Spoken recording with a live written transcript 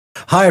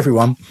Hi,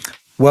 everyone.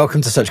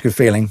 Welcome to Such a Good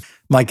Feeling.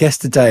 My guest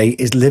today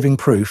is living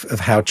proof of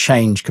how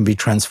change can be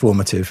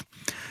transformative.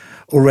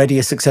 Already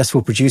a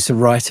successful producer,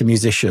 writer,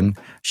 musician,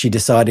 she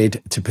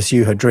decided to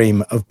pursue her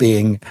dream of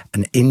being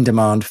an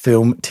in-demand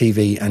film,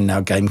 TV, and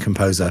now game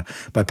composer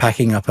by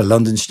packing up a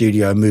London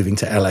studio and moving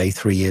to LA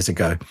 3 years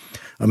ago.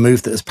 A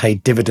move that has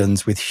paid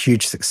dividends with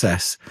huge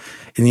success.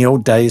 In the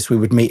old days, we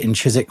would meet in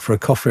Chiswick for a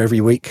coffee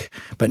every week,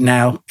 but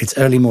now it's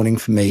early morning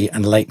for me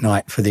and late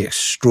night for the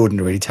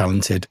extraordinarily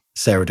talented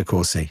Sarah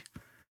DeCourcy.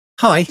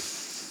 Hi.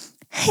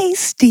 Hey,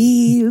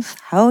 Steve.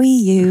 How are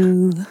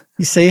you?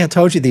 You see, I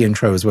told you the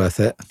intro was worth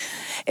it.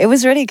 It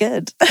was really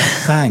good.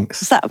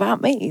 Thanks. Is that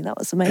about me? That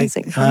was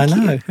amazing. I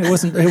know. It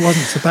wasn't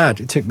so bad.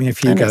 It took me a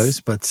few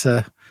goes, but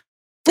so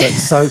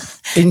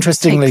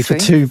interestingly, for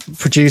two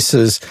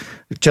producers,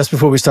 just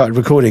before we started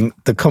recording,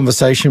 the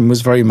conversation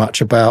was very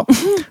much about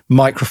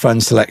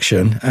microphone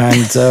selection.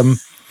 And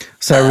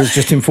Sarah was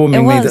just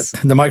informing me that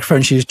the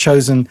microphone she's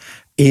chosen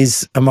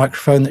is a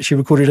microphone that she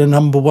recorded a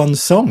number one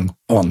song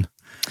on.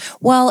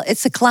 Well,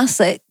 it's a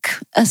classic,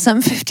 a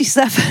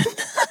SM57,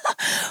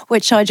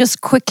 which I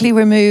just quickly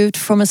removed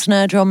from a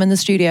snare drum in the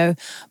studio.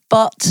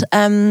 But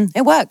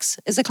it works.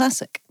 It's a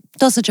classic.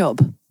 Does the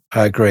job.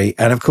 I agree.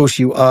 And of course,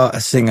 you are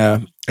a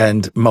singer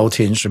and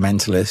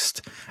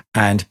multi-instrumentalist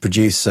and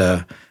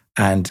producer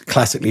and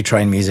classically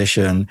trained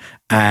musician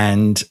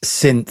and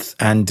synth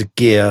and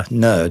gear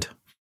nerd.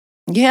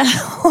 Yeah,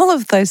 all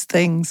of those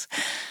things.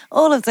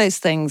 Well, I'm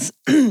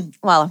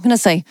going to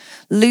say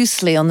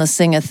loosely on the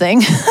singer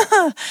thing.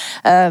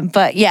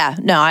 But yeah,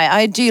 no,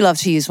 I do love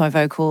to use my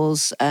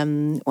vocals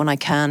when I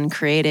can,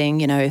 creating,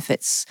 if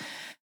it's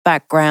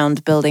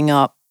background building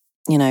up,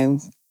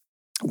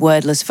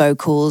 wordless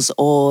vocals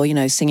or,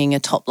 singing a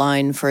top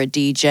line for a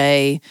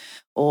DJ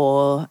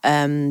or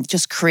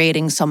just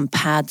creating some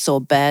pads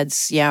or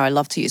beds. Yeah, I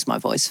love to use my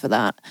voice for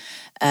that.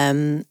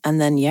 And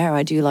then,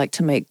 I do like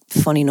to make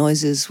funny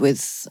noises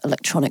with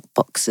electronic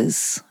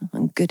boxes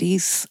and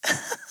goodies.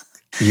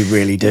 You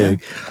really do.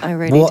 Yeah, I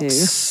really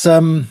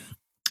do.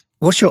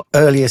 What's your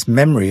earliest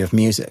memory of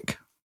music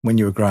when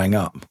you were growing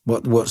up?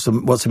 What's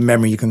a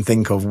memory you can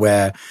think of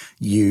where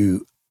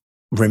you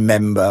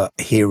remember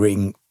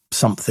hearing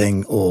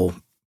something or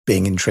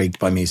being intrigued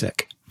by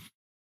music?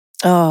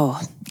 Oh,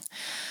 I'm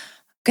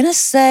going to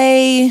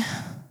say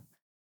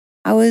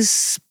I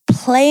was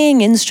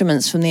playing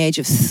instruments from the age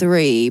of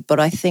 3, but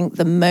I think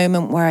the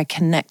moment where I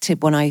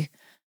connected when I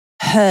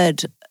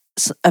heard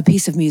a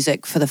piece of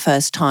music for the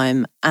first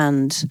time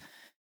and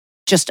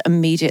just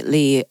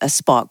immediately a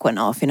spark went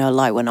off, a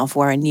light went off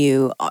where I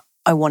knew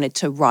I wanted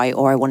to write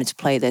or I wanted to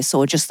play this,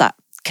 or just that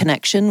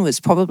connection was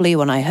probably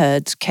when I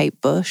heard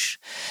Kate Bush,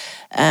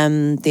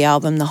 the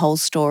album, The Whole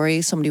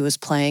Story. Somebody was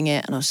playing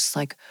it and I was just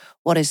like,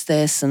 what is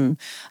this? And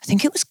I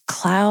think it was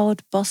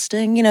Cloud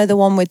Busting, the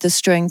one with the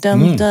string.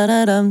 Dum, da,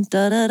 da, dum,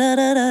 da, da, da,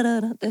 da, da,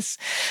 da, this.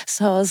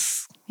 So I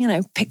was,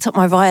 picked up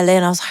my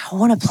violin. I was like, I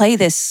want to play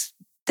this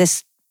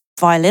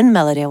violin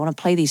melody. I want to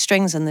play these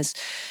strings, and this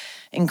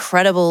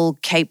incredible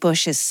Kate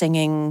Bush is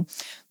singing.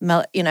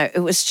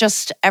 It was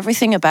just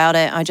everything about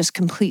it. I just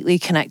completely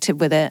connected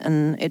with it,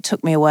 and it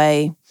took me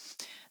away.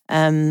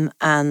 And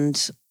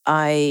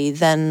I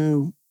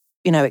then,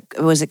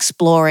 was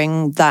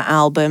exploring that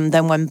album,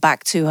 then went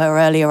back to her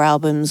earlier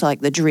albums like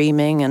The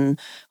Dreaming and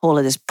all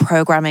of this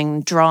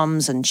programming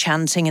drums and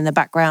chanting in the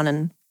background.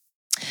 And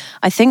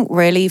I think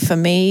really for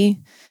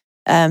me,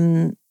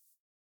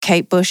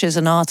 Kate Bush as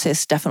an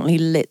artist definitely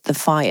lit the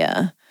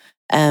fire.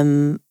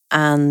 And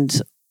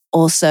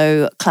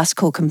also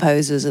classical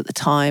composers at the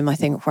time, I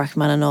think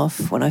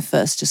Rachmaninoff, when I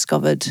first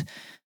discovered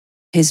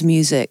his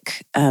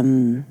music,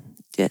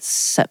 it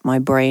set my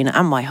brain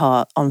and my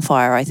heart on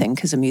fire, I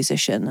think, as a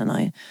musician.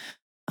 And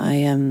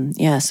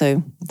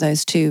so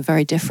those two,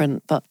 very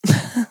different, but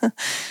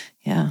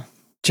yeah.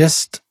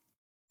 Just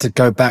to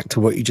go back to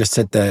what you just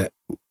said there,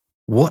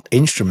 what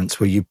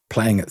instruments were you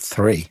playing at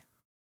 3?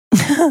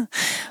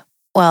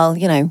 Well,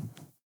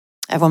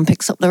 everyone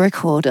picks up the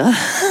recorder.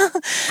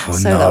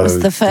 That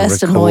was the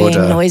first annoying,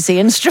 noisy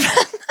instrument.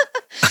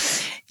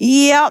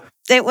 Yep.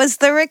 It was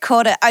the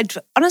recorder.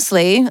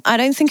 Honestly, I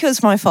don't think it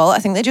was my fault. I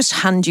think they just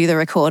hand you the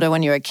recorder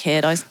when you're a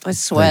kid. I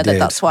swear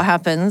that's what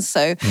happens.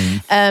 So,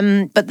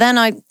 but then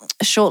I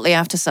shortly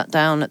after sat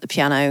down at the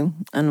piano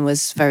and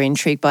was very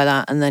intrigued by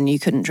that. And then you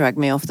couldn't drag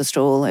me off the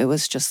stool. It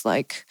was just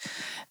like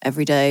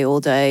every day, all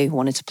day,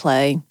 wanted to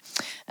play.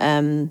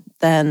 It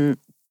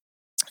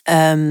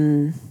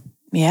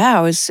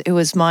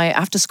was my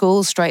after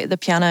school straight at the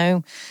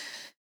piano.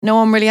 No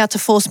one really had to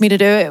force me to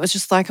do it. It was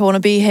just like, I want to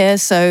be here.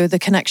 So the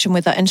connection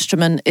with that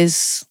instrument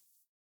is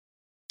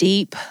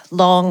deep,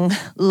 long,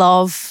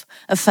 love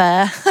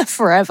affair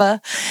forever.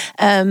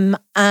 And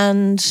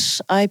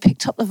I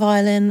picked up the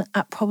violin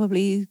at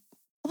probably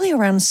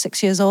around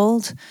 6 years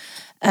old.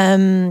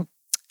 And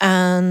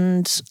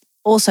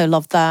also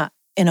loved that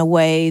in a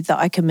way that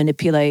I can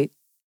manipulate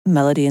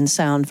melody and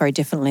sound very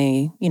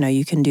differently.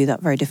 You can do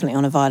that very differently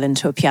on a violin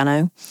to a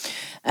piano.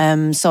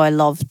 So I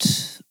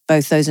loved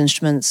both those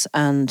instruments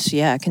and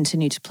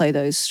continue to play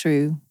those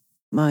through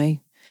my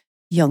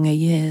younger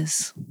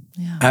years.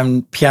 Yeah.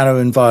 And piano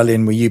and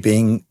violin, were you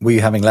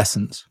having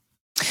lessons?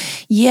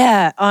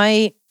 Yeah,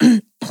 I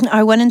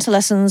I went into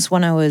lessons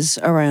when I was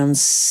around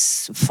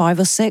 5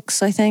 or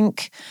 6, I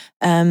think.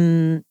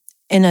 In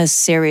a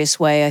serious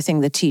way. I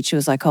think the teacher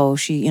was like, "Oh,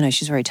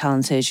 she's very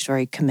talented. She's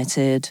very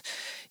committed.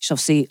 She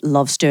obviously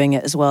loves doing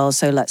it as well.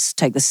 So let's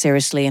take this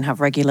seriously and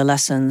have regular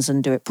lessons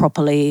and do it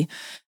properly.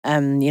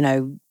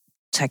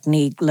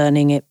 Technique,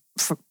 learning it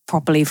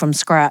properly from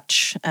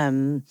scratch."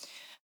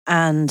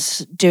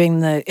 And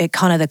doing it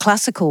kind of the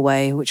classical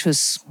way, which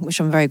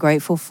I'm very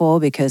grateful for,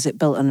 because it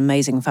built an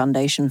amazing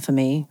foundation for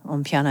me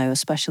on piano,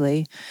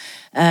 especially.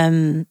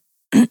 And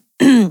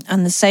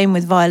the same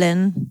with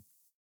violin.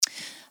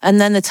 And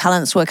then the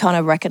talents were kind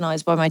of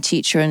recognized by my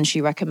teacher, and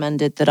she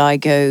recommended that I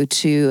go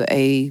to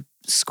a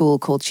school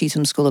called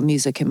Cheetham School of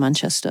Music in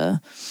Manchester.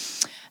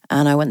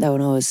 And I went there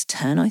when I was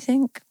 10, I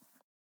think.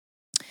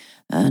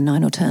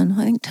 9 or 10,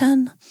 I think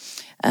 10.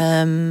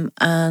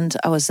 And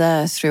I was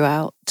there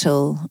throughout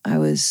till I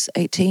was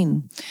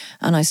 18.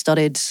 And I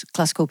studied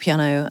classical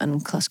piano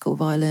and classical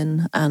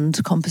violin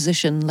and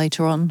composition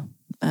later on.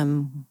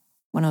 When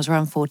I was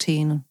around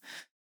 14,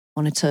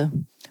 wanted to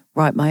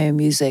write my own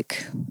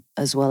music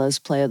as well as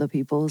play other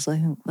people's. I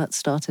think that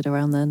started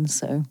around then.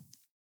 So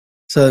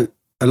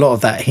a lot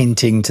of that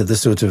hinting to the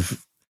sort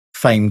of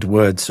famed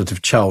word sort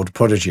of child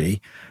prodigy.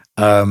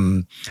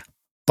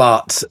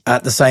 But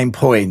at the same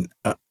point,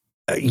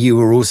 you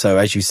were also,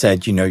 as you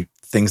said,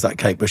 things like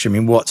Kate Bush. I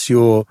mean,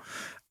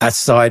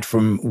 aside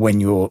from when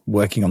you're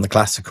working on the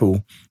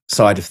classical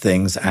side of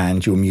things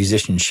and your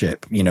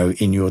musicianship,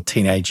 in your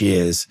teenage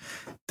years,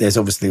 there's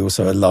obviously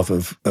also a love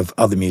of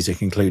other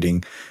music,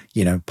 including,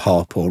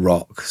 pop or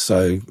rock.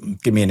 So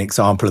give me an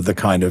example of the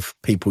kind of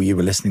people you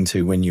were listening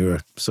to when you were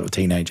a sort of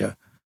teenager.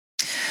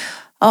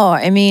 Oh,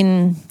 I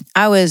mean,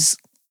 I was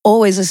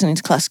always listening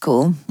to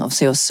classical.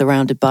 Obviously, I was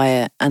surrounded by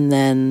it. And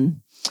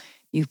then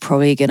you're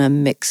probably going to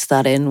mix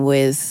that in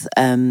with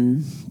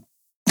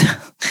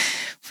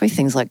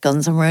things like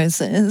Guns N'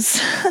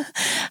 Roses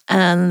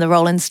and the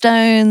Rolling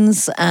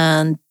Stones,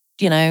 and,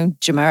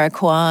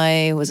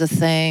 Jamiroquai was a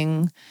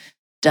thing.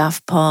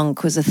 Daft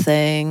Punk was a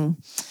thing.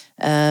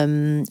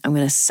 I'm going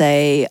to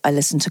say I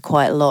listened to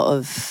quite a lot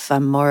of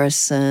Van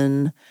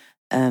Morrison,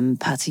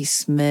 Patti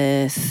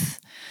Smith.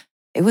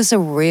 It was a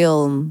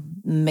real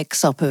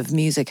mix-up of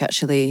music,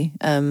 actually.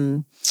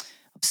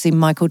 Obviously,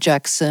 Michael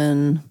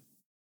Jackson,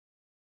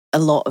 a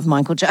lot of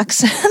Michael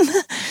Jackson,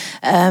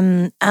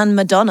 and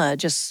Madonna,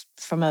 just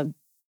from a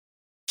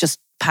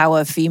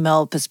power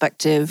female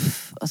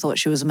perspective. I thought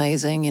she was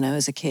amazing.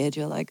 As a kid,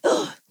 you're like,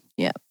 oh,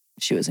 yeah,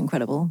 she was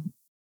incredible.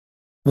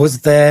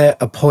 Was there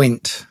a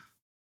point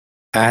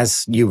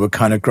as you were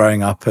kind of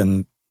growing up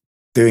and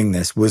doing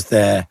this, was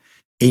there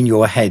in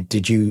your head,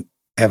 did you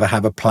ever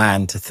have a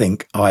plan to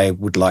think, I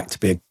would like to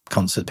be a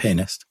concert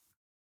pianist?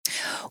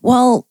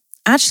 Well,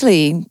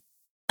 actually,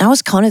 that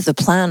was kind of the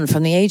plan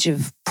from the age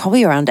of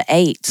probably around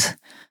 8.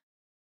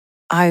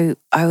 I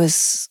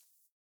was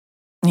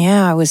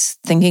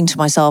thinking to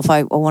myself,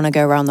 I want to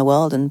go around the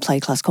world and play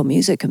classical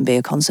music and be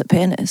a concert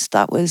pianist.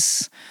 That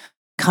was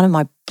kind of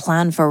my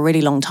plan for a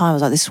really long time. I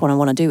was like, this is what I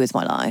want to do with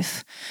my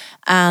life.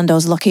 And I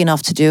was lucky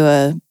enough to do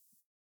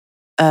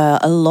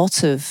a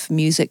lot of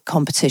music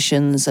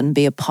competitions and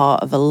be a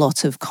part of a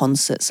lot of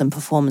concerts and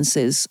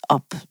performances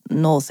up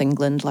North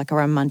England, like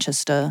around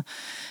Manchester,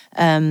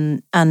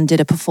 and did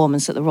a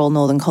performance at the Royal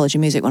Northern College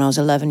of Music when I was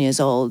 11 years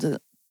old,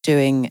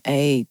 doing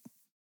a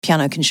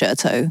piano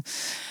concerto.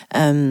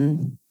 I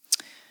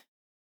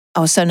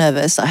was so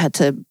nervous I had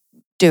to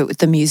do it with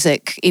the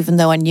music, even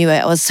though I knew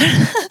it. I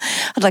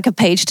had like a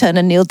page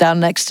turner kneel down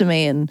next to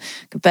me and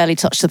could barely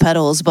touch the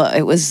pedals, but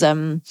it was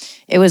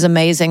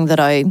amazing that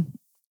I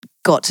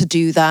got to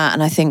do that.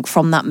 And I think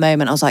from that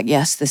moment I was like,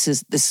 yes, this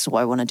is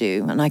what I want to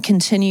do. And I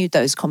continued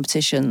those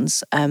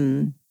competitions,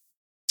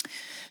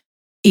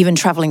 even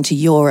traveling to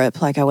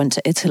Europe. Like I went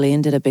to Italy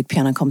and did a big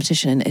piano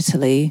competition in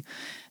Italy.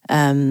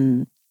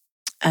 Probably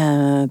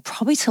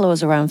till I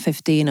was around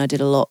 15, I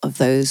did a lot of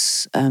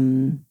those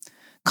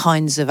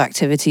kinds of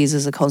activities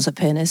as a concert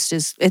pianist.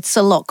 It's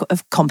a lot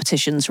of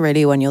competitions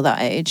really when you're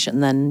that age,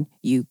 and then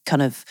you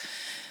kind of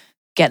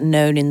get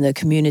known in the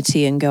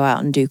community and go out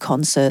and do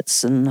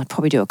concerts. And I'd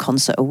probably do a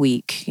concert a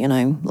week,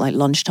 like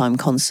lunchtime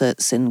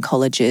concerts in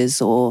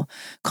colleges or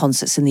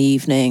concerts in the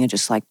evening, and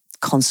just like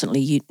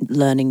constantly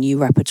learning new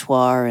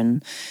repertoire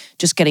and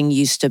just getting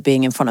used to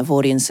being in front of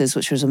audiences,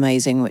 which was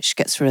amazing, which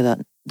gets rid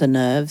of the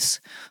nerves.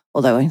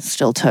 Although I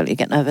still totally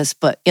get nervous,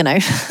 but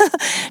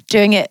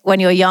doing it when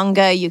you're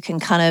younger, you can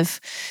kind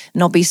of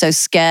not be so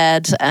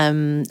scared.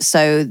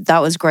 So that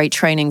was great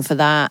training for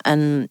that.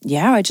 And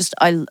yeah,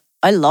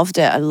 I loved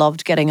it. I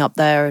loved getting up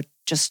there.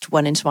 Just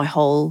went into my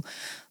whole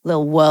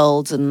little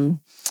world, and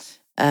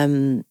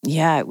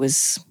it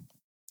was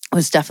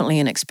definitely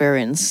an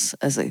experience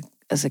as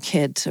a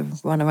kid to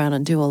run around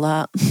and do all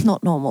that.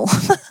 Not normal.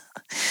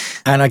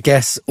 And I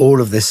guess all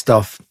of this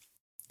stuff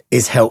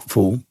is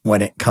helpful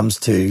when it comes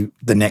to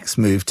the next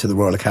move to the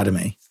Royal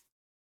Academy.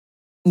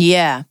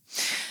 Yeah.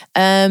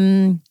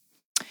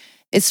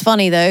 It's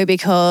funny though,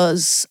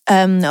 because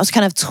I was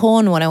kind of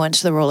torn when I went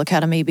to the Royal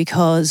Academy,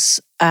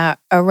 because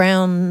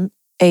around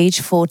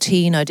age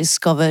 14, I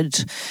discovered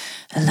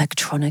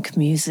electronic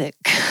music.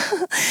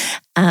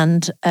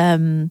 And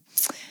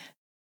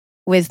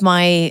with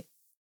my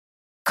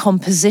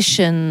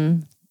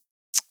composition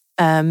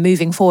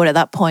moving forward at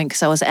that point,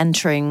 because I was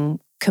entering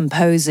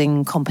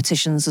composing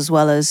competitions as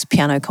well as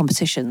piano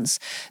competitions.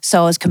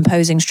 So I was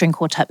composing string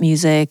quartet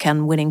music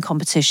and winning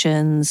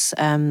competitions.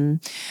 And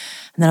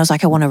then I was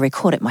like, I want to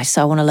record it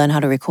myself. I want to learn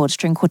how to record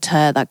string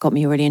quartet. That got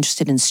me really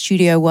interested in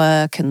studio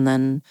work. And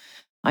then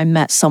I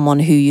met someone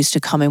who used to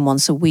come in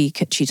once a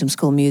week at Cheetham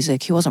School of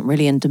Music. He wasn't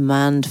really in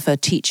demand for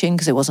teaching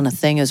because it wasn't a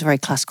thing. It was a very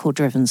classical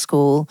driven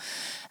school.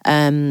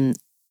 And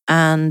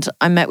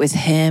I met with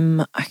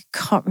him. I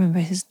can't remember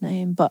his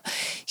name, but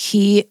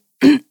he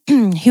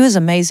was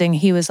amazing.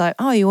 He was like,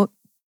 oh, you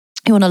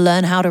want to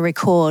learn how to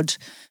record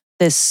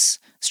this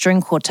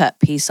string quartet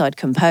piece I'd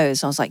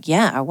composed? I was like,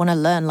 yeah, I want to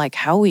learn, like,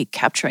 how are we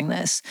capturing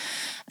this?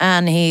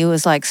 And he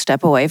was like,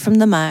 step away from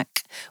the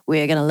Mac.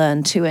 We're going to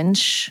learn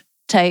 2-inch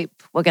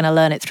tape. We're going to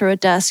learn it through a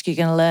desk. You're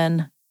going to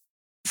learn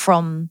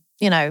from,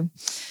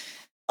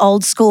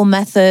 old school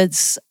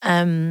methods.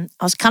 I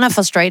was kind of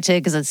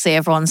frustrated because I'd see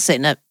everyone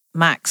sitting at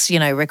Macs,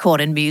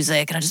 recording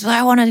music, and I just,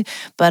 I want to,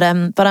 but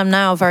I'm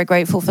now very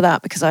grateful for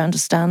that, because I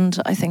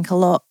understand, I think, a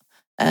lot.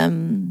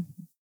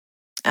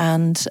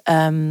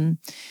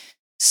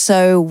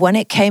 So when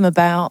it came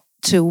about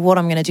to what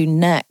I'm going to do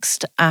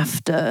next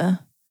after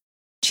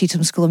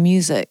Cheetham School of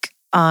Music,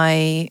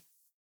 I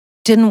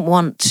didn't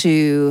want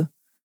to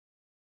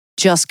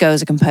just go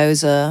as a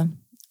composer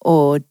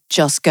or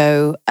just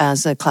go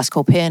as a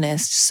classical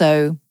pianist.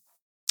 So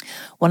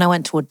when I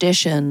went to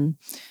audition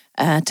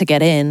to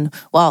get in,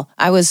 well,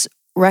 I was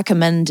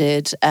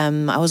recommended,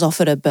 I was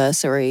offered a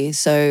bursary.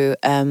 So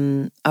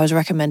I was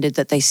recommended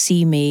that they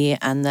see me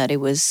and that it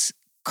was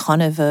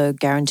kind of a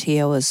guarantee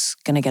I was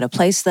going to get a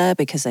place there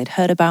because they'd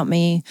heard about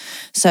me.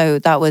 So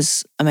that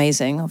was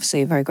amazing.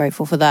 Obviously, very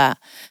grateful for that.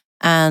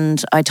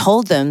 And I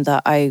told them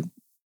that I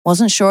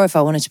wasn't sure if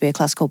I wanted to be a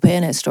classical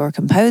pianist or a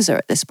composer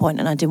at this point,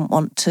 and I didn't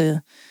want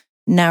to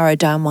narrow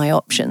down my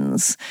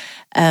options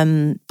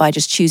by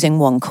just choosing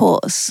one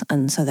course.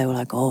 And so they were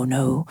like, oh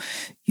no,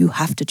 you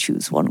have to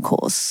choose one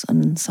course.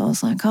 And so I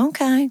was like,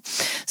 okay.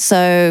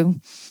 So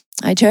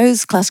I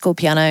chose classical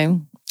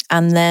piano,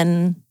 and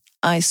then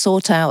I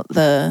sought out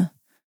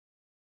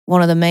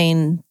one of the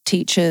main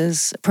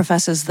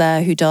professors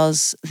there who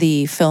does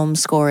the film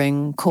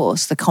scoring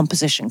course, the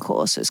composition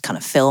course. It's kind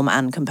of film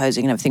and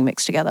composing and everything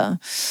mixed together.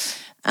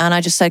 And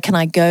I just said, can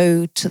I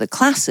go to the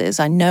classes?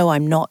 I know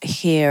I'm not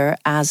here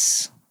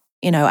as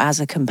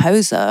a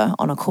composer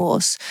on a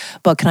course,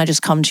 but can I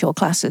just come to your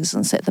classes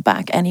and sit at the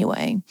back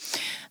anyway?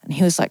 And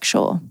he was like,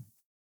 sure.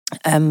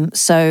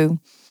 So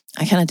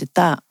I kind of did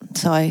that.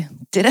 So I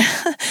did it.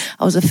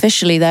 I was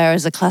officially there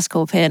as a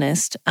classical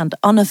pianist, and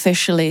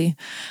unofficially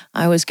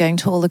I was going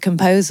to all the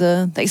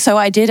composer. So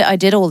I did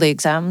all the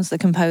exams, the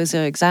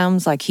composer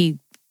exams. Like he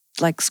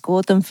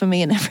scored them for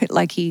me, and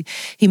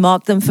he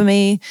marked them for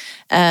me.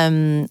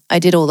 I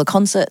did all the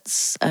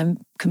concerts,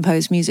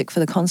 composed music for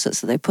the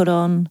concerts that they put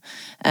on.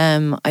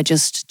 I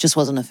just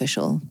wasn't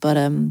official, but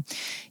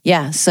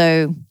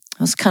so I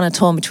was kind of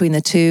torn between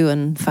the two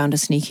and found a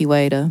sneaky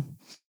way to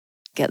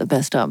get the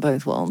best out of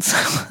both worlds.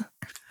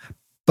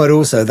 But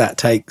also that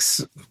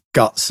takes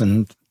guts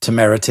and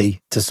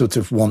temerity to sort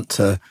of want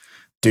to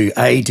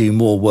do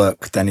more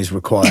work than is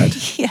required.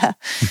 Yeah.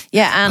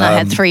 And I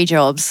had 3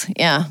 jobs.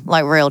 Yeah.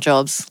 Like real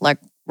jobs, like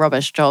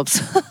rubbish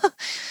jobs.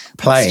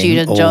 Playing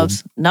student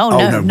jobs.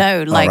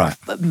 No. Like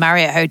right.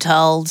 Marriott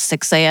Hotel,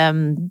 6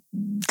 a.m,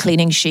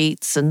 cleaning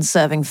sheets and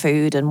serving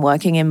food and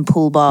working in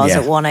pool bars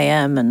at 1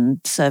 a.m.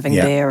 and serving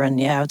beer.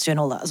 And I was doing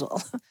all that as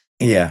well.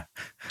 Yeah.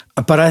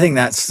 But I think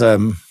that's,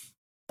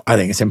 I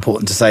think it's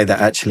important to say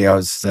that actually I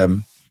was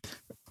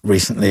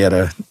recently at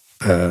a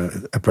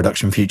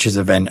Production Futures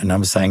event, and I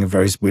was saying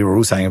we were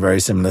all saying a very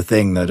similar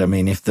thing, that, I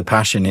mean, if the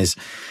passion is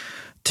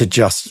to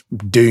just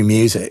do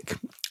music,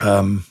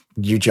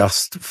 you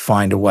just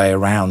find a way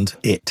around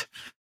it,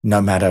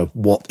 no matter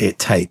what it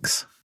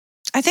takes.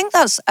 I think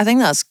that's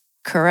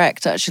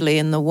correct, actually,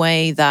 in the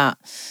way that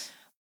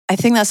I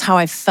think that's how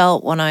I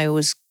felt when I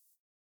was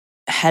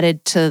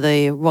headed to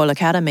the Royal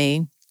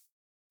Academy.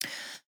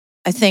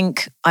 I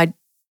think I'd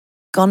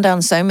gone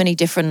down so many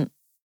different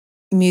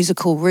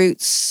musical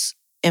routes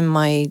in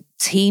my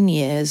teen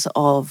years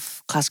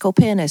of classical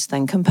pianist,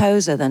 then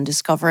composer, then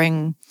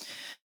discovering,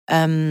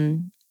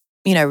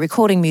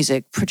 recording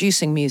music,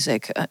 producing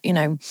music,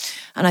 and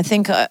I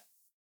think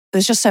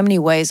there's just so many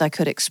ways I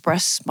could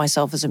express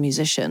myself as a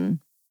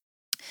musician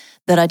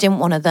that I didn't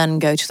want to then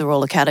go to the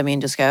Royal Academy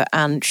and just go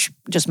and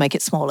just make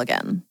it small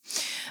again.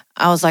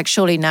 I was like,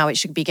 surely now it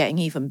should be getting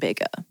even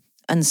bigger.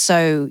 And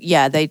so,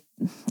 I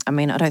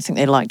don't think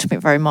they liked me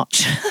very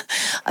much.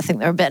 I think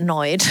they were a bit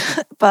annoyed.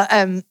 But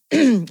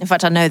in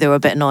fact, I know they were a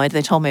bit annoyed.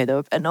 They told me they were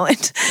a bit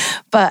annoyed.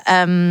 But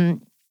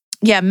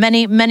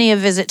many a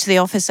visit to the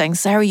office saying,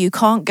 Sarah, you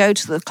can't go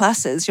to the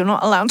classes. You're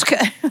not allowed to go.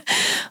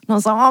 And I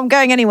was like, I'm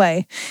going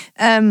anyway.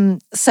 I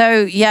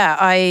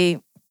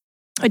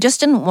just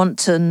didn't want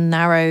to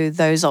narrow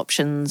those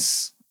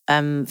options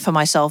for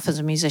myself as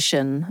a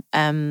musician.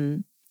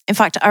 In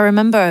fact, I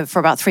remember for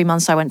about 3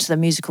 months, I went to the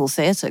musical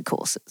theatre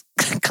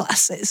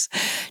classes,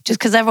 just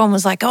because everyone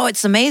was like, oh,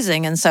 it's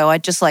amazing. And so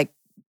I'd just like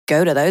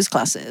go to those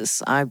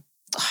classes.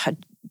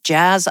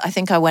 Jazz, I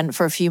think I went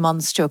for a few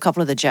months to a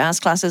couple of the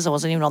jazz classes. I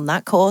wasn't even on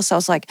that course. I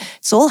was like,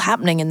 it's all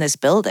happening in this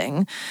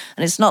building.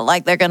 And it's not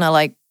like they're going to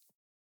like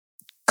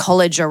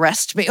college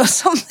arrest me or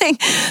something.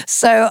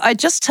 So I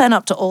just turn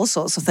up to all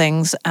sorts of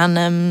things.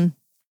 And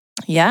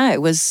I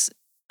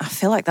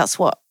feel like that's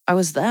what I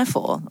was there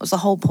for. That was the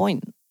whole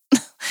point.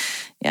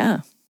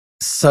 Yeah.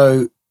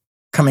 So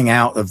coming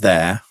out of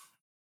there,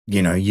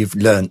 you've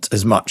learnt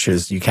as much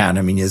as you can.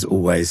 I mean, there's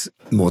always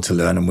more to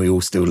learn and we all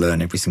still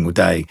learn every single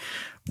day.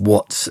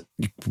 What's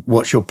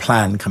your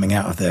plan coming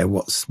out of there?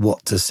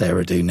 What does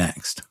Sarah do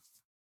next?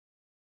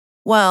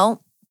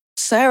 Well,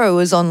 Sarah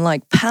was on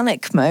like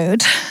panic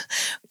mode,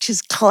 which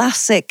is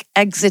classic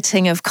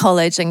exiting of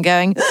college and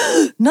going,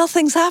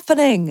 nothing's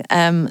happening.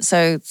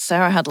 So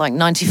Sarah had like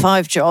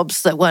 95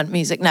 jobs that weren't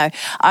music. No,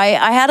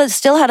 I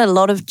still had a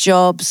lot of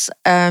jobs.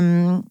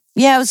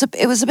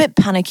 It was a bit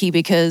panicky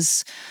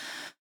because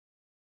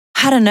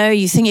I don't know,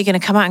 you think you're going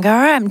to come out and go,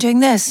 all right, I'm doing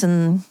this.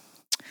 And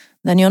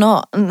then you're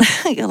not. And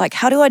you're like,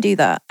 how do I do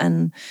that?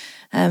 And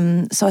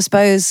so I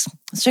suppose I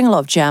was doing a lot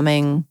of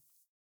jamming.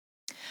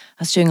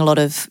 I was doing a lot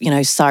of,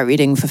 sight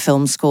reading for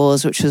film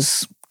scores, which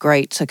was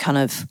great to kind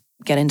of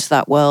get into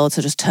that world.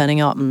 So just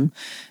turning up and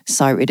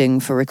sight reading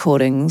for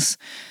recordings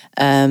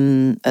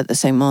at the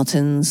St.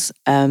 Martin's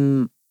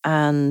and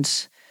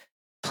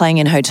playing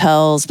in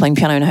hotels, playing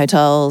piano in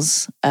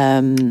hotels.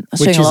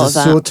 Which is a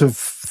sort of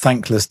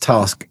thankless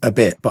task a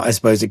bit, but I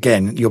suppose,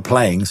 again, you're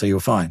playing, so you're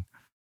fine.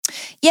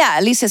 Yeah,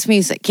 at least it's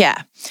music,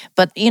 yeah.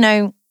 But,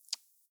 I'm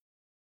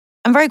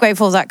very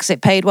grateful for that because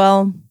it paid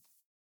well.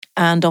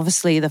 And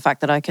obviously the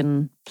fact that I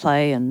can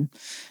play and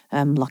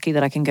I'm lucky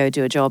that I can go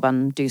do a job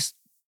and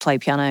play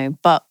piano.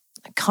 But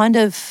kind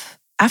of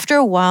after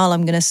a while,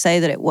 I'm going to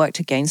say that it worked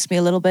against me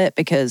a little bit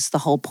because the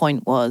whole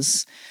point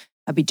was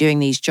I'd be doing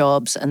these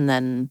jobs and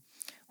then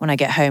when I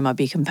get home, I'd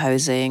be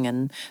composing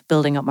and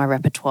building up my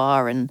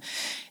repertoire. And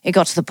it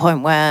got to the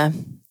point where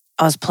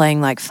I was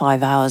playing like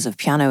 5 hours of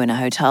piano in a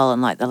hotel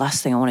and like the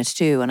last thing I wanted to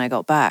do when I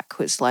got back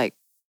was like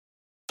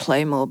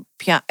play more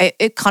piano.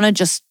 It kind of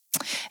just,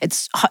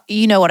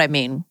 you know what I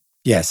mean?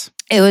 Yes.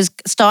 It was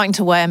starting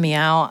to wear me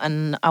out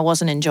and I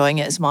wasn't enjoying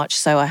it as much.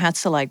 So I had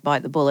to like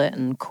bite the bullet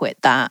and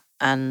quit that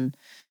and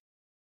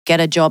get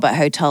a job at a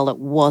hotel that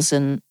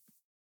wasn't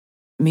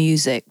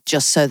music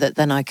just so that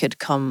then I could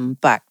come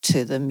back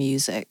to the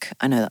music.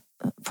 I know that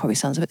probably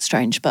sounds a bit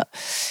strange, but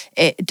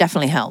it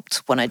definitely helped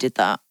when I did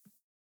that.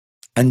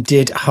 And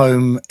did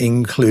home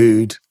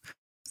include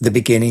the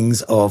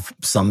beginnings of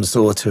some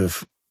sort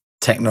of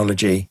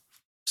technology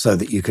so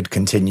that you could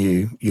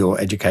continue your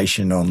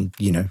education on,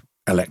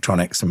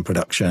 electronics and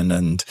production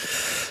and,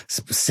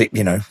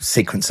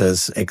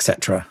 sequencers,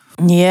 etc.?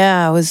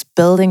 Yeah, I was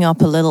building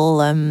up a little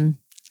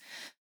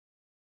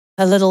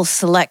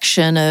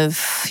selection of,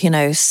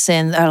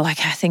 synth. Or like,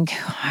 I think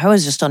I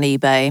was just on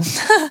eBay.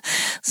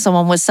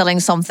 Someone was selling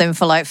something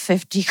for like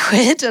 50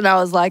 quid. And I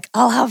was like,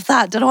 I'll have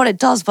that. Don't know what it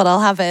does, but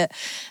I'll have it.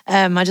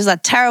 I just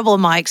had terrible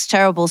mics,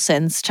 terrible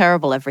synths,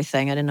 terrible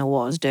everything. I didn't know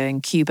what I was doing.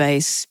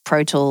 Cubase,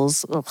 Pro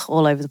Tools,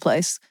 all over the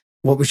place.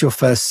 What was your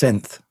first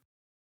synth?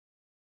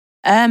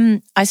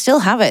 I still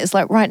have it. It's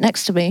like right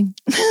next to me.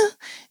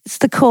 It's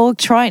the Korg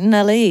Triton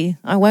LE.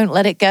 I won't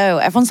let it go.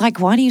 Everyone's like,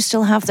 why do you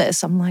still have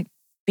this? I'm like,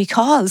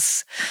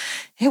 because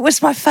it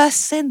was my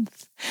first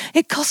synth.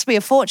 It cost me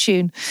a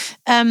fortune.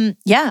 And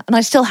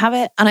I still have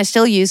it and I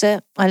still use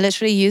it. I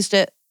literally used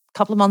it a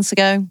couple of months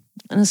ago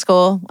in a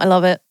score. I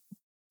love it.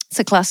 It's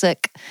a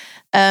classic.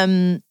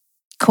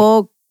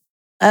 Korg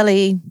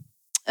LE,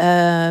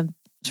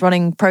 it's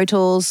running Pro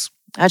Tools.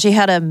 I actually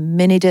had a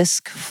mini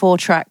disc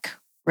 4-track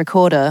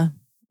recorder,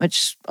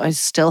 which I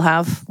still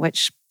have,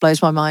 which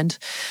blows my mind.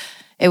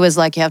 It was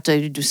like you have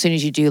to, as soon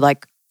as you do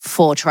like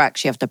 4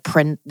 tracks, you have to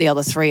print the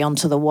other 3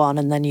 onto the one,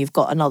 and then you've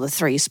got another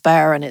 3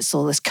 spare, and it's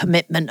all this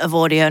commitment of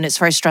audio, and it's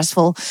very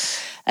stressful.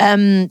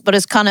 But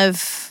it's kind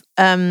of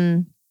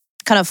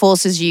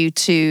forces you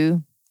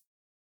to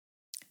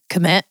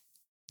commit,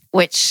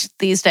 which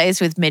these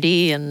days with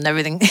MIDI and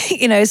everything,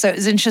 so it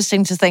was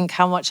interesting to think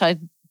how much I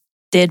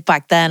did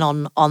back then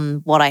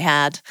on what I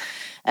had.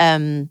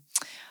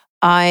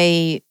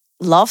 I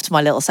loved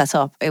my little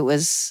setup. It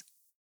was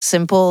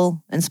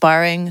simple,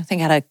 inspiring. I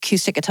think I had an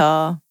acoustic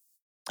guitar.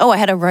 Oh, I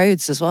had a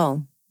Rhodes as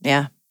well.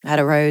 Yeah, I had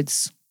a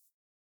Rhodes.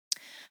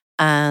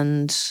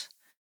 And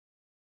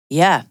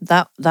yeah,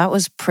 that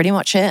was pretty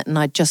much it. And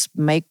I'd just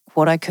make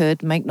what I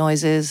could, make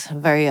noises.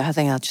 I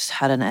think I just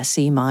had an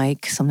SE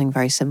mic, something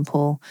very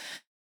simple,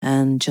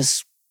 and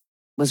just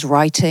was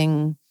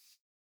writing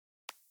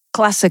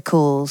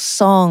classical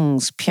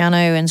songs,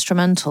 piano,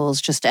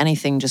 instrumentals, just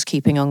anything, just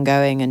keeping on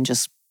going and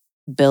just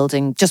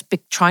building,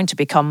 trying to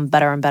become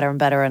better and better and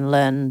better and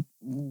learn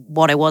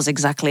what it was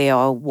exactly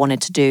I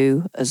wanted to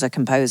do as a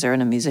composer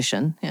and a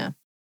musician. Yeah.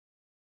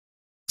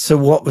 So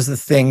what was the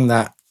thing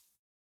that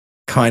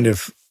kind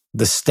of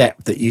the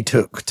step that you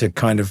took to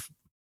kind of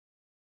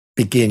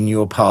begin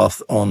your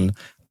path on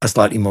a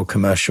slightly more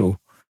commercial,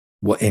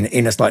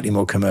 in a slightly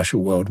more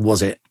commercial world?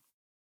 Was it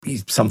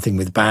something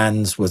with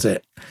bands? Was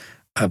it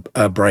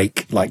a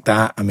break like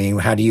that? I mean,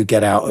 how do you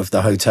get out of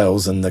the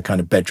hotels and the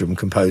kind of bedroom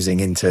composing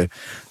into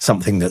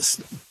something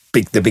that's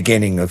the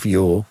beginning of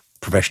your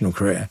professional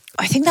career?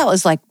 I think that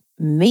was like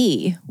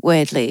me,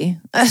 weirdly.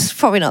 That's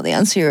probably not the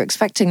answer you're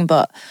expecting,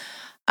 but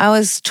I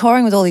was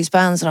touring with all these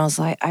bands and I was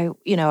like, I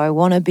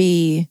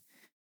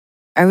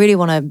really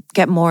want to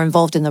get more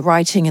involved in the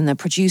writing and the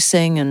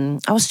producing,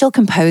 and I was still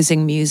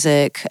composing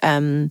music,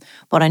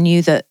 but I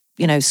knew that,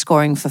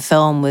 scoring for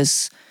film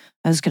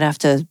I was going to have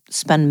to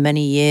spend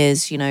many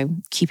years,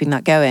 keeping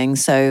that going.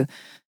 So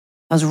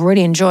I was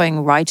really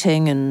enjoying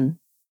writing and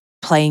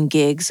playing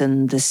gigs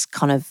and this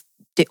kind of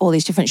all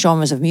these different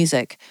genres of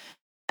music.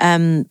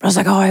 I was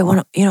like, I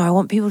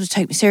want people to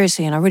take me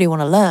seriously and I really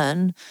want to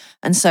learn.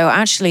 And so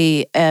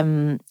actually,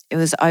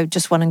 I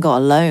just went and got a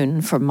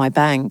loan from my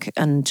bank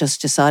and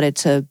just decided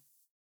to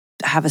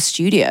have a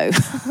studio.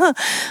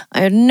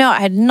 I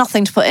had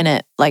nothing to put in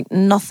it, like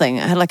nothing.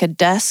 I had like a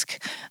desk.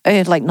 I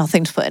had like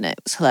nothing to put in it.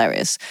 It was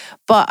hilarious.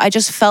 But I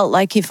just felt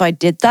like if I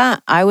did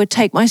that, I would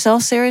take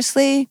myself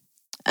seriously.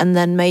 And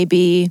then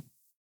maybe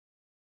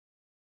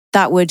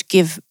that would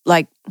give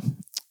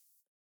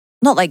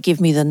not like give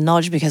me the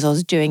nudge because I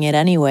was doing it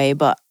anyway,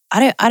 but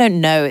I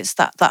don't know. It's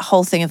that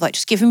whole thing of like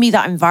just giving me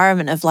that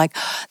environment of like,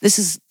 this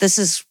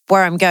is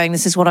where I'm going,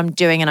 this is what I'm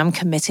doing, and I'm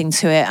committing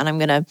to it, and I'm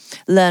gonna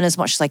learn as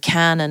much as I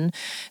can and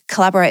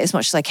collaborate as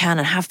much as I can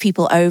and have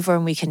people over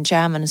and we can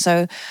jam. And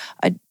so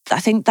I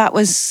think that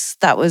was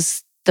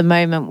the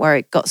moment where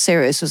it got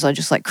serious, was I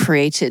just like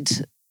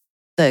created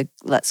the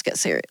let's get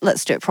serious,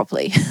 let's do it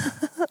properly.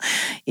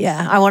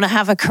 Yeah, I want to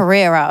have a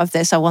career out of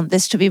this. I want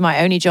this to be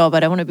my only job. I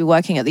don't want to be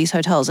working at these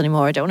hotels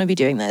anymore. I don't want to be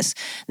doing this.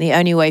 And the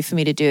only way for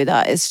me to do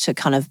that is to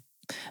kind of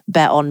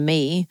bet on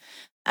me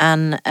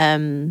and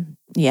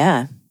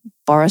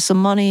borrow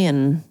some money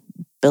and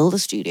build a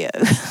studio.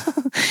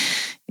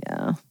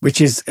 Yeah.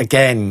 Which is,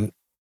 again,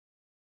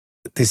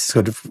 this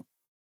sort of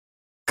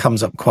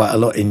comes up quite a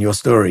lot in your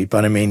story.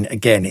 But I mean,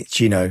 again, it's,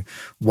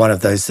 one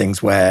of those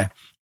things where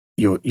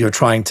you're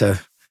trying to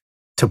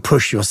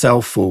push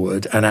yourself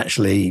forward and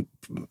actually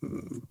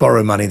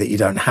borrow money that you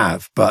don't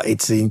have. But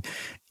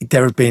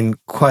there have been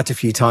quite a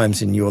few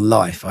times in your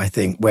life, I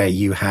think, where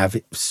you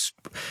have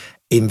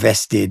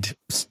invested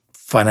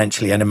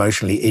financially and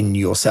emotionally in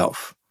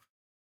yourself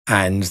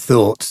and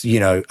thought,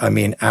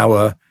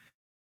 our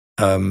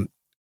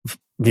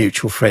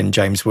mutual friend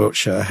James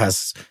Wiltshire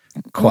has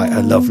quite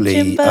a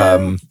lovely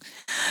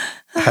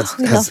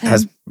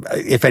has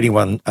if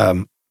anyone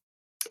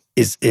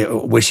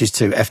wishes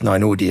to,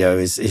 F9 Audio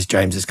is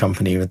James's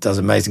company that does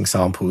amazing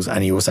samples,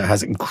 and he also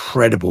has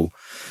incredible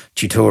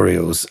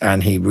tutorials,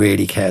 and he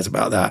really cares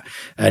about that.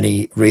 And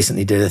he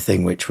recently did a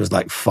thing which was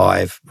like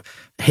 5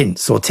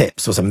 hints or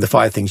tips or something, the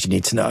 5 things you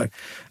need to know.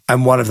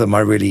 And one of them I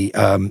really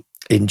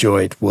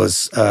enjoyed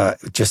was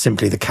just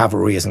simply the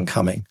cavalry isn't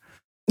coming.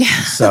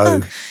 Yeah.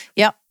 So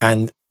yep.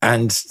 And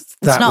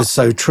that was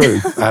so true.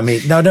 I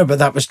mean, no, but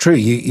that was true.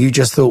 You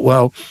just thought,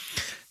 well,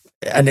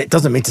 and it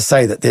doesn't mean to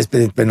say that there's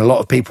been a lot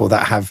of people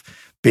that have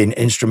been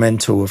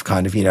instrumental of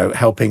kind of,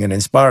 helping and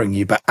inspiring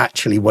you. But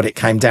actually what it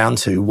came down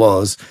to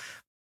was,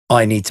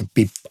 I need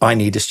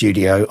a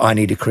studio, I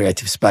need a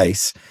creative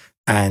space.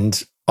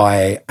 And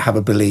I have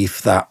a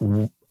belief that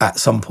at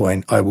some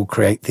point I will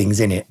create things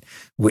in it,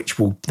 which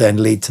will then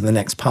lead to the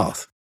next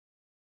path.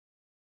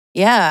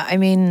 Yeah. I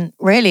mean,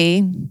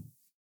 really,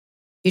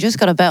 you just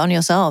got to bet on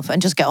yourself and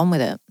just get on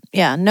with it.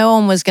 Yeah, no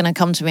one was going to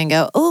come to me and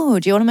go, oh,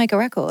 do you want to make a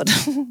record?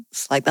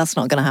 It's like, that's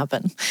not going to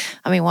happen.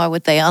 I mean, why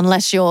would they?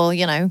 Unless you're,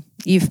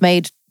 you've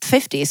made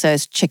 50, so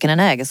it's chicken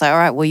and egg. It's like, all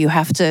right, well, you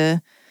have to,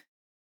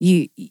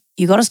 you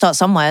got to start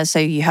somewhere. So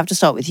you have to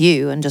start with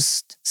you and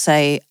just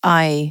say,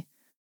 I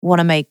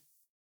want to make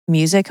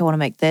music. I want to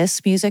make this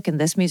music and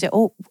this music,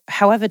 or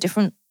however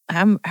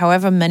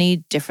many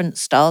different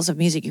styles of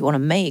music you want to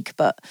make.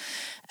 But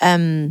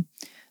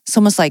it's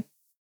almost like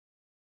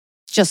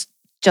just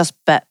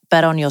bet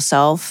on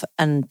yourself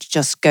and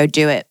just go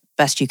do it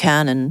best you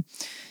can. And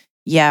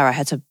yeah, I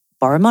had to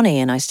borrow money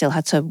and I still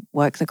had to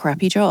work the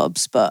crappy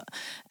jobs. But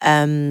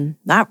things,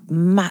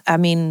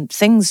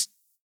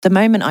 the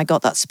moment I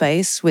got that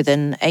space,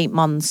 within 8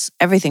 months,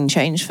 everything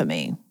changed for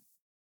me.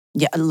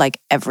 Yeah, like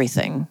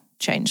everything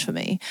changed for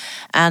me.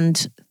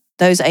 And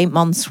those 8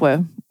 months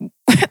were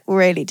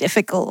really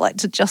difficult, like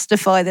to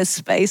justify this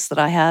space that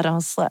I had. I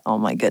was like, oh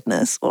my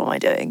goodness, what am I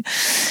doing?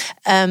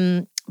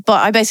 But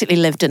I basically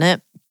lived in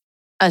it.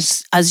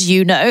 As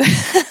you know,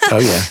 oh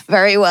yeah,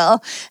 very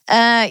well.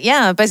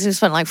 I basically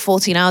spent like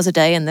 14 hours a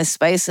day in this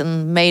space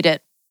and made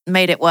it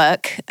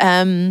work.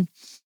 And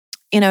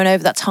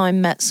over that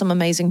time met some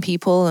amazing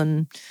people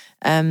and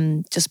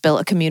just built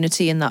a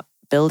community in that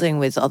building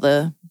with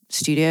other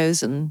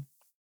studios. And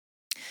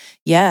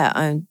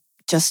I'm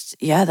just,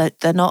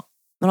 they're not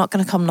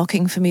going to come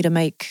knocking for me to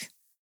make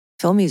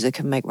film music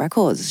and make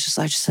records. It's just,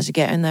 I just had to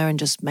get in there and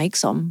just make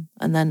some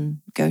and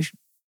then go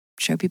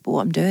show people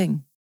what I'm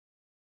doing.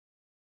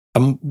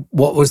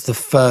 What was the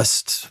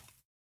first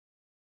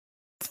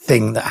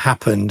thing that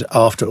happened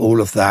after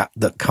all of that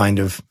kind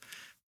of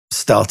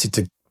started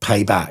to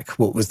pay back?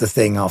 What was the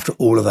thing after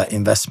all of that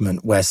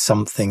investment where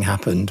something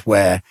happened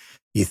where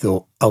you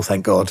thought, oh,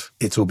 thank God,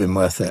 it's all been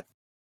worth it?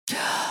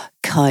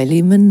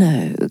 Kylie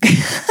Minogue.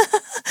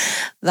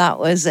 That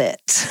was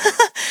it.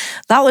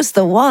 That was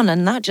the one,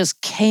 and that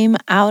just came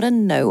out of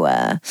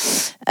nowhere.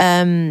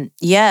 That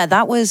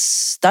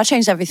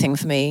changed everything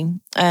for me.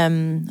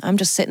 I'm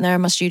just sitting there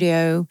in my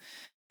studio,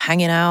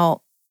 hanging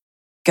out,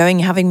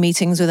 having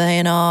meetings with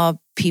A&R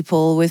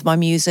people with my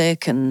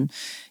music, and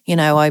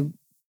I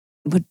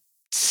would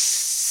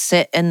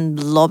sit in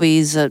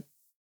lobbies at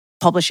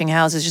publishing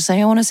houses just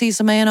saying, I want to see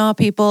some A&R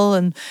people,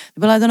 and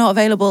they'd be like, they're not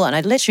available. And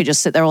I'd literally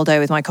just sit there all day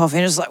with my coffee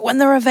and just like, when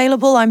they're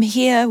available, I'm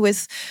here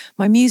with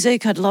my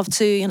music. I'd love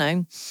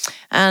to,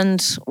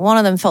 And one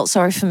of them felt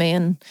sorry for me,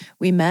 and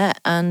we met,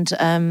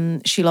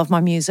 and she loved my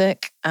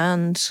music.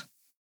 And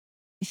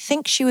I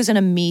think she was in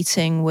a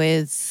meeting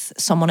with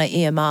someone at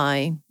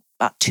EMI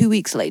about 2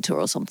 weeks later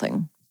or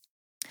something.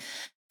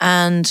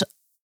 And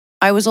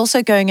I was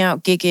also going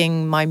out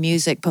gigging my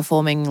music,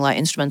 performing like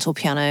instrumental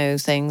piano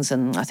things.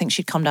 And I think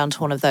she'd come down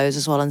to one of those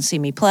as well and see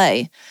me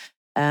play.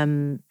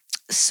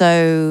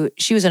 So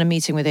she was in a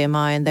meeting with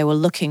EMI, and they were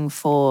looking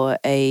for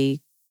a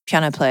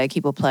piano player,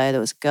 keyboard player that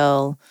was a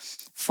girl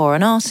for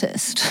an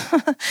artist.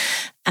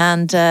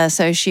 And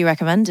so she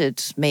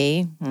recommended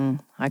me.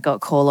 I got a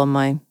call on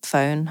my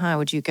phone. Hi,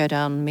 would you go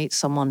down and meet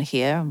someone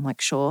here? I'm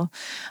like, sure.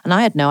 And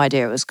I had no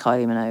idea it was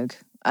Kylie Minogue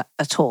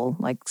at all.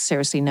 Like,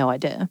 seriously, no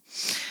idea.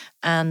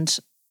 And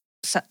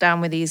sat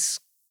down with these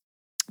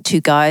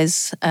two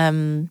guys,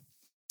 happened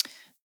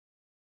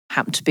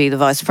to be the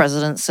vice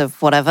presidents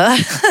of whatever,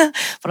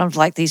 but I'm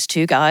like, these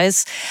two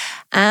guys.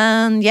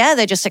 And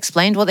they just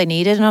explained what they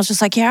needed. And I was just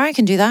like, I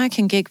can do that. I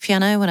can gig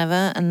piano,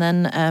 whatever. And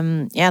then,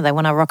 then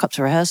when I rock up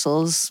to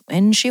rehearsals,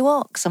 in she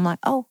walks. I'm like,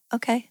 oh,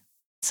 okay,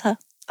 it's her.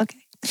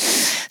 Okay.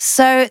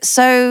 So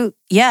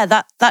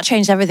that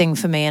changed everything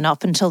for me. And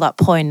up until that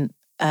point,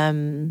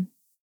 I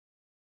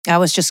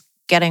was just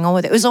getting on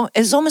with it. It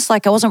was almost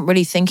like I wasn't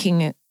really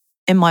thinking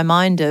in my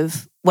mind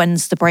of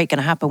when's the break going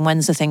to happen,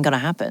 when's the thing going to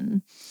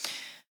happen.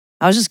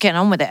 I was just getting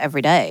on with it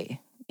every day,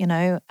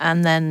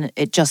 and then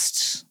it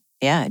just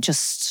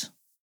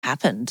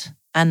happened.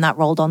 And that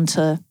rolled on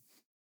to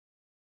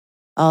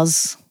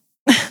us,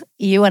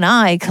 you and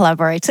I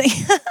collaborating.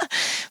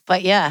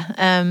 But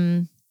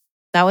that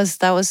was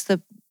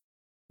the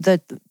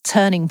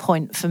turning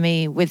point for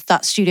me with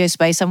that studio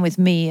space and with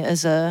me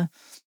as a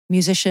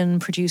musician,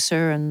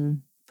 producer,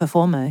 and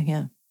performer.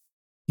 Yeah.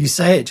 You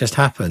say it just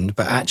happened,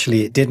 but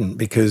actually it didn't,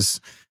 because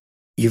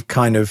you've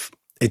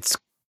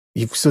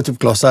sort of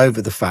glossed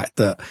over the fact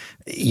that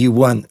you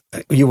weren't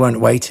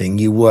waiting.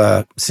 You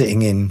were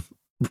sitting in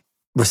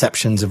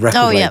receptions of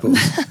record labels.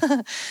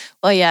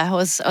 Well, I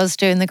was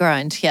doing the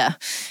grind. Yeah.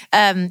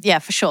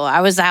 For sure.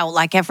 I was out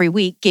like every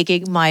week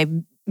gigging my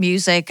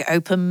music,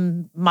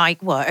 open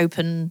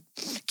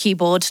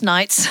keyboard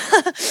nights.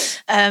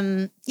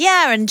 And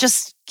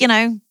just,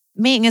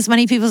 meeting as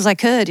many people as I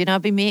could.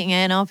 I'd be meeting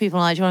A&R people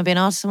like, do you want to be an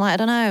artist? I'm like, I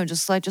don't know,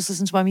 just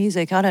listen to my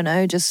music. I don't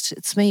know, just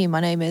it's me. My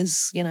name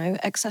is,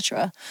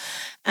 etc.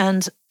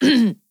 And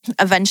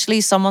eventually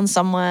someone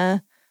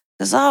somewhere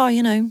says, oh,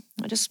 I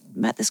just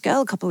met this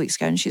girl a couple of weeks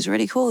ago and she's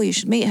really cool. You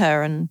should meet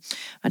her. And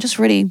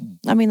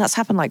that's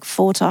happened like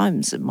 4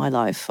 times in my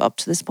life up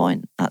to this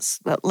point.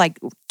 That's like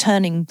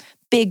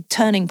big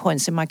turning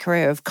points in my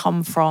career have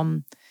come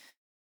from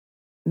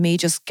me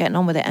just getting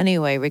on with it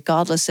anyway,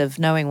 regardless of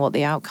knowing what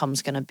the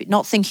outcome's going to be.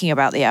 Not thinking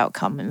about the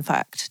outcome, in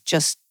fact,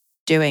 just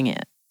doing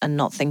it and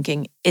not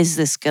thinking, is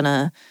this going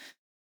to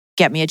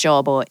get me a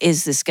job or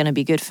is this going to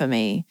be good for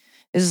me?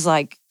 This is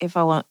like,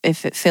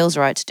 if it feels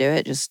right to do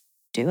it, just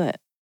do it.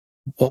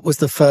 What was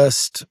the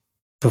first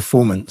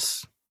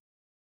performance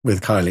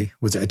with Kylie?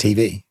 Was it a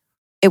TV?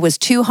 It was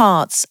 2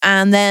 Hearts.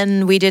 And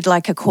then we did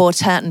like a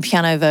quartet and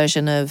piano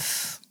version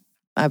of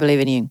I Believe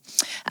in You.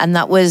 And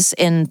that was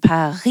in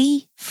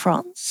Paris,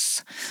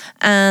 France.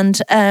 And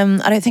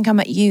I don't think I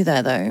met you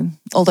there, though.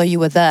 Although you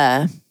were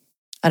there,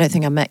 I don't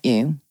think I met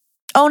you.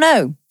 Oh,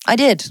 no, I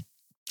did.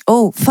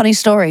 Oh, funny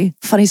story.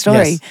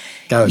 Yes,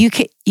 go. You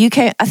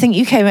came, I think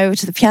you came over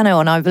to the piano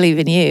on I Believe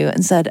in You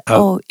and said,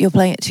 oh you're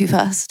playing it too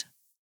fast.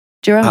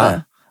 Do you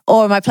remember?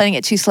 Or am I playing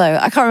it too slow?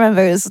 I can't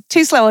remember. It was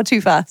too slow or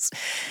too fast.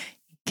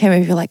 Came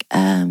over, you're like,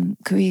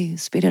 could we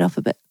speed it up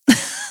a bit?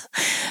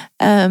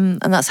 And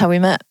that's how we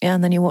met. Yeah,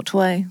 and then you walked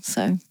away.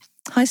 So,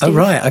 hi, Steve. Oh,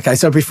 right. Okay.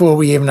 So before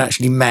we even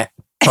actually met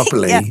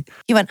properly, yeah.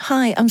 You went,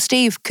 hi, I'm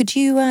Steve. Could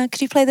you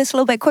play this a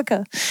little bit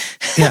quicker?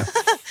 Yeah.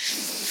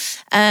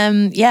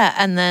 Yeah,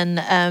 and then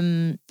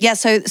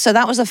so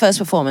that was the first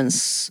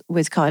performance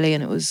with Kylie,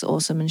 and it was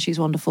awesome, and she's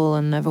wonderful,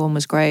 and everyone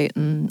was great,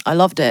 and I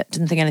loved it.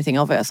 Didn't think anything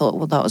of it. I thought,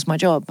 well, that was my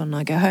job, and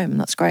I go home, and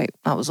that's great.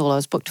 That was all I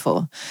was booked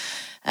for.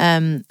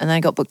 And then I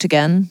got booked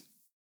again.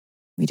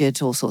 We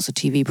did all sorts of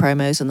TV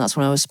promos, and that's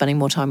when I was spending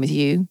more time with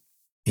you.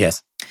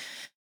 Yes.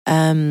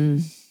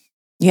 We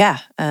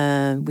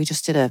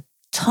just did a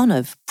ton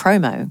of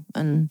promo,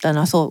 and then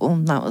I thought, well,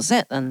 that was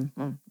it, then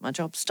my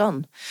job's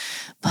done.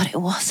 But it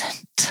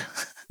wasn't.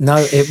 No,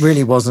 it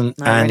really wasn't.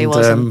 No, it really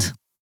wasn't.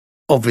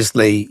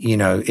 Obviously,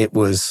 it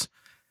was,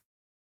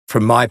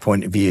 from my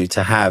point of view,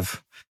 to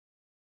have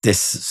this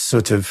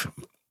sort of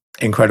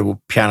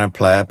incredible piano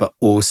player, but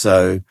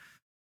also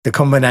the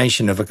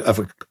combination of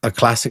a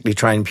classically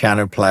trained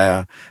piano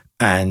player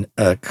and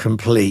a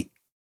complete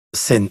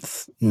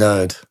synth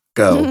nerd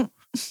girl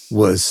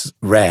was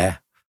rare.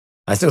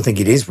 I still think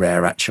it is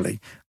rare, actually,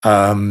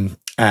 and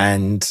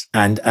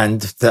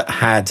that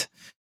had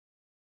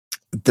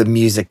the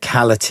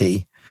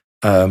musicality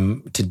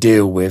to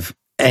deal with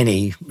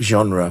any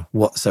genre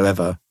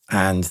whatsoever,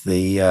 and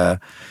the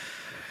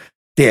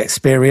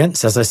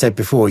experience. As I said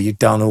before, you'd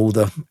done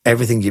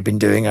everything you've been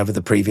doing over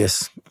the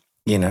previous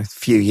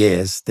few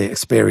years. The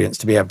experience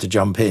to be able to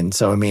jump in.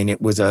 So I mean,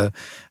 it was the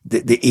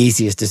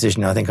easiest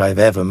decision I think I've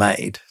ever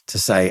made to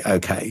say,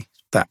 okay,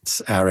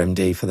 that's our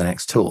MD for the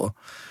next tour.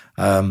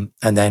 And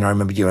then I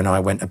remember you and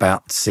I went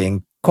about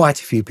seeing quite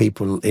a few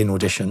people in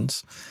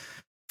auditions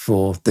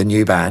for the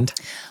new band.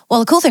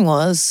 Well, the cool thing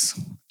was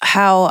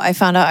how I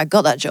found out I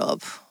got that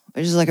job,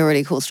 which is like a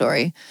really cool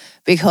story,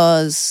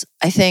 because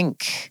I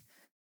think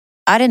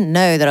I didn't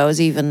know that I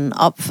was even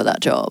up for that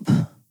job.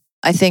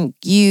 I think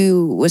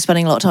you were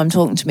spending a lot of time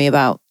talking to me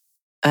about,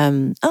 what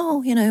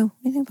do you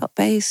think about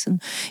bass?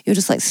 And you were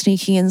just like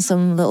sneaking in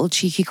some little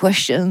cheeky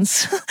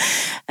questions.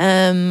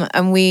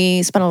 And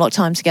we spent a lot of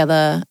time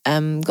together,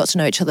 got to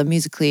know each other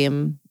musically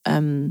and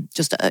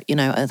just,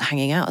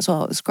 hanging out as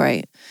well. It was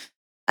great.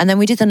 And then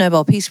we did the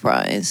Nobel Peace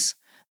Prize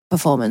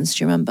performance,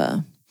 do you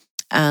remember?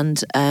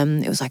 And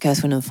it was like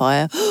Earth, Wind &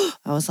 Fire.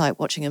 I was like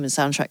watching him in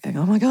soundtrack going,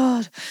 oh my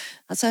God,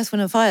 that's Earth,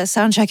 Wind & Fire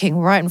soundchecking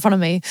right in front of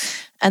me.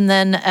 And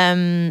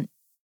then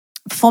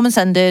performance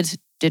ended,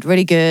 did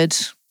really good.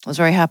 I was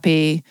very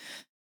happy.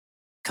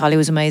 Kylie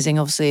was amazing,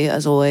 obviously,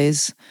 as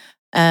always.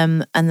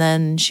 And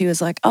then she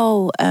was like,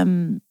 "Oh, do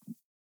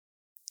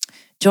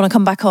you want to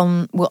come back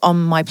on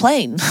my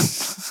plane?"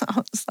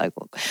 I was like,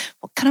 "What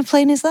kind of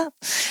plane is that?"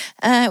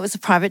 It was a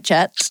private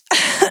jet.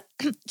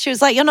 She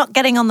was like, "You're not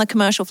getting on the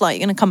commercial flight.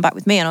 You're going to come back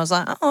with me." And I was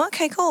like, "Oh,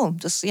 okay, cool.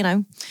 Just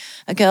a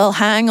girl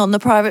hang on the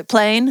private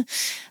plane."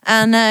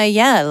 And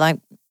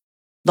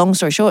long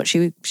story short,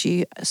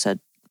 she said,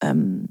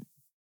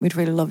 "We'd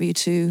really love you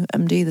to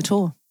MD the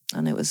tour."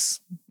 And it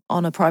was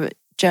on a private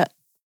jet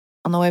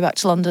on the way back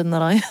to London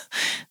that I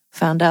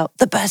found out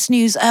the best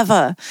news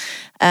ever,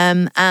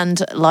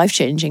 and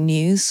life-changing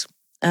news.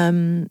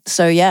 That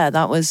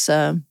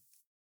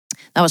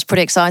was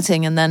pretty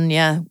exciting. And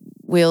then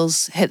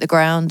wheels hit the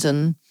ground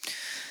and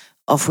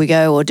off we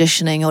go,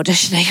 auditioning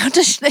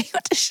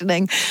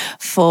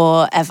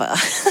forever.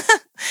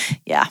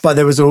 Yeah. But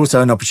there was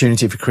also an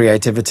opportunity for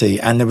creativity,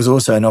 and there was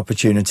also an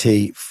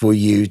opportunity for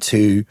you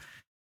to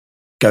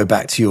go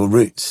back to your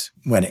roots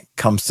when it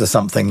comes to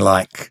something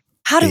like...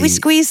 How did we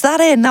squeeze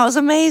that in? That was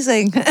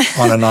amazing.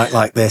 On a night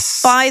like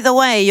this. By the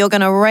way, you're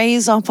going to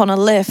raise up on a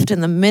lift in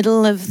the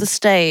middle of the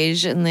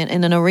stage in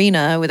an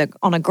arena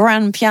on a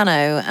grand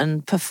piano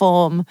and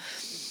perform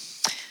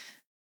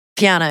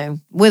piano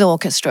with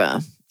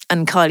orchestra.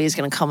 And Kylie is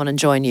going to come on and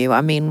join you.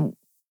 I mean,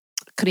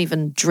 couldn't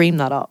even dream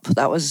that up.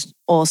 That was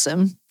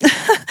awesome.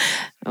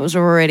 It was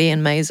really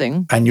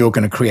amazing. And you're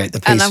going to create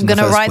the piece. And I'm going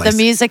to write the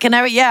music and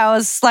everything. Yeah, I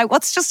was like,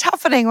 what's just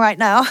happening right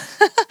now?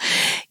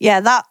 Yeah,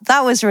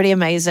 that was really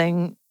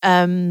amazing.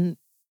 I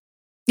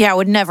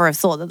would never have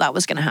thought that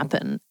was going to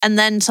happen. And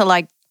then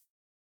to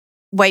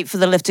wait for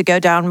the lift to go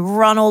down,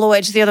 run all the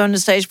way to the other end of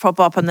the stage, prop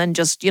up, and then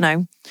just,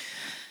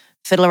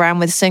 fiddle around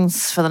with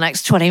synths for the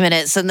next 20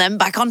 minutes and then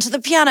back onto the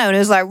piano. And it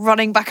was like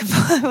running back and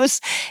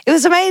forth. It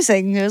was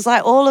amazing. It was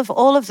like all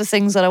of the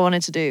things that I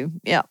wanted to do.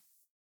 Yeah.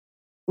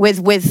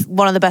 With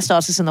one of the best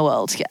artists in the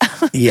world, yeah.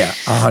 Yeah,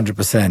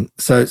 100%.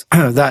 So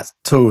that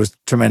tour was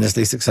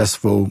tremendously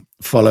successful,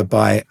 followed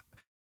by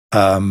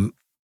a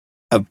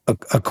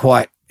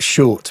quite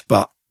short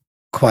but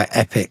quite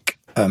epic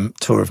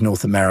tour of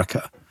North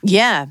America.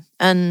 Yeah,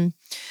 and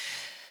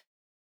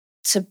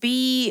to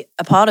be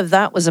a part of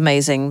that was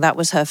amazing. That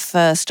was her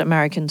first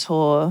American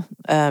tour,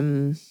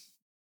 and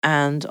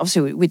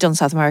obviously we'd done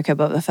South America,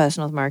 but the first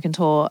North American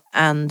tour,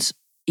 and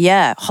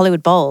yeah,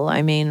 Hollywood Bowl.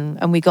 I mean,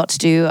 and we got to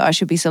do I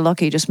Should Be So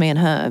Lucky, just me and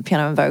her,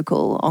 piano and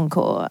vocal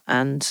encore.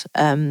 And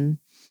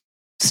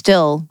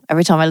still,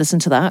 every time I listen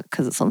to that,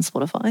 because it's on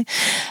Spotify,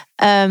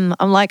 I'm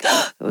like,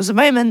 it was a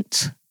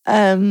moment.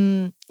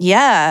 I'm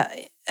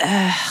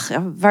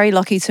very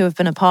lucky to have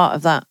been a part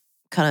of that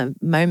kind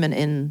of moment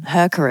in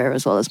her career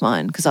as well as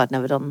mine, because I'd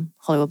never done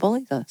Hollywood Bowl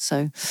either.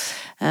 So,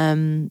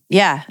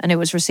 yeah, and it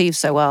was received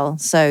so well.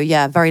 So,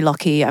 yeah, very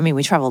lucky. I mean,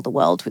 we traveled the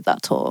world with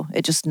that tour.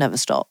 It just never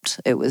stopped.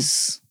 It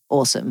was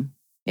awesome.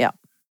 Yeah.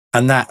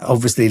 And that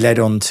obviously led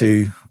on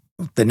to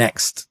the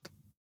next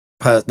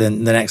the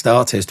next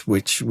artist,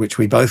 which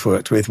we both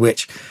worked with,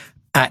 which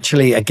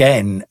actually,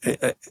 again,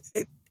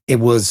 it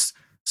was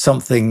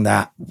something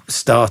that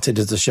started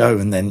as a show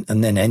and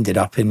then ended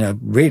up in a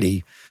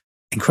really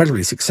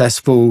incredibly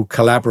successful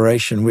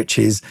collaboration, which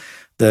is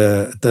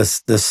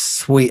the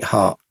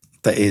sweetheart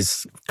that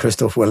is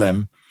Christoph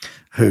Willem,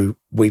 who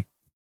we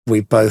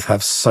both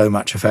have so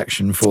much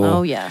affection for.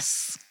 Oh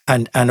yes,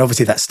 and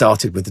obviously that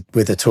started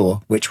with a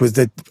tour, which was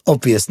the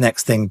obvious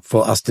next thing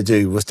for us to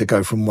do, was to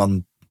go from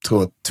one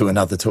tour to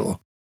another tour.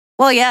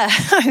 Well, yeah,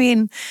 I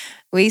mean,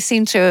 we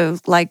seem to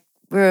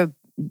we're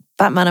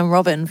Batman and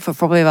Robin for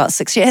probably about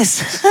 6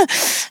 years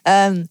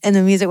in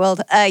the music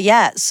world.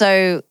 Yeah,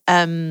 so.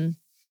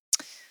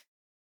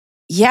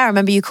 Yeah, I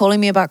remember you calling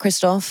me about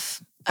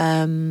Christoph.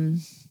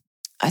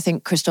 I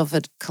think Christoph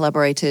had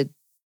collaborated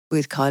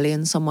with Kylie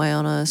in some way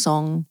on a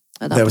song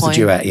at that point. There was a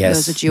duet, yes. There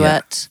was a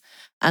duet.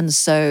 Yeah. And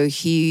so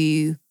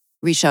he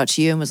reached out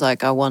to you and was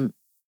like, I want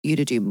you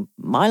to do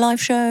my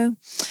live show.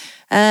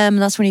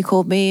 And that's when you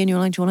called me and you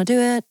were like, do you want to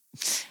do it?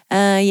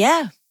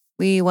 Yeah,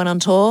 we went on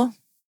tour,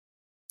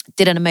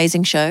 did an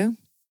amazing show.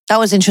 That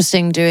was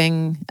interesting,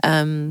 doing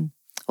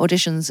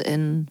auditions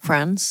in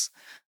France.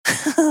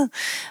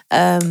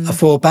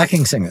 For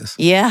backing singers.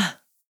 Yeah,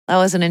 that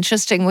was an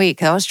interesting week.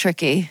 That was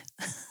tricky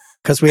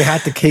because we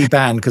had the key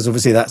band, because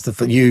obviously that's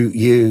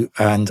you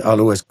and I'll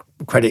always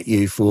credit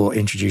you for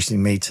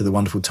introducing me to the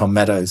wonderful Tom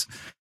Meadows,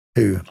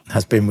 who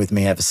has been with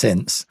me ever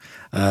since,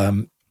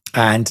 and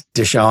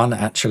Deshawn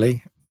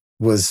actually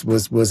was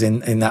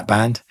in that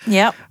band.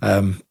 Yeah.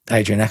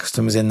 Adrian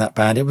Eccleston was in that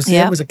band. It was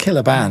a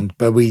killer band,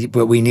 but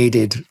we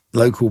needed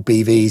local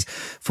BVs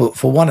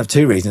for one of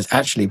two reasons.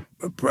 Actually,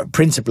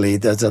 principally,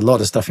 there's a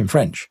lot of stuff in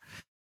French.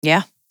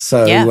 Yeah.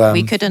 So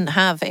we couldn't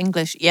have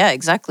English. Yeah,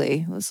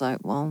 exactly. It was like,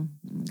 well,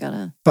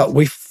 gotta. But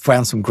we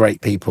found some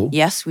great people.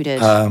 Yes, we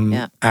did.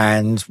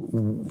 And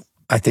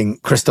I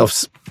think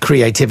Christoph's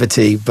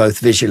creativity, both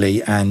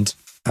visually and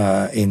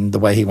in the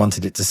way he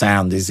wanted it to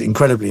sound, is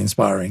incredibly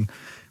inspiring.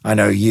 I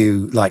know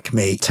you, like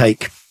me,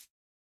 take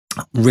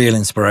real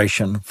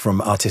inspiration from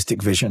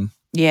artistic vision.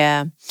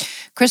 Yeah.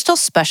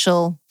 Christoph's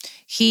special.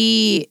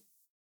 I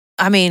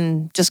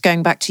mean, just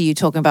going back to you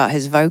talking about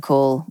his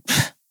vocal,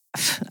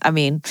 I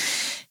mean,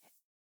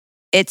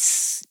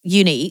 it's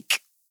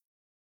unique.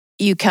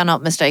 You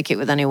cannot mistake it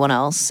with anyone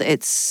else.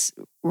 It's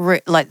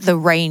like the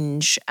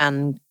range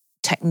and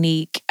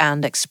technique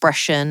and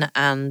expression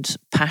and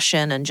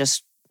passion, and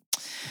just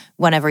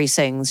whenever he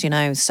sings,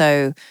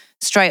 so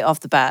straight off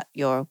the bat,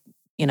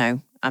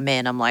 I'm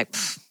in. I'm like,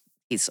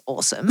 he's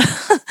awesome.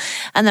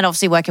 And then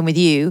obviously working with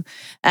you.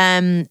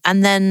 And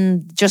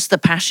then just the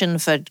passion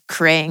for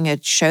creating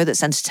a show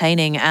that's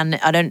entertaining.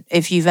 And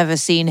if you've ever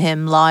seen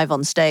him live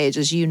on stage,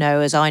 as you know,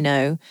 as I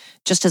know,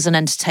 just as an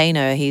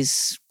entertainer,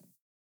 he's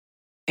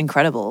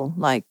incredible.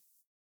 Like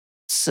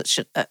such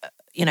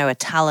a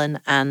talent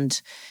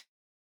and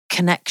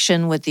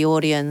connection with the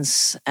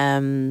audience.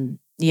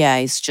 Yeah,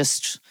 he's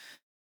just,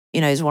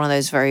 he's one of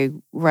those very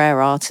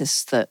rare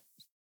artists that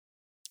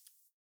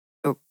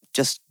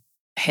just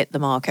hit the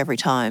mark every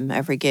time,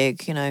 every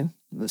gig. It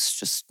was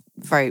just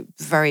very,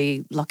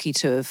 very lucky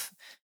to have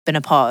been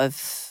a part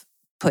of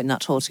putting that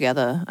tour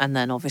together. And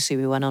then obviously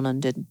we went on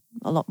and did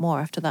a lot more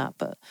after that.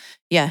 But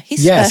yeah,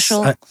 he's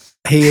special.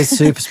 He is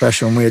super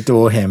special and we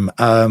adore him.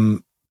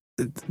 The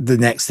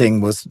next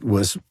thing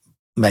was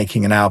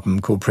making an album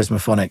called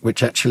Prismaphonic,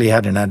 which actually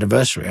had an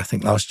anniversary, I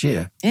think, last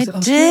year. It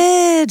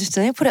did.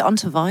 They put it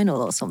onto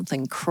vinyl or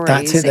something crazy.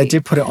 That's it. They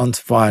did put it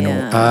onto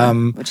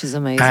vinyl, which is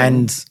amazing.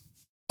 And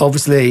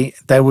obviously,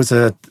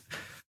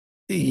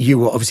 you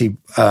were obviously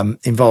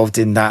involved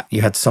in that.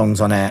 You had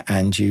songs on it,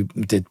 and you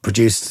did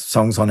produce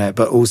songs on it,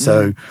 but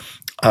also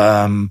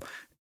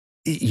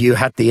you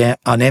had the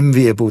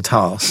unenviable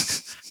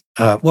task.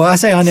 Well, I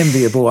say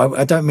unenviable.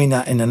 I don't mean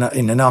that in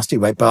a nasty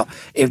way, but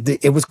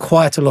it was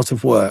quite a lot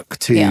of work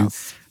to,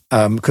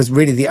 because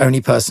really the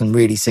only person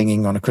really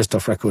singing on a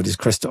Christoph record is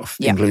Christoph,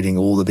 including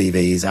all the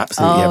BVs,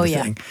 absolutely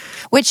everything. Yeah.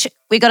 Which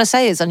we got to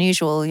say is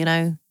unusual,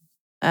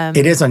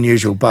 it is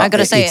unusual, but I got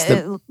to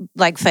say,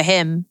 like for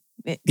him,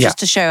 just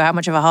to show how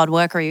much of a hard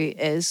worker he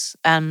is,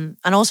 and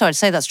also I'd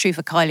say that's true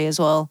for Kylie as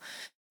well,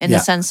 in the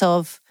sense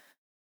of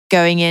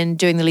going in,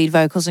 doing the lead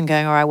vocals and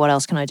going, all right, what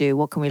else can I do?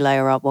 What can we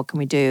layer up? What can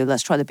we do?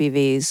 Let's try the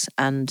BVs.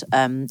 And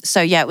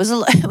so, yeah, it was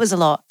a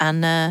lot.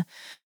 And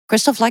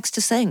Christoph likes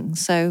to sing.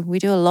 So we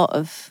do a lot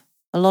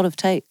of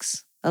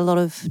takes, a lot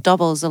of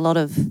doubles, a lot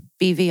of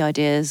BV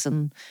ideas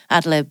and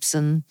ad-libs.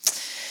 And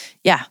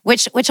yeah,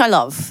 which I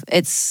love.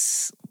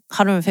 It's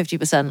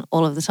 150%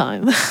 all of the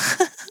time.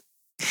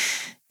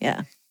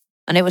 Yeah.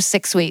 And it was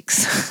 6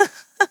 weeks.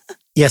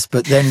 Yes,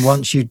 but then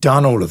once you'd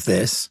done all of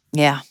this.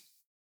 Yeah.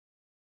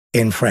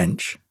 In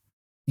French,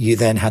 you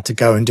then had to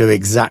go and do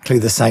exactly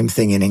the same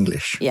thing in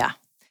English. Yeah.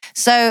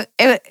 So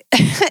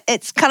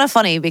it's kind of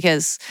funny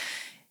because,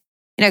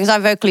 because I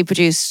vocally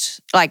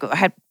produced, like I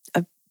had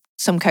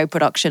some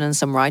co-production and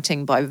some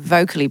writing, but I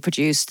vocally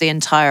produced the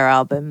entire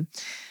album.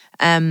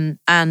 So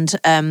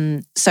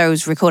I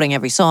was recording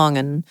every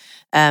song,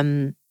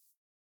 and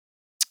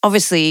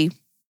obviously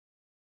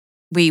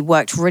we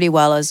worked really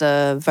well as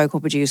a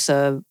vocal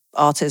producer,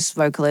 artist,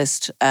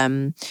 vocalist,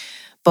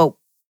 but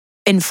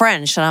in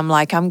French. And I'm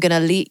like, I'm going to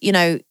lead,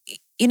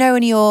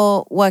 when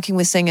you're working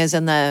with singers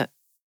and they're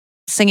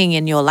singing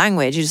in your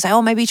language, you just say,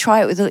 oh, maybe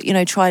try it with,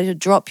 try to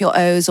drop your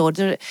O's or,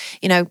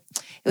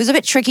 it was a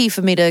bit tricky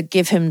for me to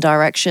give him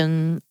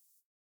direction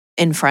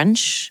in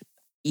French.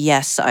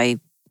 Yes, I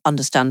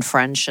understand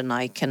French and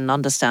I can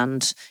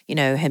understand,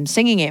 him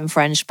singing it in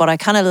French, but I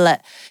kind of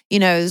let,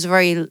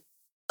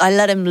 I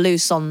let him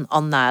loose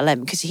on that,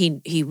 because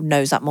he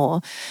knows that more.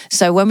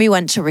 So when we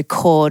went to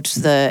record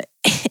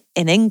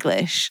in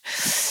English,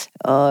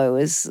 it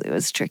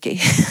was tricky.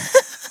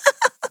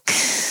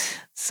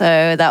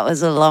 So that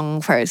was a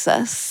long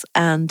process.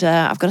 And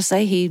I've got to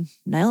say, he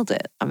nailed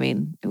it. I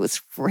mean, it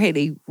was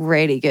really,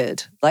 really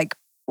good. Like,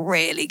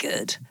 really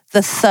good.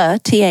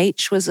 The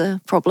TH was a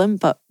problem,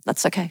 but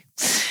that's okay.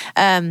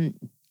 I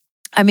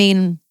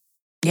mean,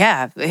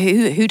 yeah,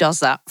 who does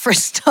that for a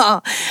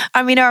start?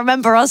 I mean, I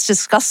remember us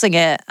discussing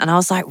it and I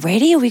was like,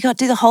 really? We got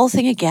to do the whole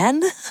thing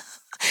again?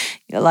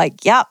 You're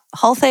like, yeah,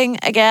 whole thing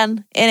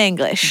again in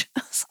English. I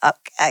was like,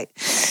 okay,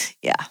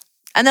 yeah.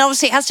 And then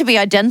obviously it has to be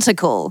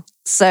identical.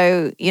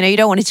 So, you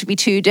don't want it to be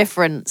too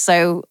different.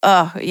 So,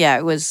 yeah,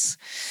 it was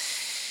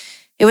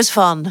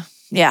fun.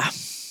 Yeah,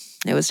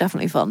 it was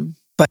definitely fun.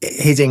 But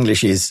his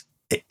English is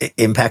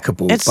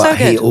impeccable. It's but so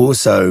good. He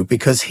also,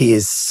 because he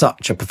is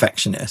such a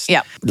perfectionist,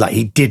 yeah, like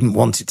he didn't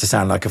want it to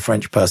sound like a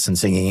French person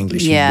singing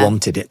English. Yeah. He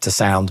wanted it to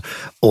sound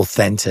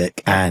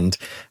authentic. And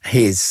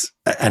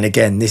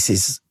again, this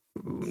is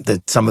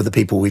that some of the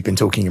people we've been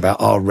talking about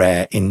are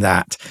rare in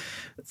that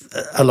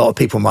a lot of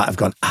people might have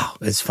gone, oh,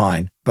 it's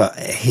fine. But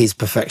his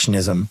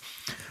perfectionism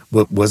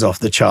was off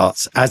the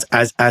charts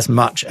as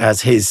much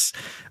as his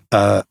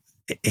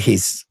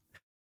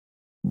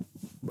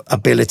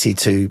ability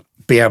to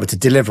be able to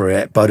deliver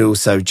it, but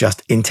also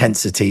just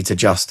intensity to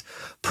just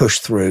push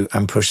through.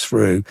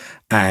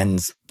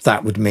 And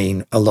that would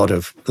mean a lot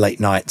of late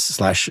nights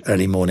 /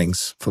 early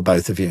mornings for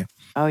both of you.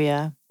 Oh,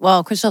 yeah.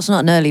 Well, Christoph's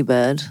not an early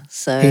bird,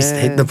 so...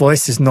 The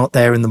voice is not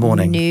there in the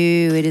morning. No,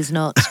 it is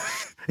not.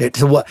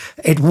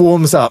 It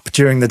warms up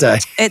during the day.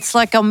 It's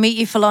like, I'll meet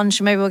you for lunch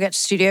and maybe we'll get to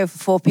studio for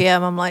 4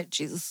 p.m. I'm like,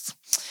 Jesus.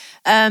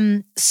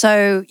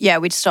 So, yeah,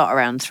 we'd start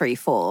around 3,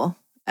 4.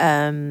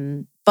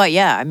 But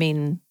yeah, I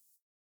mean,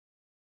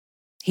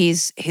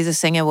 he's a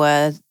singer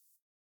where,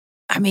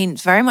 I mean,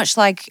 very much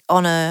like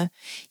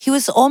he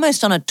was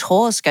almost on a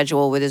tour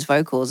schedule with his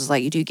vocals. It's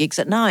like you do gigs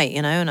at night,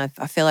 and I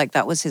feel like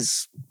that was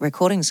his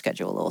recording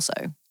schedule also.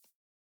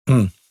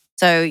 Mm.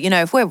 So,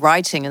 if we're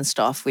writing and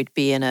stuff, we'd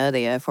be in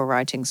earlier if we're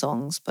writing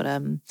songs. But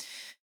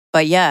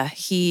yeah,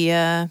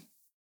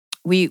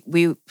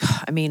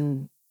 I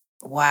mean,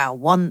 wow.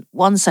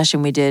 One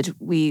session we did,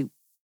 we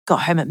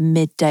got home at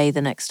midday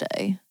the next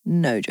day.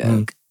 No joke.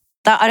 Mm.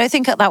 I don't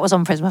think that was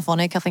on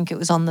Prismaphonic. I think it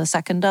was on the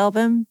second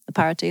album, The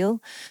Paratil.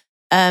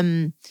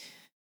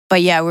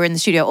 But yeah, we were in the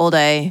studio all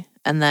day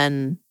and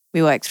then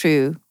we worked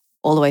through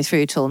all the way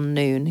through till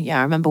noon. Yeah,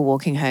 I remember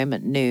walking home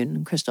at noon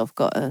and Christoph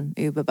got an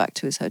Uber back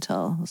to his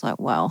hotel. I was like,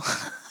 wow,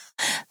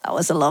 that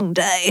was a long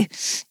day.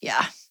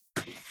 Yeah.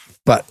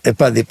 But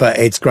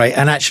it's great.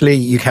 And actually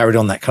you carried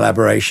on that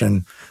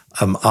collaboration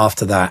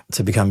after that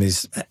to become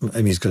his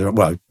musical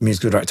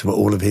director for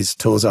all of his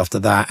tours after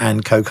that,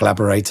 and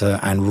co-collaborator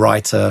and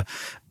writer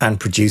and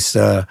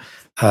producer,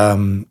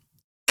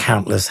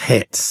 countless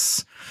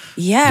hits.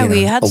 Yeah,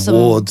 we had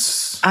awards.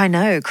 some I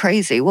know,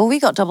 crazy. Well, we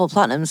got double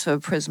platinums for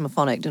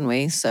Prismaphonic, didn't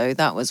we? So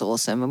that was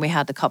awesome. And we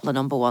had a couple of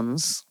number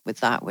ones with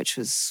that, which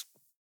was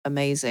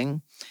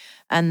amazing.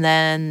 And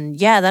then,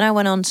 then I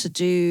went on to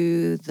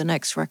do the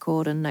next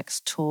record and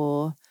next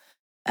tour.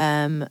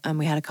 And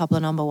we had a couple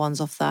of number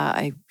ones off that.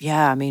 I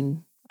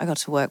got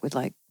to work with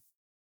like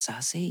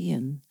Zazie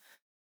and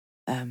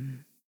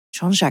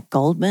Jean-Jacques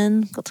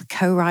Goldman. Got to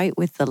co-write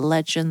with the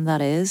legend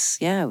that is.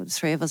 Yeah, the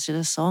three of us did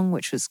a song,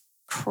 which was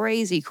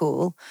crazy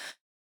cool.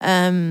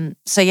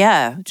 So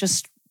yeah,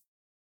 just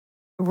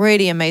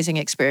really amazing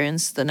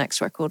experience. The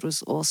next record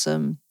was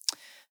awesome.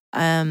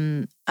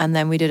 And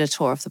then we did a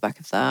tour off the back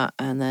of that,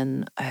 and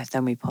then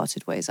we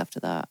parted ways after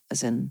that.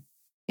 As in,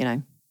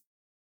 I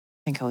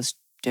think I was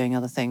doing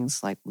other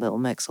things like Little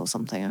Mix or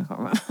something. I can't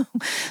remember.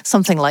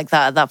 Something like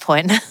that at that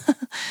point.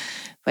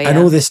 But, and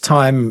all this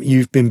time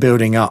you've been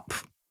building up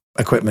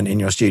equipment in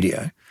your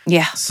studio.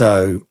 Yeah.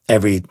 So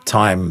every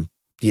time,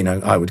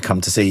 I would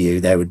come to see you,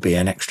 there would be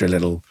an extra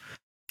little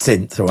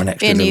synth or an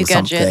extra little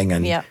something.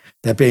 And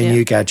there'd be a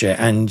new gadget.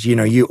 And,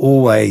 you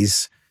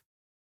always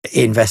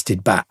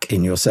invested back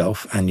in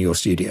yourself and your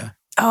studio.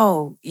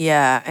 Oh,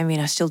 yeah. I mean,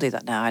 I still do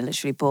that now. I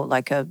literally bought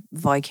like a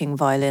Viking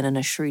violin and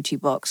a Shruti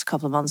box a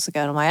couple of months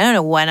ago. And I'm like, I don't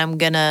know when I'm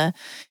going to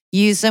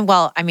use them.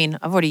 Well, I mean,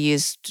 I've already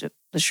used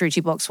the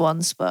Shruti box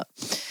once, but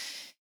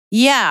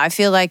Yeah, I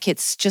feel like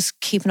it's just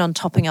keeping on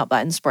topping up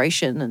that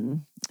inspiration.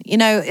 And,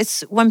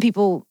 it's when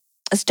people,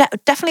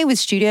 definitely with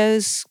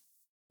studios,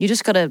 you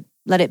just got to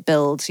let it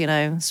build,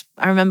 I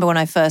remember when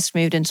I first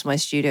moved into my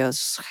studio, I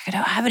was like, I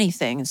don't have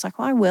anything. It's like,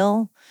 well, I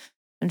will.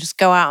 And just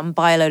go out and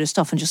buy a load of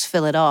stuff and just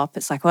fill it up.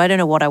 It's like, well, I don't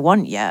know what I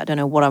want yet. I don't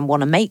know what I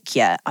want to make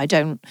yet. Do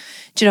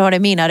you know what I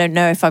mean? I don't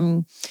know if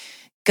I'm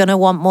going to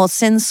want more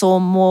synths or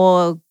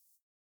more,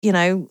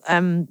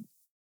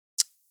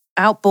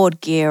 outboard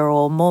gear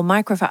or more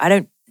microphone. I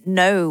don't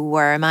know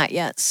where I'm at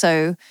yet.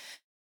 So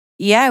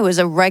yeah, it was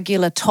a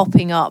regular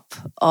topping up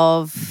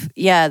of,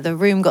 the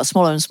room got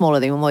smaller and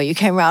smaller the more you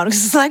came around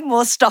because there's like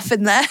more stuff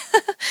in there.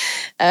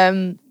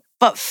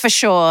 But for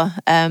sure,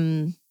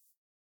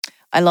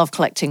 I love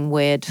collecting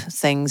weird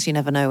things. You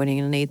never know when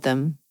you're going to need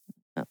them.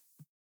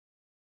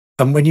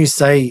 And when you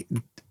say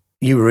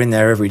you were in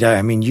there every day,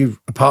 I mean, you,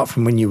 apart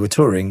from when you were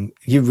touring,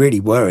 you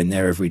really were in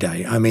there every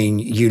day. I mean,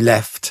 you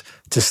left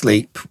to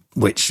sleep,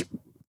 which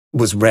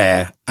was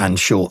rare and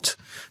short,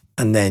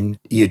 and then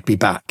you'd be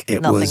back.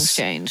 Nothing's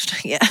changed.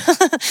 Yeah.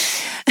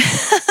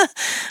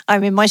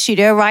 I'm in my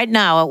studio right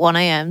now at 1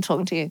 a.m.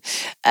 talking to you.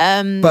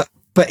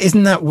 But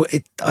isn't that what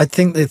I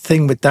think the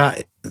thing with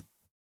that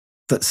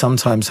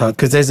sometimes hard,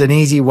 because there's an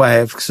easy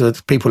way of sort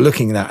of people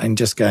looking at that and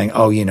just going,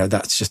 oh,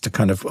 that's just a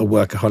kind of a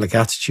workaholic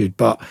attitude.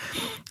 But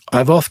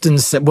I've often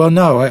said, well,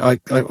 no,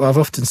 I've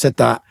often said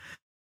that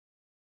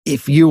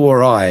if you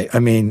or I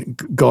mean,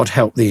 God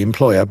help the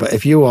employer, but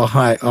if you or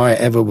I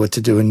ever were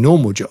to do a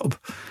normal job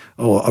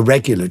or a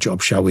regular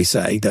job, shall we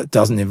say, that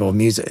doesn't involve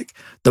music,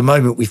 the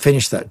moment we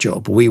finish that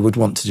job, we would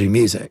want to do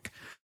music.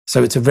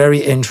 So it's a very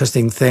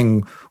interesting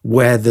thing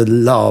where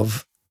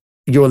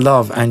your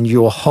love and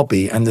your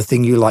hobby and the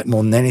thing you like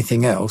more than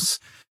anything else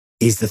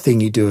is the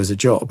thing you do as a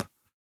job.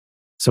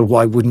 So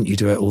why wouldn't you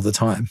do it all the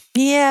time?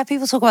 Yeah,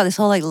 people talk about this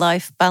whole like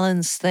life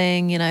balance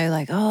thing,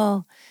 like,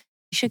 oh,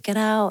 you should get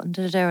out and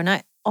da-da-da.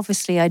 And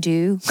obviously I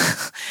do.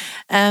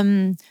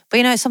 But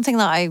it's something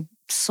that I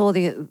saw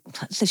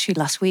literally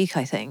last week,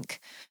 I think,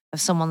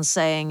 of someone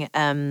saying,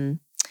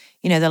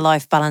 the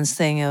life balance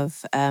thing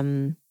of,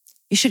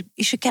 you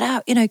should get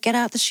out, get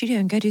out the studio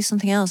and go do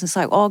something else. It's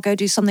like, oh, I'll go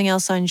do something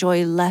else I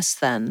enjoy less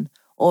then.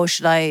 Or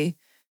should I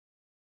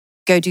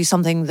go do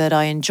something that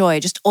I enjoy?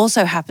 It just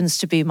also happens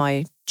to be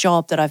my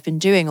job that I've been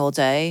doing all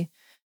day.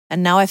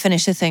 And now I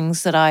finish the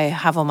things that I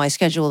have on my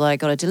schedule that I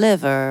got to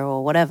deliver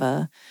or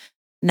whatever.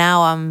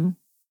 Now I'm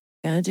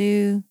going to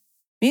do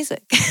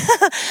music.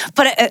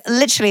 But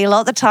literally a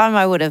lot of the time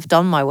I would have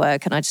done my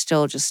work and I'd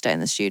still just stay in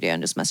the studio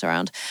and just mess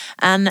around.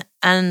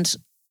 And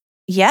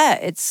yeah,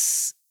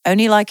 it's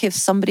only like if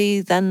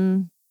somebody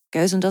then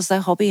goes and does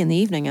their hobby in the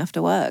evening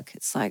after work.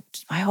 It's like,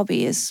 my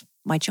hobby is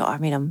my job. I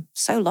mean, I'm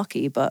so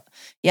lucky, but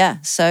yeah.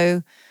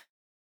 So,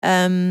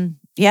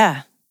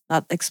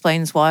 that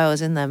explains why I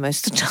was in there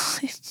most of the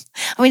time.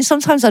 I mean,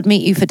 sometimes I'd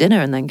meet you for dinner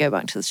and then go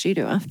back to the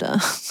studio after.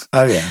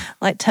 Oh, yeah.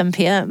 Like 10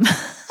 p.m.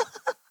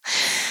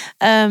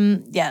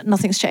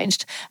 Nothing's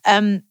changed.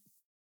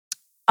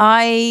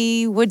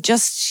 I would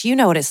just, you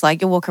know what it's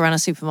like. You'll walk around a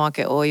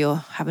supermarket or you're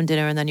having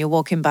dinner and then you're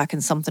walking back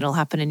and something will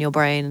happen in your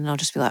brain and I'll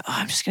just be like, oh,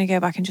 I'm just going to go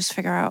back and just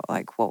figure out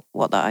like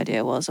what that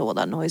idea was or what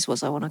that noise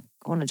was. I want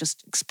to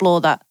just explore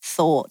that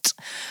thought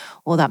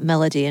or that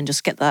melody and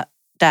just get that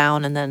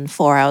down. And then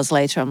 4 hours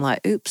later, I'm like,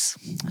 oops,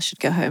 I should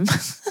go home.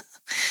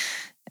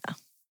 Yeah.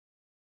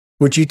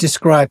 Would you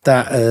describe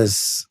that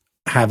as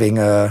having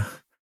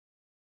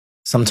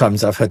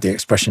sometimes I've heard the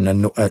expression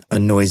a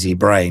noisy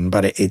brain,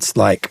 but it's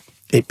like,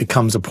 it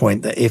becomes a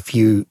point that if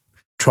you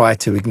try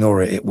to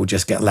ignore it, it will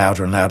just get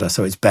louder and louder.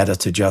 So it's better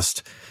to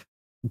just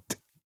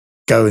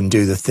go and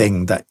do the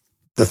thing that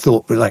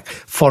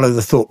follow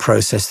the thought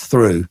process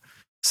through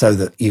so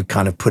that you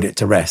kind of put it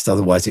to rest.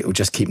 Otherwise it will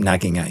just keep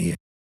nagging at you.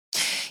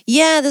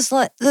 Yeah,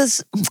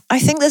 I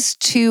think there's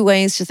two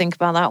ways to think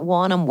about that.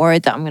 One, I'm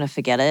worried that I'm going to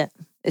forget it.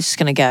 It's just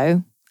going to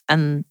go.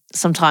 And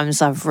sometimes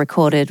I've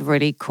recorded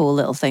really cool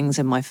little things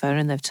in my phone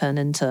and they've turned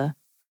into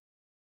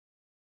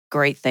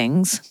great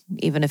things,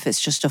 even if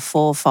it's just a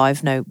 4 or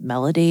 5 note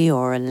melody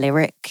or a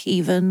lyric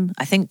even.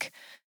 I think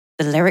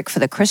the lyric for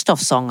the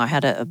Christoph song I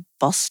had at a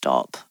bus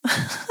stop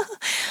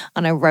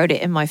and I wrote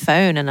it in my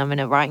phone and I'm in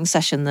a writing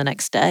session the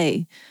next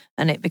day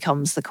and it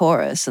becomes the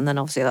chorus and then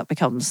obviously that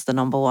becomes the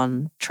number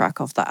 1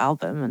 track off that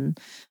album and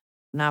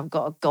now I've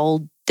got a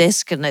gold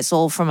disc and it's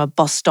all from a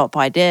bus stop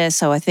idea.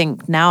 So I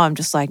think now I'm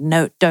just like,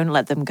 no, don't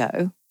let them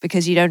go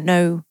because you don't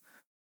know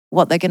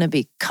what they're going to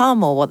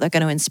become or what they're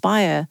going to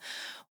inspire.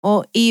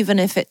 Or even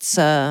if it's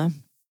a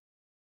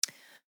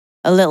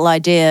little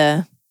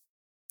idea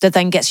that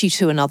then gets you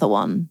to another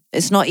one.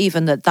 It's not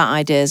even that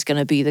idea is going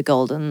to be the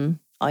golden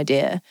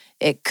idea.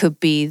 It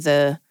could be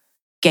the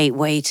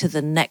gateway to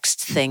the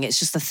next thing. It's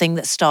just the thing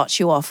that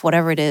starts you off.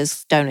 Whatever it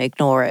is, don't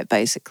ignore it,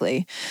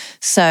 basically.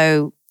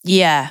 So,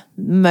 yeah,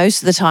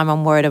 most of the time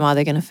I'm worried I'm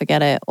either going to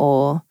forget it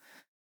or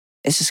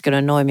it's just going to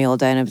annoy me all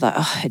day and I'll be like,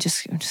 oh, I'm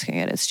just going to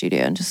get to the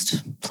studio and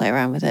just play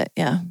around with it.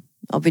 Yeah,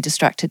 I'll be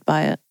distracted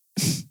by it.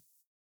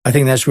 I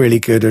think that's really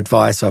good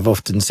advice. I've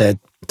often said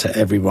to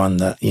everyone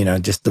that,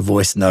 just the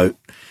voice note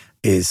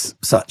is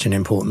such an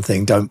important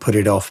thing. Don't put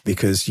it off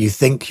because you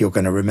think you're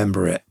going to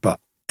remember it, but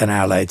an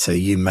hour later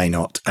you may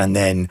not. And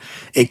then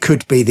it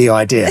could be the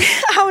idea.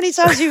 How many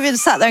times have you been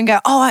sat there and go,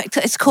 oh,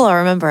 it's cool, I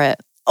remember it?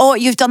 Or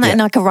you've done that in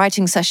like a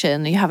writing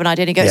session, you have an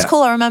idea and you go, it's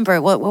cool, I remember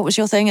it. What was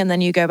your thing? And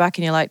then you go back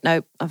and you're like,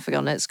 nope, I've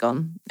forgotten it, it's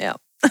gone. Yeah.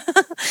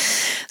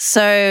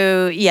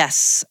 So,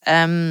 yes.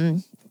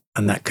 And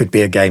that could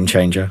be a game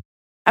changer.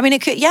 I mean,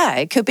 it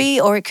could be,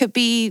 or it could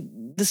be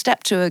the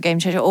step to a game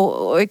changer,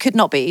 or it could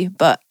not be,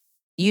 but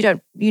you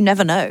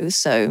never know.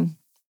 So,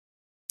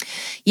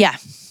 yeah,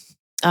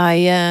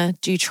 I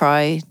do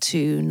try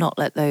to not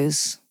let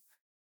those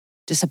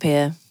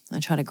disappear. I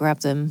try to grab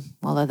them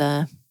while they're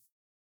there.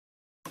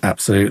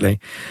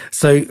 Absolutely.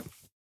 So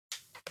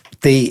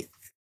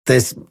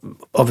there's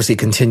obviously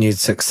continued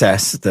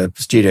success. The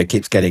studio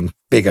keeps getting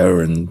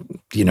bigger and,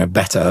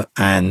 better.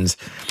 And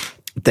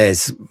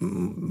there's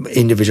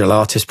individual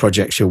artist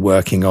projects you're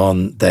working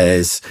on.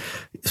 There's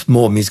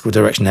more musical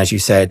direction, as you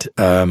said,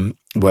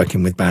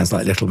 working with bands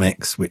like Little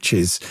Mix, which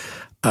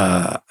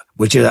I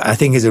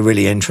think is a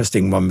really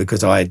interesting one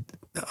because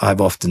I've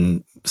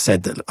often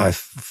said that I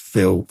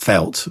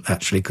felt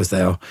actually, because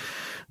they are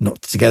not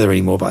together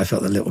anymore, but I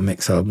felt that Little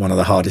Mix are one of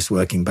the hardest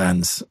working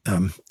bands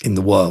in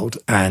the world,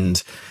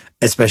 and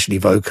especially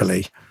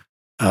vocally.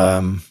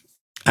 And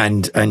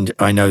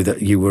I know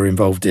that you were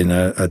involved in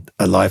a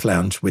live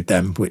lounge with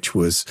them, which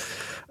was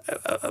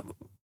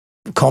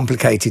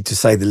complicated to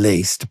say the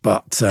least.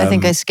 But I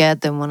think I scared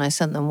them when I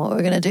sent them what we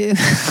were going to do.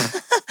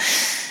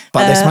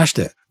 But they smashed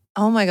it.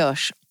 Oh my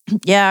gosh.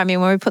 Yeah, I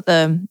mean, when we put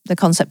the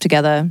concept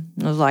together,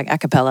 it was like a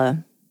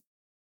cappella,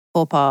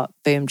 4-part,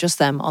 boom, just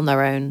them on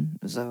their own.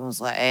 So I was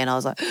like, and I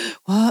was like,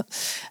 what?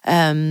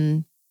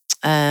 We're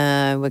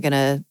going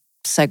to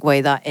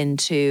segue that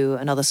into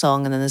another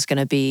song, and then there's going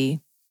to be,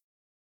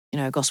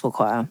 a gospel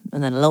choir,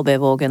 and then a little bit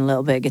of organ, a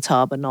little bit of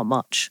guitar, but not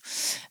much.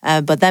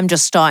 But them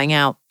just starting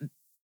out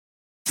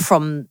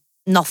from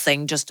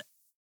nothing, just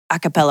a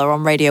cappella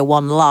on Radio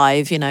 1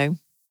 live, And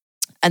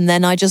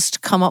then I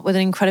just come up with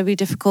an incredibly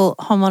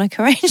difficult harmonic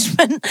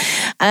arrangement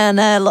and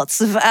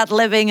lots of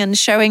ad-libbing and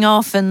showing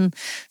off. And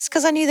it's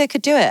because I knew they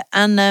could do it.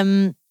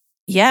 And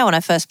when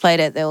I first played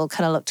it, they all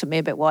kind of looked at me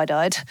a bit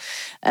wide-eyed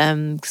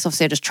because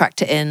obviously I just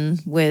tracked it in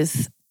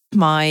with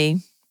my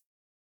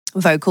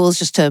vocals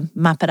just to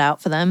map it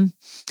out for them.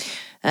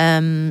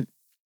 And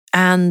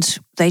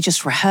they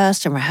just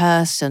rehearsed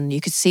and you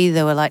could see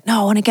they were like,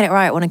 no, I want to get it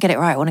right. And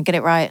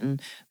it'd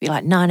be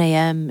like 9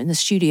 a.m. in the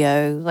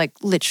studio, like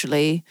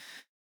literally.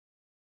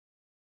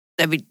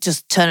 They'd be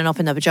just turning up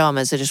in their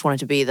pajamas. They just wanted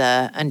to be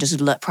there and just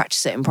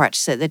practice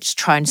it. They'd just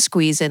try and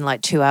squeeze in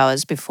like 2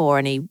 hours before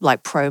any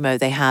like promo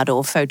they had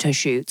or photo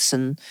shoots.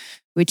 And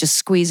we'd just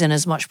squeeze in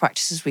as much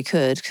practice as we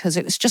could because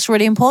it was just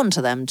really important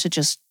to them to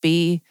just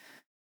be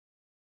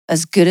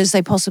as good as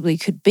they possibly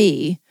could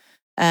be.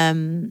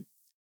 The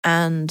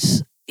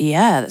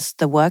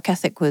work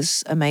ethic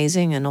was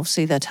amazing. And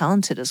obviously they're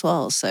talented as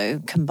well.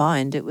 So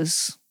combined, it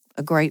was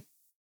a great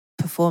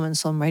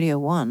performance on Radio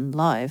 1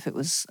 live. It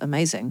was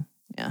amazing.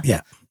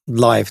 Yeah.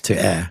 Live to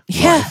air.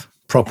 Yeah. Live.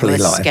 Properly it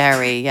was live.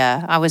 Scary,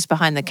 yeah. I was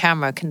behind the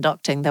camera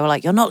conducting. They were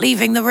like, you're not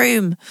leaving the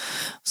room.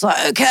 I was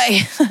like, okay.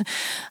 And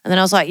then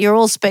I was like, you're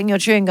all spitting your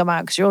chewing gum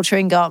out because you're all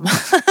chewing gum.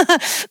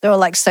 They were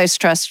like so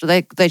stressed.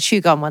 They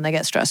chew gum when they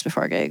get stressed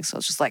before a gig. So I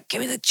was just like,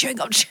 give me the chewing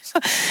gum.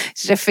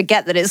 So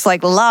forget that it's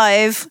like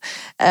live.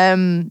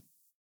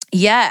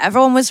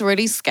 Everyone was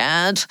really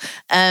scared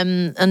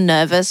and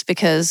nervous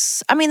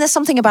because, I mean, there's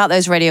something about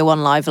those Radio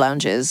 1 live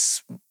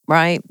lounges,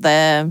 right?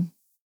 They're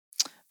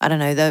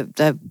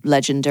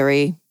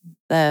legendary.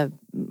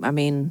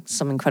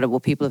 Some incredible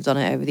people have done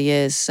it over the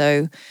years.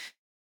 So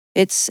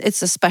it's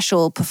a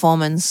special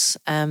performance.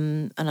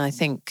 And I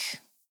think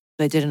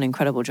they did an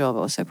incredible job. I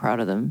was so proud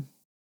of them.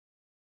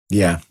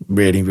 Yeah,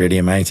 really, really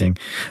amazing.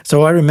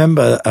 So I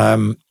remember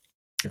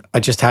I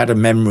just had a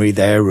memory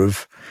there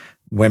of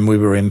when we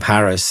were in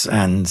Paris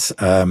and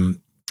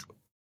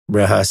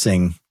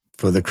rehearsing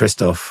for the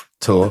Christoph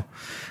tour,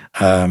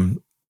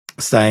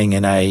 staying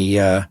in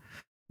a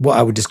what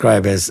I would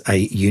describe as a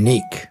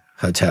unique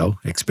hotel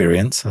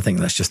experience. I think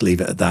let's just leave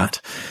it at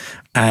that.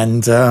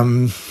 And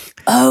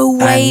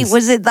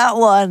was it that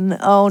one?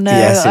 Oh no!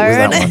 Yes, it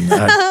was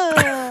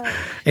that one.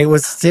 It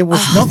was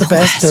not the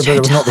best, but it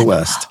was not the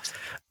worst.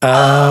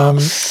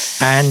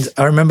 And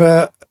I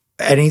remember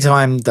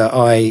anytime that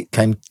I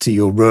came to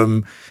your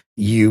room,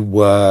 you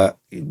were,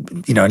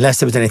 unless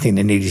there was anything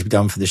that needed to be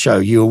done for the show,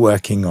 you were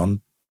working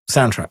on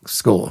soundtrack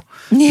score.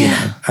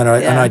 Yeah. And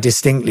I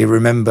distinctly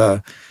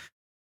remember.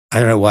 I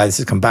don't know why this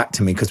has come back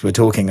to me because we're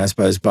talking, I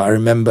suppose, but I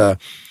remember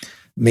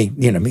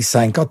me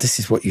saying, God, this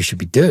is what you should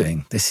be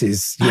doing. This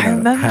is, I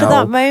remember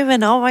that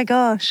moment. Oh my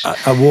gosh.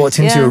 I walked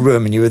into a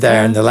room and you were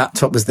there and the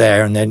laptop was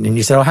there and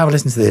you said, have a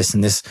listen to this.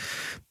 And this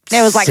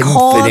there was like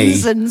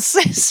horns and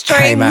strings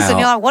and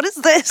you're like, what is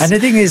this? And the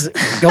thing is,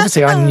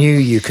 obviously I knew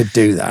you could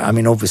do that. I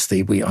mean,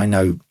 obviously I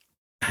know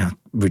how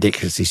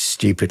ridiculously,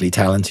 stupidly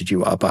talented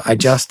you are, but I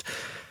just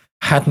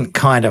hadn't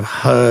kind of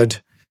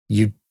heard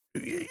you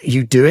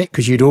you do it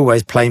because you'd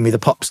always play me the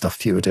pop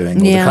stuff you were doing,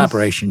 or the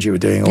collaborations you were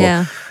doing,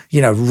 or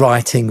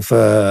writing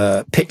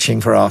for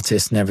pitching for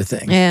artists and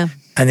everything. Yeah.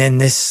 And then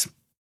this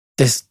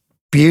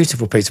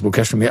beautiful piece of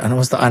orchestral music, and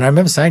I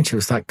remember saying to you, it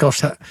was like,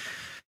 gosh, that,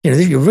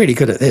 you're really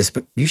good at this,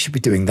 but you should be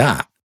doing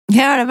that.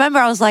 Yeah, I remember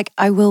I was like,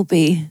 I will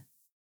be.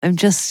 I'm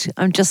just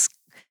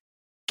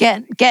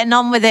getting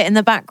on with it in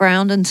the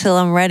background until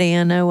I'm ready.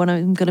 I know when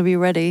I'm going to be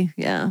ready.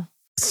 Yeah.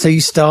 So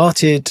you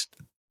started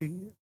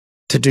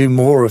to do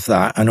more of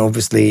that, and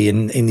obviously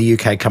in the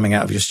UK, coming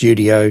out of your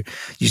studio,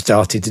 you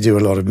started to do a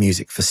lot of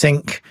music for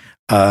Sync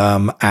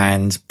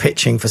and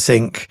pitching for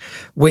Sync,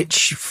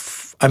 which,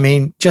 I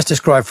mean, just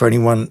describe for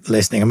anyone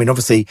listening. I mean,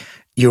 obviously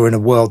you're in a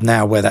world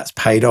now where that's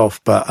paid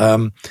off, but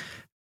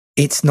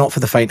it's not for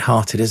the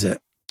faint-hearted, is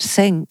it?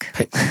 Sync.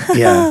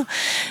 Yeah.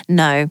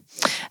 No.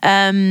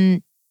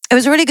 It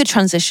was a really good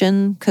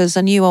transition because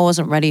I knew I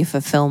wasn't ready for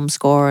film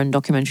score and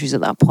documentaries at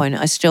that point.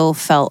 I still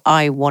felt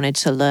I wanted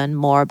to learn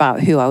more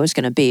about who I was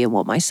going to be and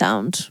what my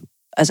sound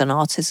as an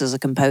artist, as a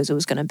composer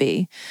was going to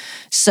be.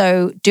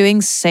 So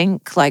doing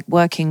Sync, like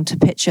working to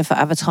picture for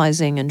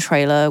advertising and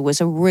trailer, was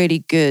a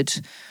really good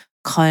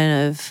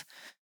kind of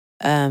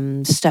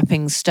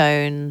stepping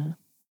stone,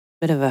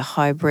 bit of a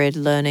hybrid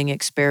learning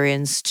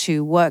experience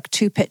to work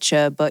to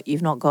picture, but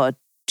you've not got a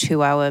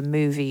 2-hour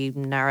movie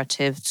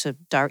narrative to,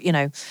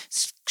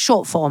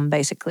 short form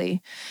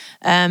basically.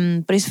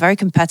 But it's very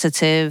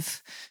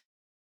competitive.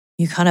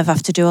 You kind of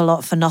have to do a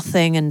lot for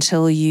nothing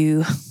until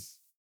you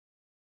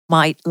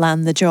might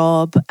land the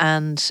job.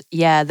 And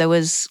yeah, there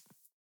was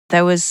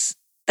a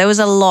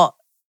lot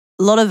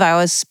of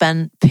hours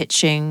spent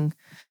pitching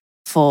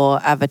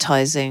for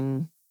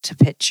advertising to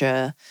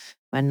picture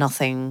when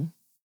nothing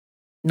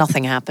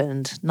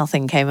happened,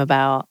 nothing came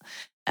about.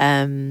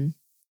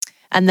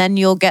 And then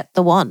you'll get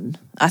the one.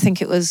 I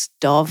think it was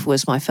Dove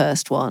was my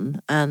first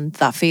one. And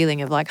that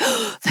feeling of like,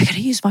 oh, they're going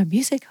to use my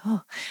music.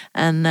 Oh.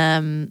 And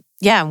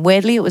and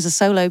weirdly, it was a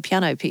solo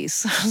piano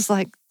piece. I was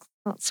like,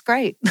 that's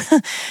great.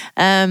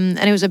 And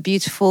it was a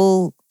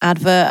beautiful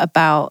advert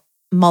about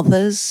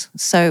mothers.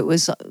 So it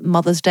was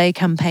Mother's Day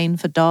campaign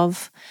for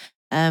Dove.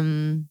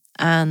 And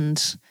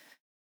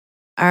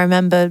I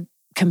remember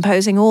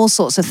composing all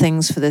sorts of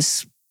things for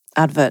this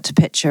advert to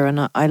picture,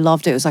 and I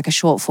loved it. It was like a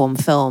short form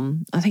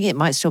film. I think it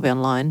might still be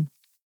online.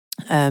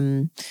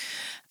 And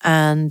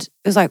it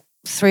was like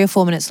 3 or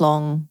 4 minutes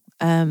long.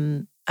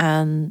 And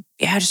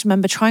yeah, I just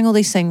remember trying all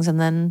these things, and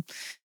then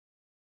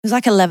it was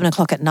like 11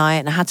 o'clock at night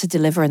and I had to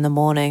deliver in the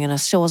morning, and I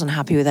still wasn't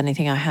happy with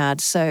anything I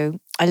had. So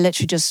I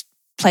literally just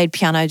played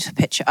piano to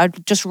picture. I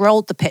just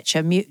rolled the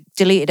picture,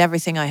 deleted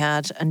everything I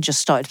had, and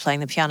just started playing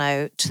the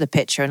piano to the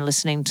picture and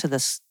listening to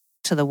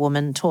the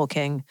woman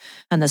talking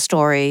and the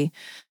story.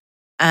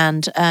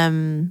 And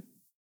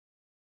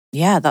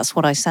that's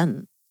what I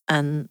sent,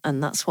 and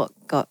that's what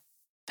got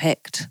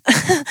picked.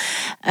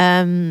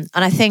 And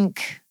I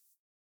think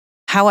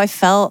how I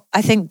felt,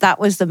 I think that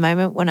was the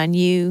moment when I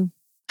knew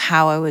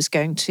how I was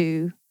going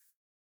to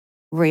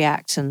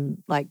react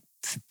and like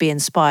be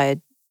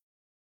inspired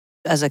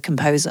as a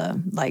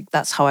composer. Like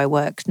that's how I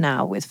work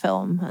now with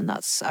film, and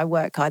I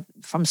work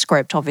from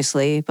script,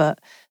 obviously, but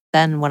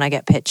then when I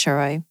get picture,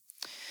 I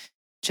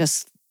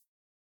just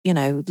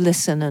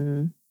listen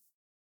and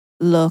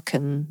look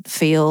and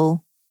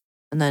feel,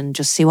 and then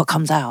just see what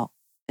comes out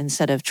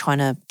instead of trying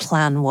to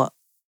plan what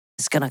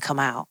is going to come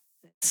out.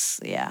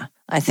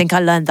 I think I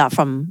learned that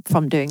from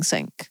doing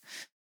Sync.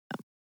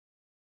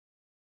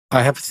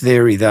 I have a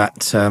theory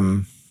that,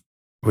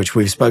 which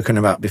we've spoken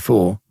about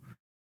before,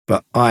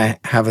 but I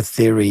have a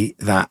theory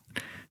that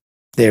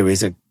there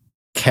is a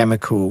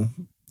chemical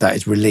that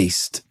is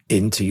released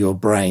into your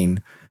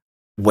brain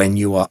when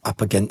you are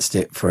up against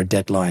it for a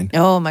deadline.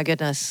 Oh my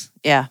goodness.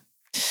 Yeah.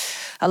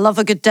 I love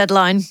a good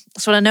deadline.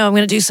 That's when I know I'm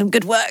going to do some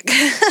good work.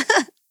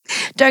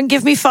 Don't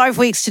give me 5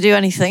 weeks to do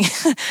anything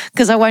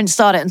because I won't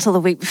start it until the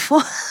week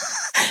before.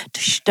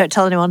 Don't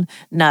tell anyone.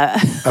 No.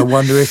 I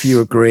wonder if you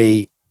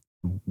agree.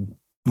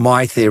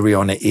 My theory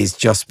on it is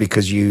just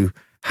because you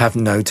have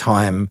no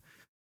time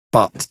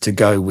but to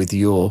go with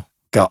your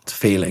gut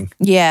feeling.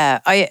 Yeah,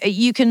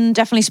 you can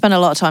definitely spend a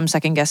lot of time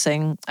second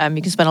guessing.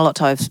 You can spend a lot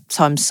of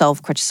time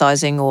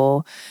self-criticizing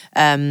or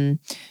kind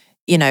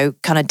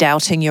of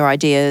doubting your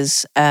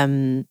ideas,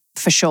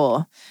 for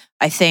sure.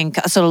 I think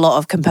a lot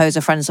of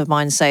composer friends of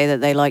mine say that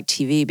they like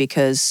TV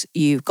because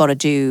you've got to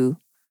do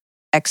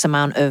X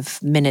amount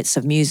of minutes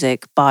of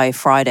music by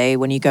Friday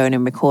when you go in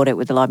and record it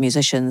with the live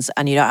musicians,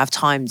 and you don't have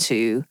time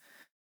to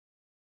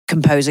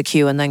compose a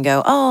cue and then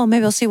go, oh,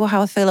 maybe I'll see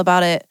how I feel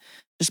about it.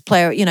 Just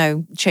play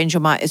it, change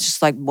your mind. It's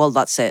just like, well,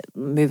 that's it.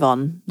 Move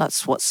on.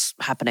 That's what's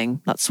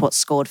happening. That's what's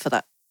scored for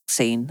that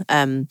scene.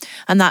 And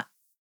that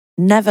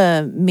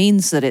never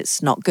means that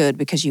it's not good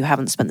because you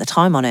haven't spent the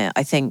time on it.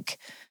 I think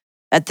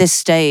at this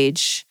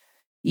stage,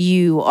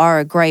 you are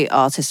a great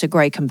artist, a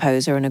great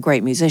composer, and a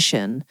great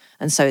musician.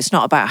 And so it's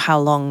not about how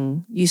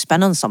long you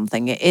spend on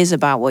something. It is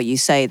about what you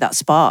say, that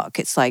spark.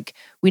 It's like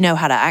we know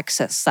how to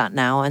access that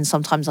now. And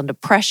sometimes under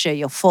pressure,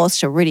 you're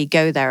forced to really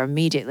go there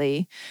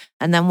immediately.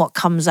 And then what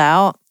comes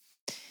out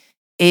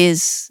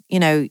is,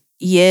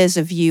 years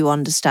of you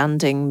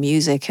understanding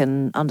music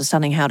and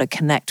understanding how to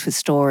connect with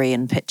story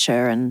and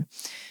picture and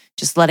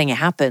just letting it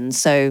happen.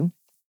 So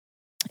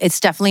it's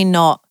definitely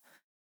not,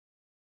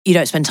 you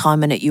don't spend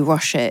time in it, you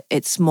rush it.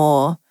 It's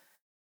more,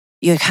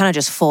 you're kind of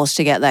just forced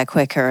to get there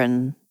quicker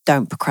and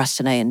don't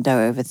procrastinate and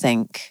don't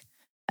overthink.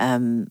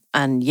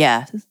 And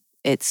yeah,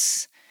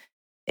 it's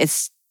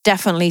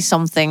definitely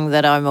something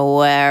that I'm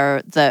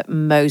aware that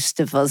most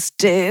of us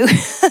do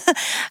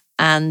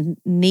and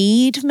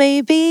need,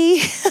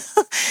 maybe.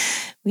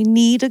 We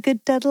need a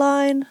good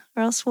deadline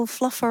or else we'll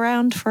fluff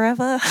around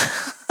forever.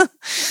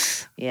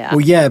 Yeah. Well,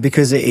 yeah,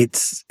 because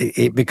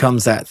it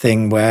becomes that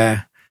thing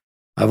where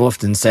I've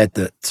often said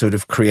that sort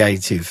of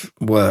creative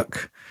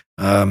work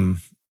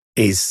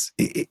is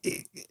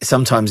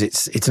sometimes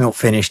it's not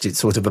finished, it's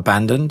sort of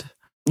abandoned.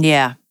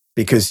 Yeah.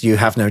 Because you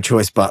have no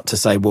choice but to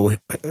say, well,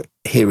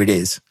 here it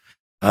is.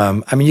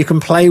 I mean, you can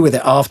play with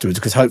it afterwards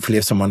because hopefully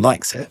if someone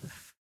likes it,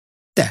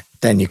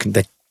 then you can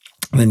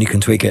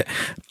tweak it.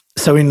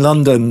 So in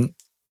London,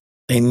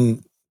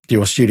 in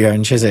your studio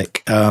in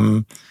Chiswick,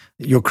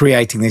 you're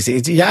creating this.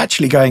 You're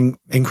actually going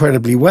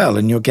incredibly well,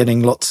 and you're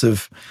getting lots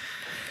of,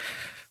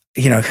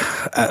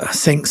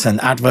 syncs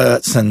and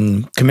adverts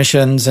and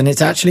commissions, and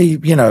it's actually,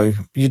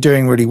 you're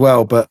doing really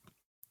well. But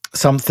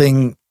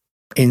something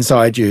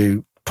inside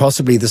you,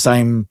 possibly the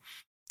same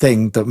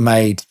thing that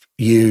made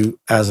you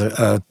as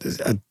a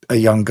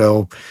young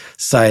girl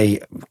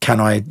say, can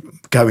I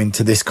go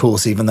into this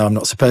course even though I'm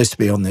not supposed to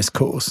be on this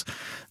course?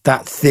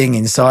 That thing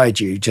inside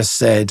you just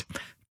said,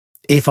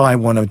 if I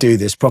want to do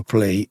this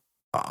properly,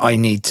 I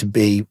need to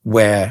be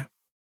where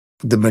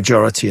the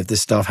majority of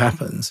this stuff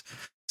happens.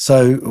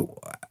 So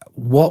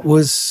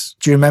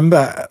do you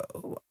remember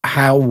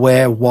how,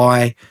 where,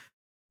 why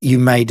you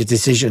made a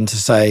decision to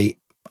say,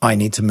 I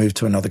need to move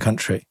to another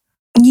country?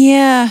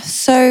 Yeah.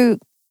 So,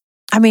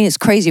 I mean, it's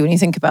crazy when you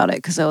think about it,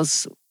 because I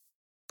was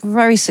a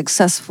very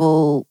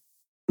successful,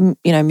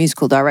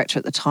 musical director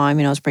at the time.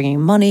 I was bringing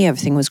money,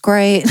 everything was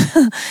great.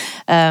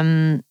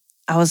 I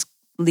was,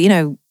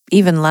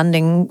 even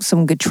landing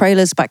some good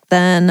trailers back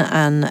then.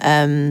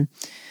 And,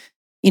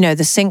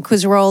 the sync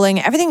was rolling.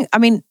 Everything, I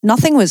mean,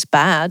 nothing was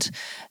bad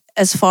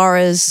as far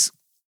as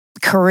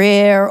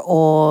career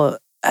or,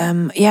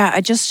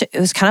 it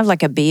was kind of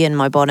like a bee in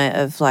my bonnet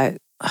of like,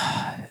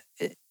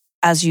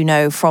 as you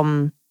know,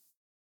 from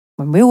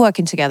when we were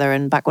working together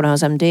and back when I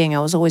was MDing, I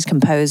was always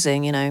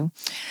composing,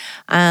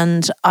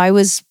 and I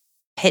was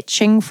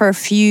pitching for a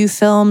few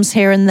films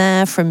here and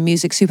there from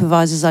music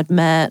supervisors I'd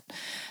met,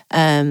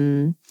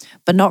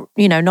 but not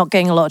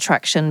getting a lot of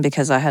traction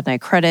because I had no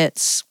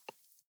credits.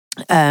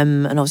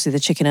 And obviously the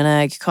chicken and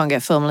egg, can't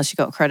get film unless you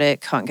got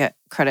credit, can't get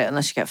credit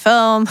unless you get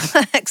film,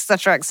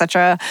 etc.,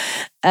 etc.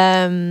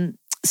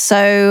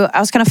 So I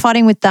was kind of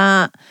fighting with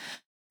that.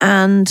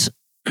 And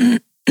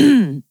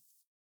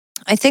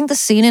I think the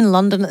scene in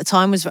London at the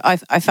time was,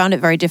 I found it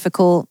very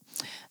difficult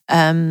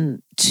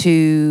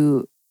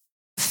to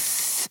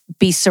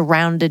be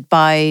surrounded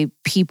by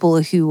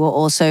people who were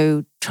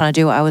also trying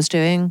to do what I was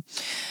doing.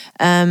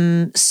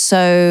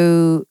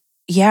 So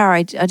yeah,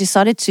 I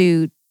decided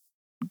to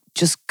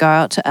just go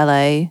out to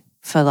LA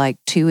for like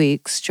 2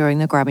 weeks during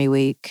the Grammy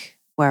week,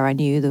 where I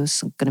knew there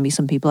was going to be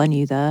some people I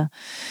knew there,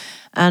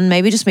 and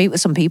maybe just meet with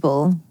some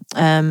people.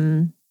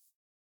 And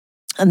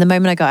the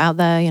moment I got out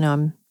there,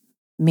 I'm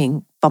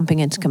bumping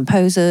into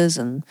composers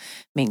and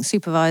meeting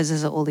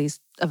supervisors at all these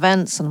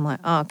events, and I'm like,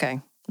 oh, okay,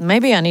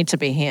 maybe I need to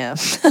be here.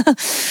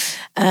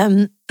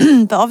 But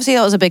obviously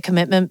that was a big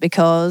commitment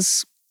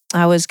because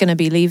I was going to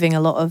be leaving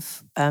a lot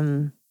of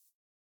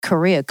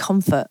career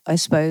comfort, I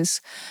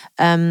suppose.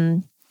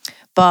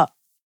 But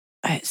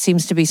it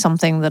seems to be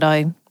something that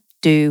I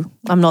do.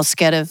 I'm not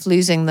scared of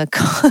losing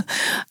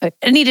I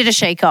needed a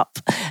shake up.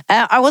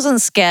 I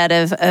wasn't scared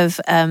of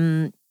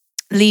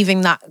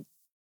leaving that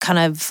kind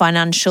of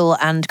financial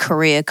and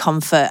career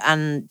comfort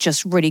and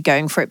just really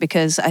going for it,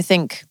 because I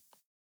think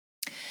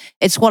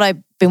it's what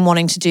I've been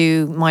wanting to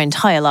do my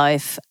entire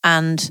life.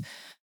 And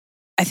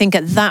I think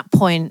at that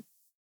point,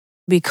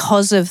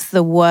 because of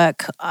the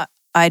work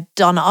I'd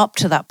done up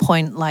to that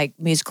point, like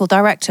musical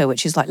director,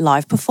 which is like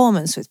live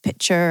performance with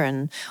picture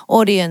and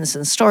audience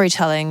and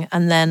storytelling,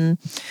 and then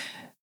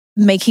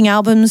making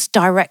albums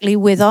directly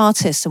with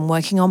artists and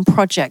working on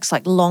projects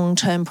like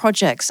long-term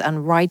projects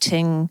and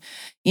writing,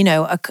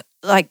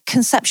 like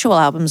conceptual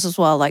albums as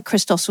well. Like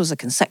Christoph's was a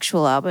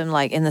conceptual album,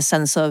 like in the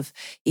sense of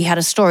he had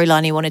a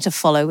storyline he wanted to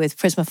follow with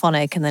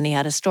Prismaphonic, and then he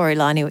had a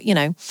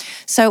storyline,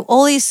 So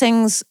all these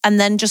things, and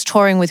then just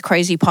touring with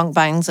crazy punk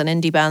bands and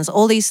indie bands,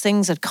 all these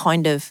things had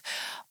kind of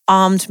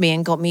armed me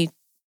and got me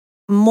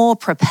more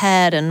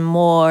prepared and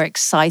more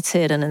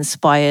excited and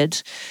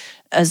inspired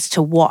as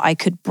to what I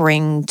could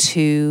bring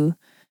to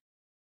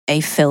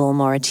a film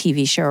or a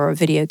TV show or a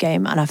video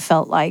game. And I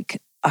felt like,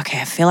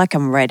 okay, I feel like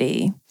I'm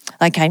ready.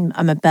 Like I'm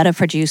a better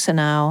producer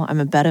now. I'm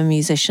a better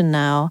musician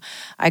now.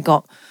 I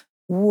got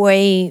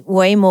way,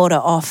 way more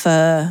to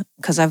offer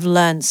because I've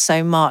learned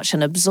so much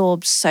and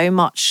absorbed so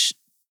much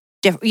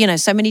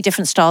so many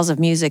different styles of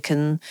music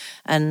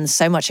and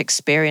so much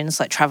experience,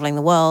 like traveling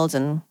the world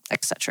and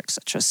et cetera, et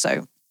cetera.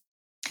 So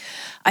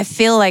I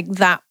feel like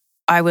that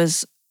I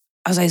was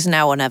like, it's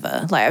now or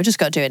never. Like, I've just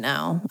got to do it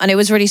now. And it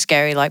was really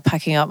scary, like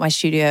packing up my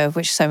studio, of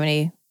which so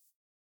many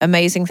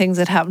amazing things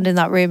had happened in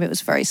that room. It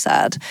was very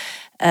sad.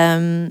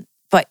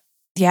 But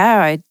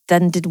yeah, I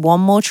then did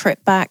one more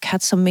trip back,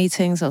 had some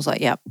meetings. I was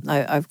like, yeah,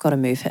 I've got to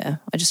move here.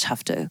 I just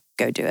have to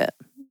go do it.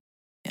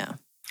 Yeah.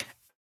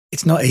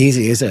 It's not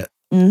easy, is it?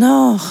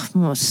 No,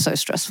 it's so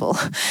stressful.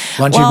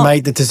 Once you've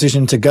made the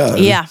decision to go.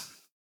 Yeah.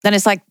 Then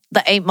it's like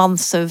the 8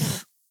 months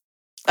of,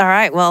 all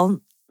right,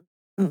 well,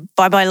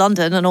 bye-bye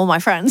London and all my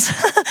friends.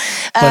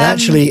 But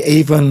actually,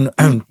 even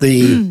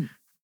the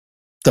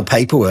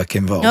paperwork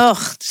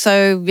involved.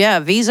 So yeah,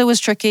 visa was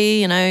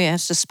tricky. You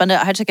have to spend it.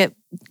 I had to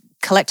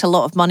collect a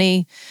lot of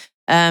money.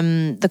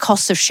 The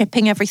cost of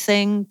shipping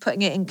everything,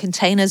 putting it in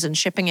containers and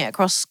shipping it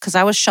across, because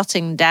I was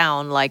shutting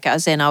down, like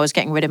as in I was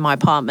getting rid of my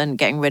apartment,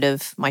 getting rid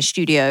of my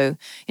studio.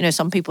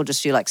 Some people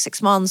just do like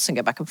 6 months and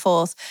go back and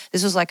forth.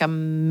 This was like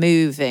I'm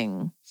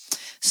moving.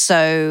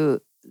 So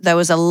there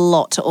was a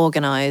lot to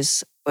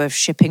organize with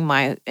shipping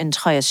my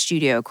entire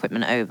studio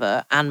equipment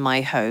over and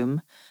my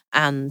home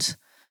and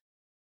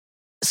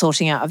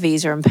sorting out a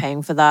visa and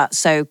paying for that.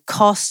 So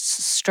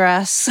costs,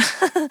 stress,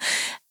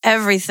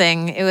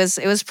 everything. It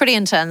was pretty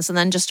intense. And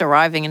then just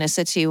arriving in a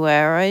city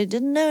where I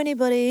didn't know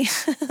anybody.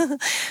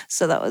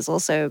 So that was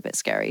also a bit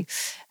scary.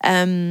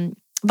 But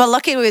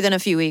luckily within a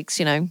few weeks,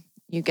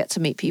 you get to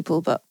meet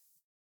people. But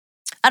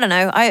I don't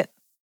know. I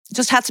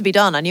just had to be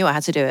done. I knew I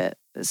had to do it.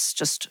 It's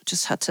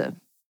just had to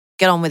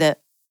get on with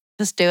it.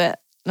 Just do it.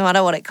 No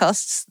matter what it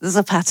costs. There's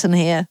a pattern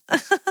here.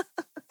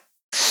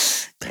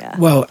 Yeah.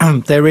 Well,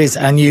 there is.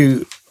 And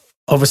you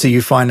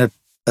find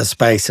a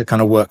space, a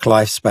kind of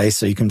work-life space,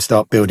 so you can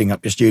start building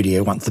up your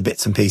studio once the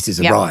bits and pieces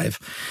arrive.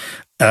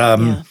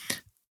 And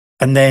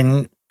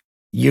then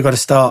you got to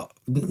start,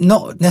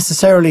 not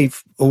necessarily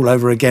all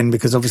over again,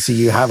 because obviously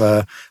you have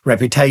a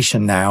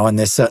reputation now and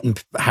there's certain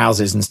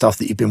houses and stuff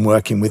that you've been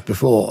working with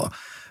before.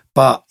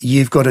 But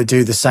you've got to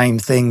do the same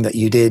thing that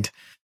you did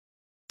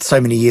so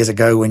many years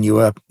ago when you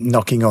were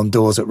knocking on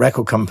doors at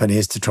record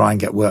companies to try and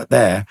get work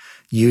there.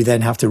 You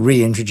then have to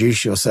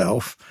reintroduce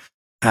yourself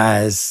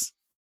as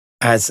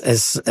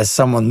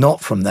someone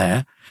not from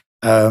there,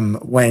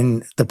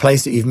 when the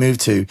place that you've moved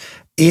to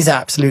is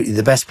absolutely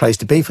the best place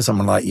to be for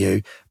someone like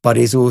you, but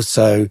is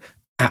also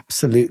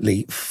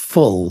absolutely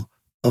full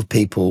of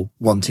people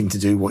wanting to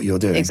do what you're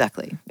doing.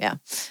 Exactly. Yeah.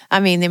 I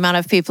mean, the amount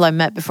of people I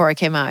met before I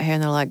came out here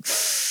and they're like,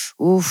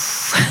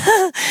 oof.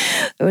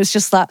 It was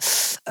just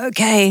that,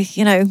 okay,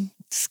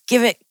 just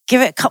give it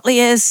a couple of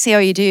years, see how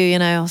you do,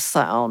 I was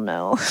like, oh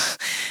no.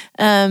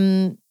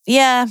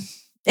 Yeah,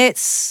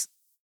 it's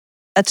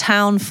a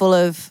town full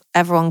of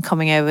everyone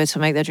coming over to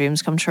make their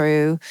dreams come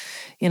true,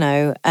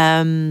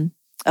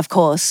 of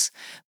course.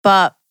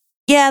 But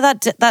yeah,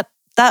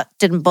 that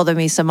didn't bother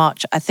me so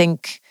much. I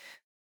think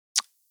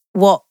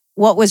what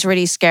was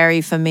really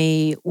scary for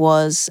me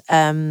was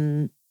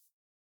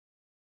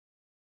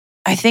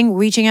I think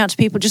reaching out to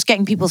people, just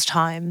getting people's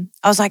time.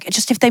 I was like,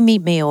 just if they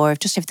meet me or if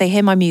they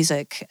hear my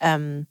music,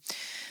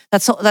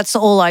 that's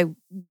all I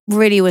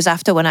really was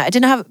after. When I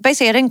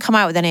didn't come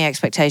out with any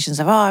expectations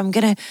of,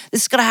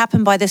 this is going to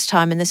happen by this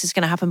time and this is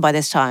going to happen by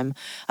this time.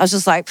 I was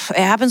just like, it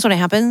happens when it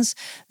happens.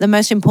 The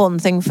most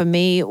important thing for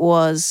me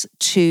was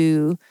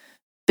to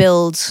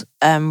build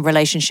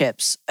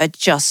relationships.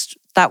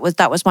 That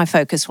was my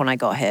focus when I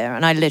got here.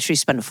 And I literally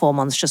spent 4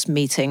 months just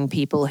meeting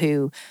people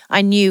who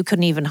I knew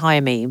couldn't even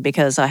hire me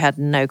because I had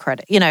no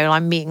credit.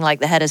 I'm meeting like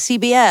the head of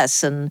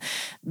CBS and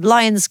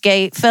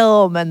Lionsgate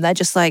Film, and they're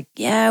just like,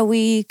 yeah,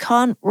 we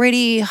can't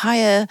really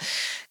hire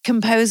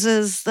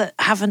composers that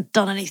haven't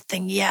done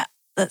anything yet.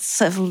 That's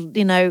sort of,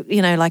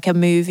 like a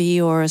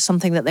movie or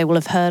something that they will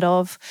have heard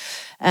of.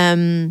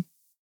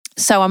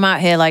 So I'm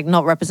out here like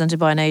not represented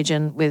by an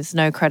agent with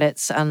no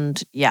credits. And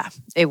yeah,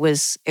 it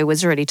was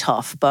really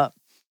tough. But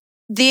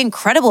the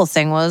incredible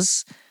thing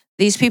was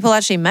these people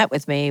actually met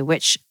with me,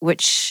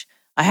 which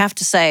I have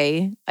to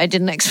say I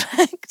didn't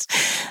expect.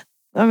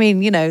 I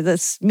mean,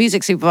 this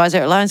music supervisor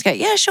at Lionsgate,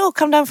 yeah, sure,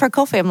 come down for a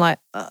coffee. I'm like,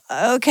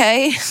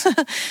 okay.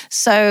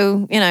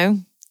 So,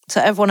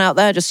 to everyone out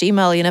there, just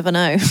email, you never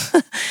know.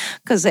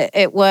 Because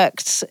it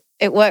worked.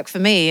 It worked for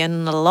me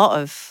in a lot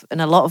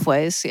of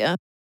ways, yeah.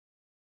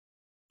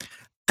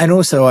 And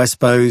also, I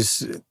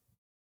suppose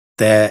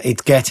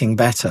it's getting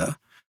better,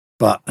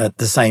 but at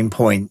the same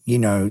point,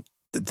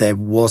 there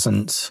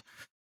wasn't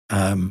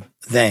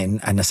then,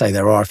 and I say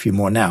there are a few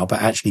more now,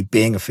 but actually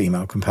being a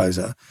female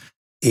composer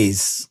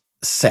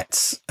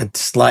sets a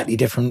slightly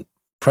different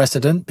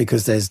precedent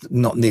because there's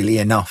not nearly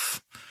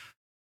enough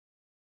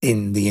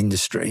in the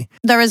industry.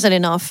 There isn't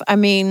enough. I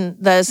mean,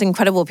 there's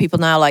incredible people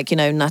now like,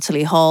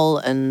 Natalie Hall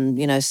and,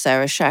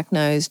 Sarah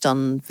Shackno's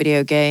done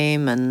Video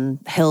Game, and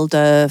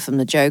Hilda from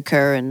The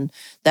Joker. And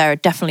there are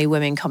definitely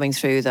women coming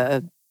through that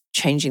are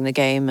changing the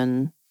game.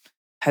 And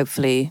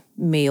hopefully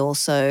me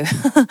also.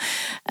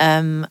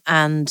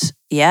 And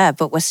yeah,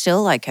 but we're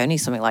still like only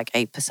something like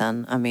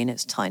 8%. I mean,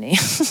 it's tiny.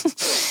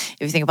 If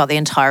you think about the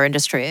entire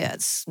industry,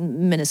 it's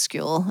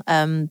minuscule.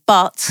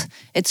 But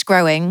it's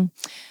growing.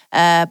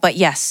 But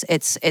yes,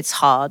 it's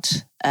hard.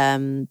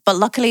 But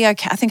luckily, I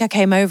think I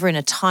came over in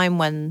a time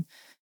when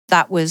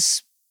that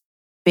was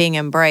being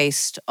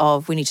embraced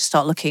of we need to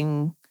start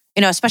looking,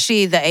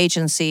 especially the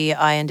agency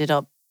I ended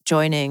up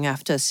joining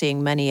after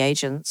seeing many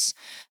agents.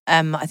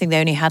 I think they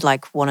only had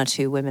like 1 or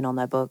 2 women on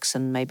their books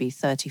and maybe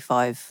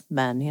 35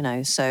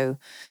 men, so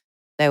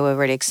they were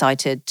really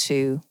excited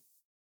to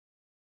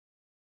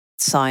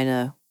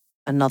sign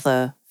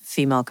another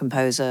female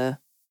composer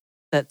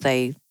that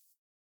they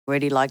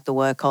really liked the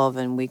work of,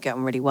 and we get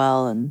on really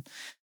well. And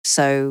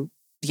so,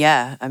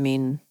 yeah, I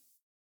mean,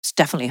 it's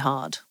definitely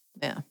hard.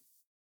 Yeah.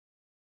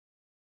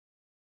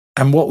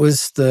 And what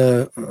was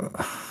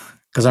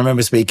because I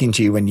remember speaking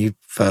to you when you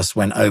first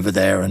went over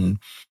there, and,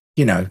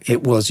 you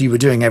were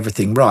doing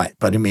everything right,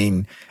 but I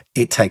mean,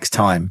 it takes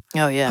time.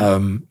 Oh, yeah.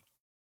 Do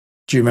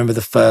you remember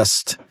the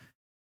first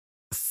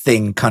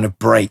thing kind of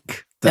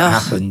break that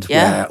happened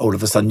where all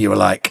of a sudden you were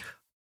like,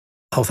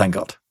 oh, thank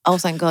God? Oh,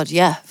 thank God.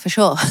 Yeah, for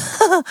sure.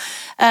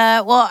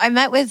 Well, I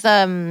met with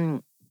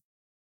a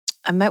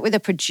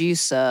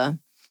producer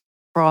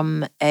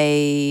from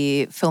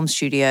a film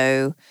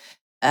studio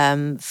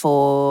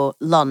for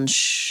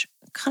lunch,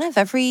 kind of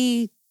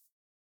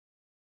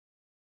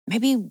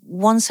maybe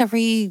once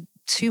every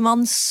 2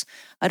 months.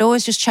 I'd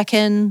always just check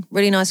in.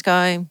 Really nice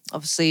guy.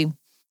 Obviously,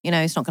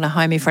 he's not going to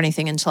hire me for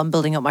anything until I'm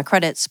building up my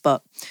credits,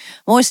 but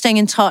I'm always staying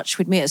in touch.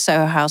 We'd meet at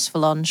Soho House for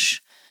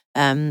lunch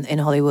in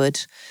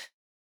Hollywood.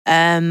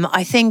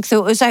 I think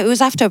it was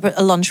after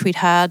a lunch we'd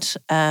had.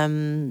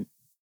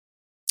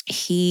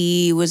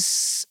 He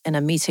was in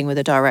a meeting with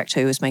a director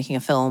who was making a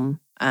film,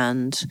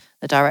 and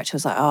the director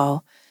was like,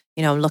 oh,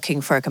 I'm looking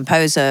for a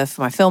composer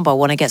for my film, but I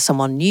want to get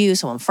someone new,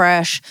 someone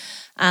fresh.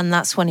 And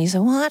that's when he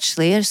said, well,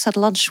 actually, I just had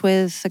lunch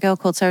with a girl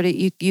called Sarah that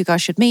you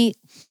guys should meet.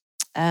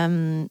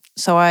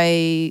 So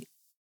I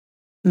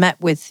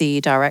met with the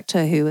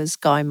director, who was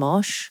Guy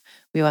Mosh.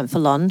 We went for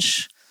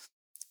lunch.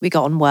 We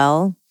got on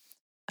well.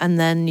 And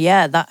then,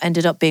 yeah, that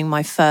ended up being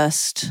my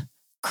first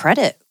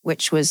credit,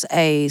 which was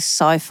a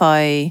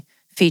sci-fi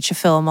feature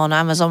film on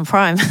Amazon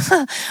Prime,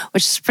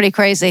 which is pretty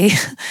crazy.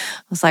 I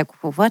was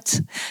like, well, what?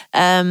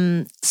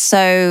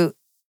 So,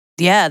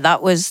 yeah,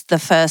 that was the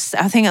first.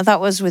 I think that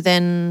was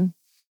within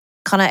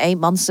kind of 8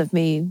 months of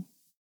me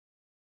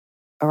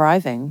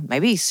arriving,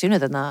 maybe sooner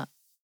than that.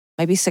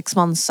 Maybe 6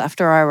 months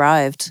after I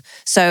arrived.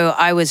 So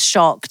I was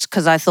shocked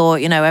because I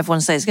thought,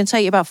 everyone says it's going to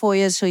take you about 4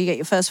 years till you get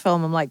your first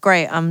film. I'm like,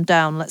 great, I'm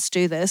down, let's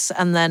do this.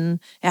 And then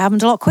it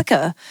happened a lot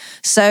quicker.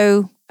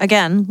 So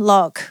again,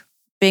 luck,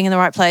 being in the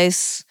right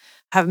place,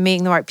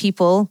 meeting the right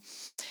people,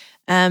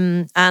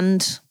 and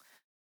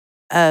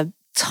a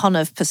ton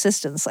of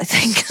persistence, I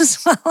think,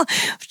 as well.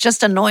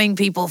 Just annoying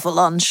people for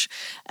lunch.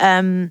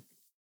 And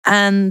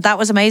that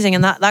was amazing.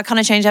 And that kind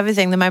of changed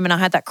everything. The moment I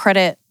had that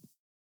credit,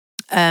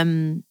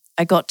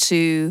 I got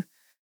to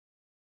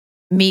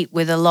meet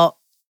with a lot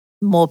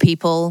more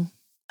people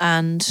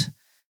and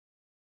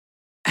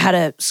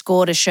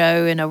scored a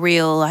show in a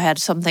reel. I had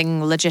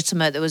something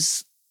legitimate that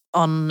was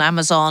on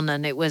Amazon,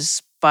 and it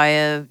was by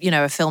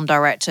a film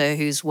director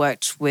who's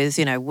worked with,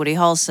 Woody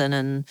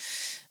Harrelson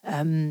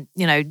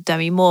and,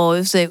 Demi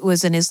Moore. It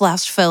was in his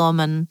last film,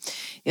 and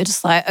you're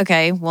just like,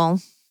 okay, well,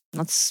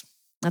 that's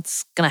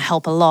going to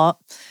help a lot.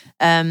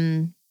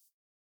 And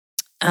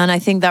I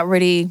think that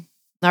really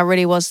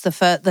was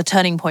the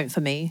turning point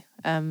for me,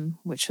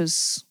 which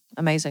was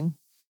amazing.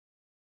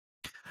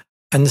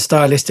 And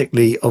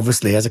stylistically,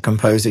 obviously, as a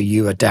composer,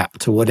 you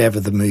adapt to whatever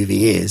the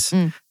movie is.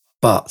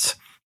 But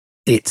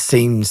it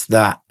seems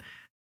that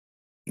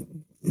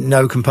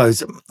no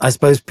composer, I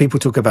suppose people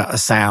talk about a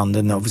sound,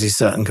 and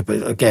obviously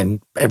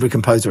again, every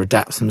composer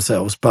adapts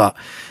themselves, but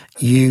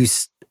you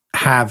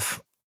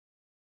have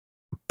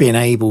been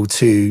able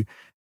to,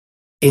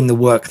 in the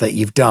work that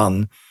you've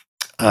done,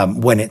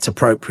 when it's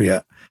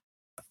appropriate,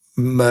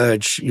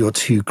 merge your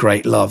two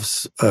great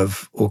loves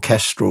of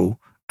orchestral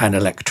and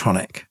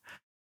electronic.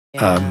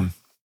 Yeah.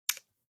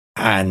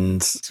 And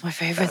it's my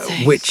favorite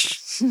thing.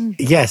 Which,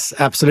 yes,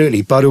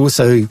 absolutely. But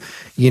also,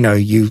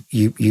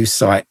 you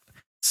cite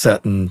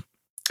certain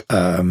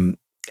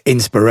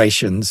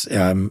inspirations,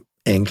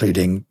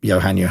 including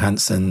Johan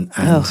Johansson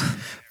and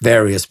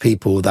various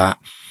people that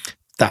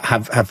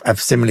have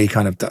similarly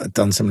kind of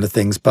done similar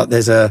things. But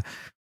there's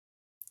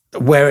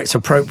where it's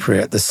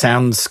appropriate, the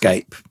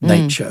soundscape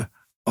nature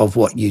of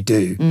what you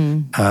do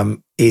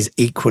is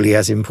equally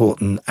as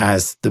important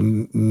as the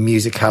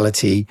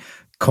musicality,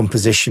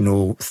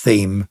 compositional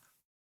theme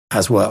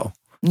as well.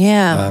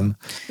 Yeah.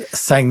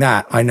 Saying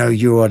that, I know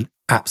you're an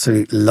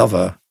absolute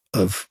lover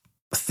of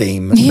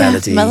theme,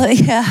 melody,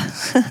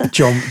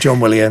 John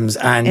Williams,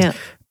 and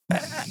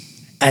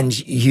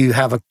you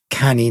have a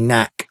canny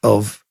knack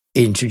of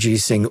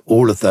introducing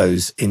all of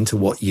those into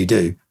what you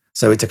do.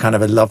 So it's a kind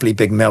of a lovely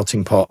big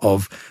melting pot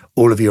of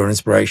all of your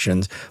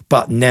inspirations,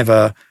 but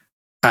never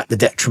at the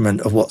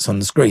detriment of what's on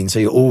the screen. So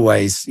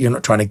you're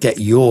not trying to get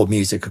your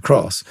music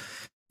across.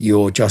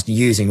 You're just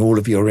using all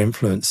of your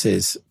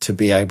influences to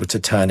be able to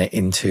turn it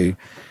into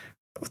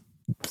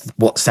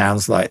what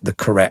sounds like the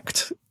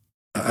correct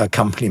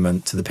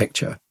accompaniment to the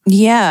picture.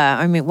 Yeah,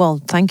 I mean, well,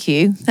 thank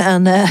you.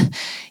 And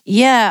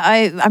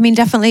yeah, I mean,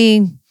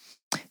 definitely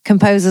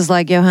composers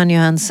like Johan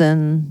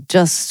Johansson,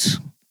 just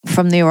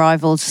from The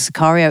Arrival to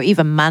Sicario,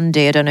 even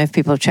Mandy. I don't know if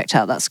people have checked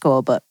out that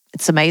score, but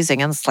it's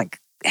amazing. And it's like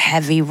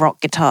heavy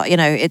rock guitar. You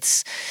know,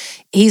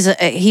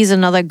 he's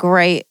another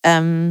great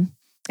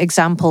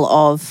example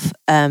of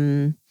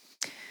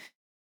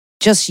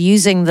just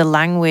using the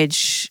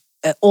language,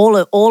 all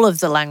of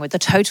the language, the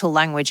total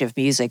language of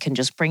music, and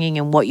just bringing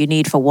in what you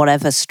need for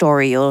whatever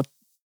story you're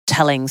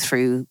telling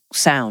through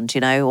sound,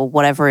 you know, or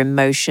whatever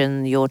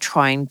emotion you're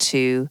trying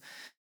to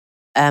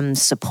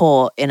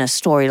support in a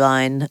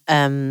storyline.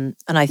 And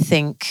I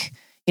think,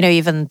 you know,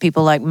 even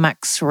people like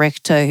Max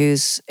Richter,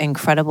 who's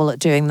incredible at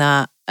doing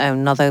that,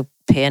 another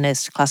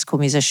pianist, classical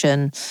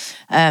musician.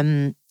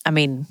 I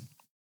mean,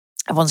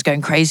 everyone's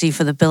going crazy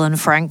for the Bill and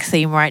Frank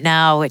theme right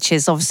now, which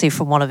is obviously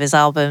from one of his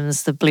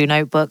albums, The Blue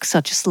Notebooks.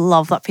 I just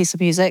love that piece of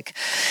music.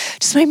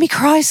 Just made me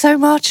cry so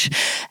much.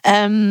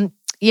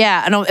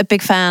 Yeah, and I'm a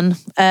big fan.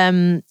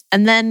 And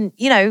then,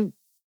 you know,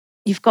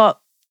 you've got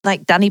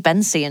like Danny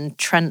Bensi and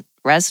Trent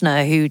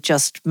Reznor, who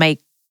just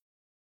make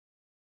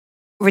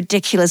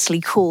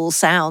ridiculously cool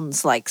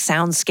sounds, like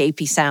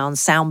soundscapey sounds,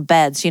 sound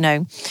beds, you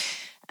know.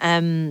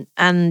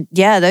 And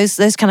yeah,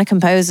 those kind of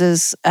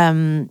composers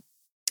are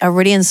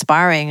really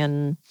inspiring.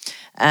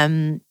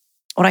 And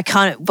I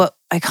kind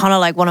of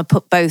like want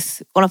to put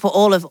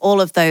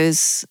all of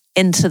those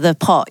into the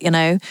pot, you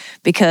know,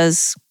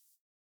 because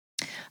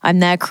I'm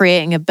there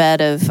creating a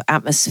bed of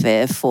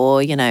atmosphere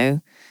for, you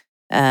know,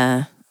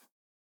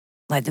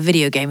 like the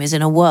video game is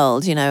in a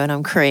world, you know, and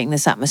I'm creating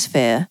this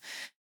atmosphere.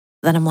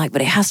 Then I'm like,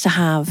 but it has to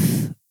have,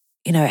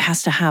 you know,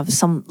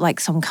 some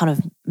kind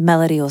of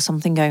melody or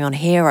something going on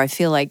here. I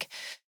feel like,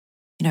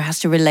 you know, it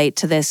has to relate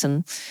to this.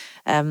 And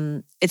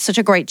it's such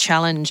a great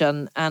challenge,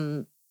 and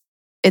I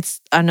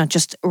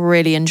just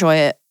really enjoy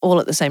it all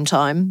at the same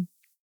time.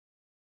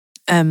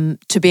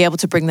 To be able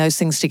to bring those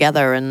things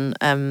together,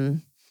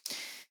 and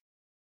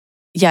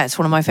yeah, it's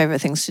one of my favorite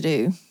things to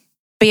do.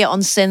 Be it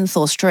on synth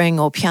or string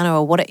or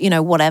piano or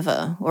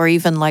whatever, or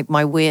even like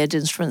my weird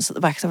instruments at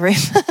the back of the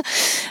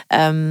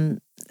room.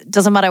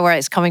 Doesn't matter where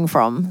it's coming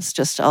from. It's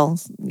just I'll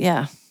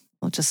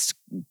just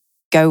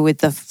go with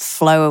the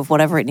flow of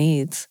whatever it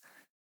needs.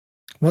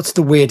 What's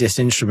the weirdest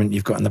instrument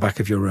you've got in the back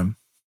of your room?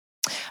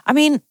 I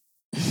mean,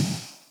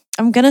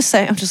 I'm gonna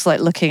say, I'm just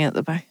like looking at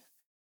the back.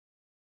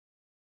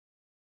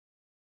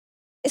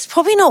 It's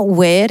probably not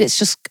weird. It's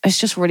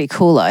just really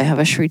cool that I have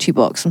a Shruti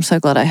box. I'm so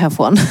glad I have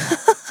one.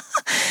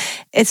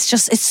 It's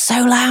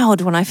so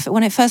loud.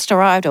 When it first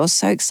arrived, I was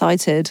so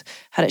excited.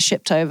 Had it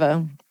shipped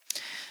over.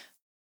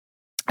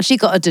 Actually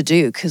got a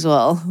Duduk as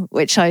well,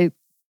 which it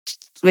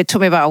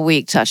took me about a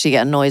week to actually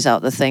get a noise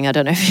out the thing. I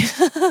don't know if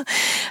you...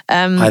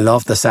 I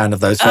love the sound of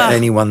those. For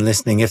anyone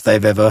listening, if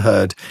they've ever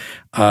heard...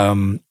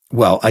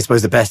 well, I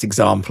suppose the best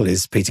example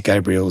is Peter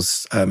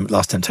Gabriel's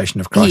Last Temptation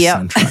of Christ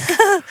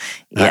soundtrack.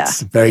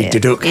 That's very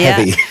Duduk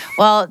heavy.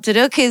 Well,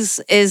 Duduk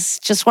is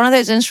just one of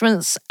those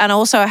instruments, and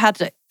also I had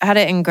it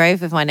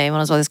engraved with my name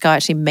on as well. This guy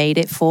actually made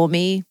it for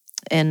me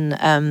in,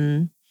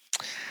 I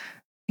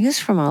think it's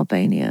from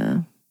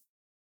Albania.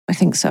 I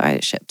think so. I had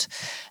it shipped.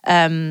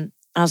 And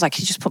I was like,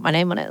 can you just put my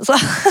name on it as well?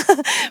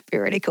 Be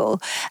really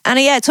cool. And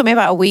yeah, it took me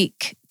about a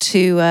week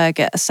to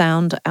get a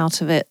sound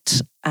out of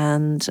it,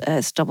 and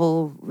it's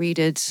double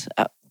reeded,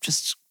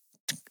 just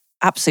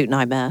absolute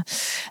nightmare.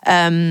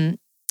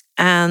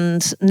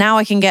 And now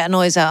I can get a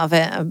noise out of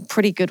it, a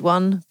pretty good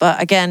one.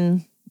 But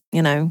again,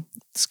 you know,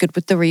 it's good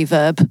with the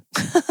reverb.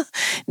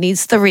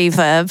 Needs the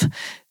reverb,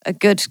 a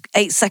good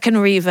 8-second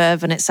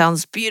reverb, and it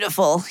sounds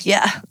beautiful.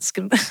 Yeah, it's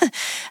good.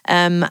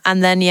 And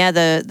then yeah,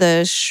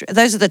 those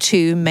are the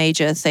two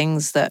major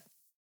things that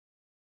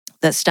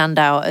stand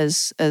out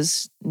as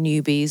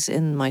newbies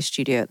in my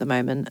studio at the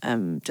moment.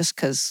 Just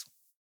because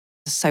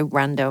it's so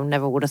random,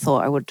 never would have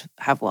thought I would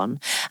have one.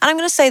 And I'm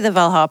going to say the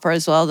Valharpa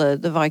as well,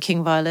 the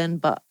Viking violin,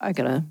 but I'm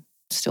going to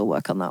still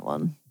work on that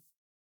one.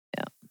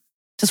 Yeah,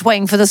 just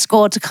waiting for the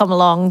score to come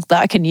along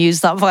that I can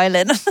use that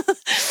violin.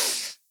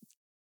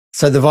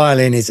 So the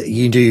violin is,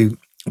 you do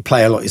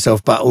play a lot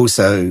yourself, but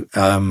also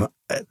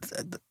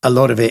a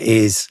lot of it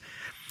is,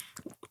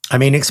 I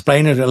mean,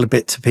 explain a little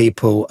bit to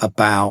people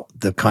about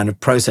the kind of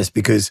process,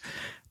 because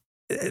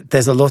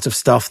there's a lot of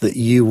stuff that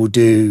you will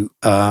do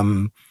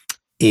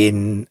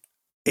in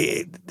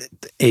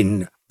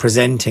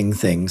presenting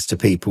things to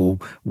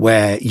people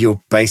where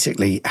you'll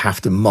basically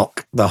have to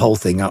mock the whole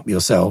thing up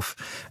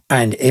yourself.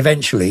 And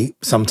eventually,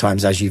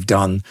 sometimes as you've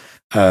done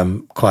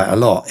quite a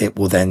lot, it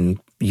will then,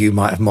 you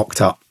might have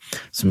mocked up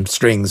some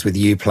strings with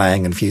you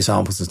playing and a few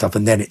samples and stuff,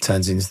 and then it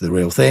turns into the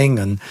real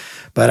thing.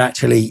 But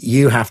actually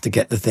you have to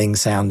get the thing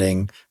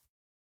sounding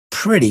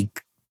pretty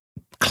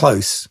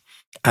close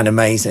and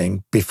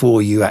amazing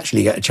before you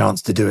actually get a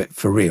chance to do it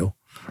for real.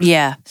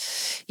 Yeah.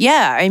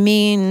 Yeah. I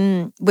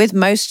mean, with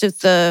most of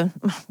I'm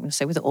going to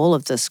say with all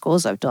of the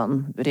scores I've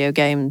done, video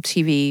game,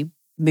 TV,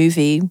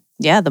 movie,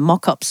 the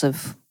mock-ups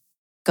have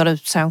got to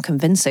sound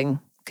convincing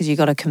because you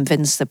got to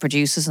convince the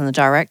producers and the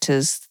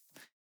directors,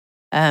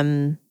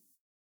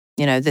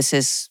 this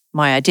is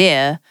my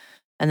idea.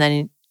 And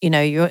then,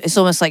 it's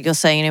almost like you're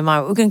saying in your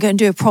mind, we're going to go and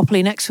do it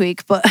properly next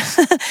week. But,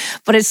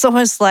 but it's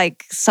almost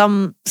like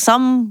some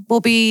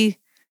will be,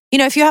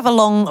 if you have a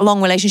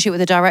long relationship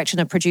with a director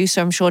and a producer,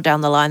 I'm sure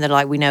down the line they're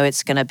like, we know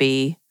it's going to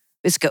be,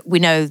 we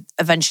know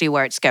eventually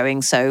where it's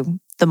going. So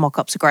the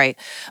mock-ups are great.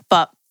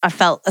 But I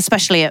felt,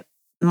 especially at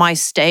my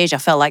stage, I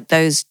felt like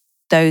those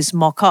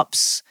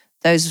mock-ups,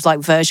 those like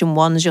version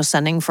ones you're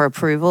sending for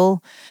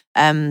approval,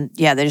 they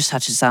just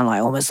had to sound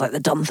like almost like the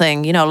done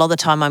thing. A lot of the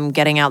time I'm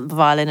getting out the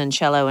violin and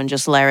cello and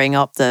just layering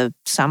up the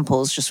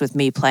samples just with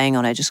me playing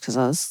on it, just because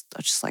I was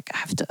just like, I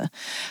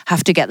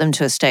have to get them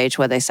to a stage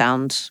where they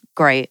sound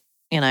great,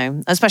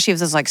 especially if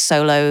there's like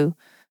solo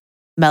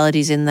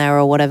melodies in there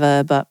or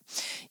whatever. But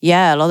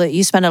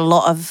you spend a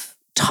lot of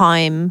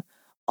time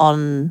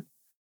on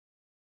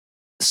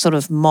sort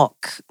of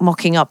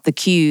mocking up the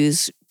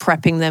cues,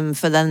 prepping them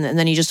for them, and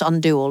then you just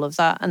undo all of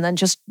that and then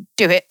just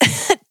do it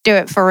do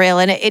it for real.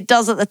 And it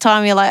does at the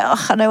time, you're like,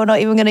 oh, I know we're not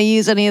even going to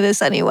use any of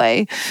this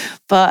anyway.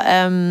 But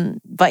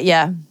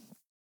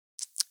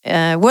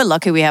we're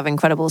lucky we have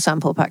incredible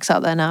sample packs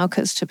out there now,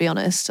 because to be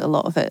honest, a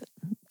lot of it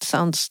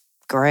sounds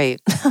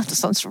great. It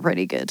sounds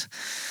really good.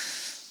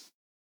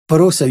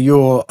 But also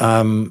your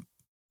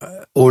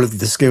all of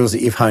the skills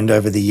that you've honed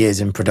over the years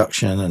in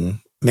production and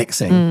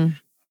mixing,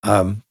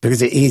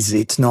 because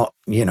it's not,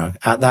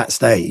 at that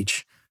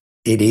stage,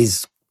 it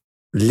is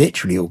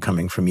literally all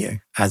coming from you,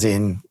 as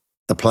in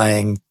the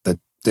playing, the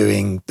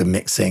doing, the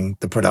mixing,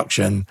 the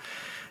production.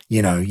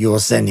 You're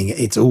sending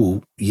it's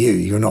all you.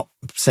 You're not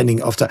sending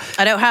it off to.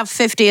 I don't have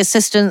 50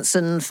 assistants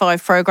and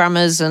 5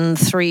 programmers and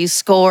 3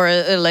 score,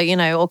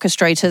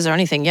 orchestrators or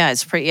anything. Yeah,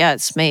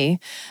 it's me.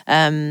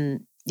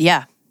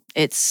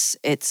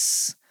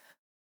 It's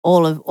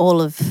all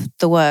of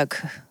the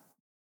work,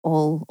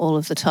 all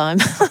of the time,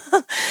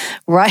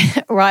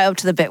 right up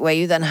to the bit where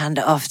you then hand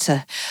it off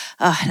to,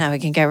 now we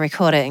can go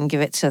record it and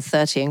give it to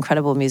 30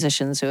 incredible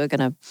musicians who are going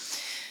to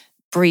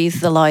breathe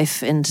the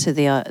life into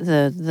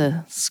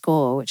the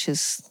score, which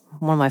is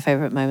one of my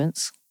favorite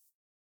moments.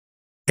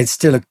 It's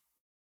still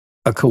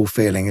a cool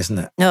feeling, isn't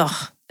it?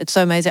 Oh, it's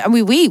so amazing. And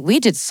we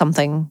did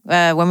something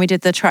when we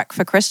did the track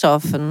for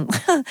Christoph, and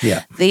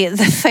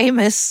the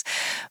famous,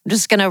 I'm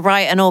just going to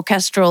write an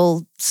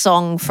orchestral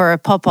song for a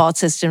pop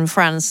artist in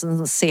France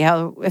and see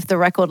if the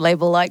record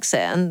label likes it.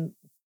 And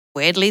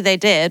weirdly they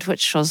did,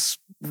 which I was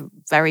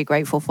very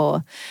grateful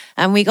for.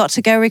 And we got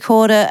to go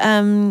record it.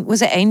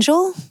 Was it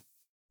Angel?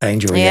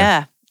 Angel,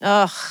 yeah.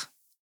 Oh,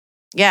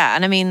 yeah.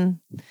 And I mean,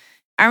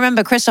 I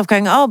remember Christoph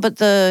going, oh,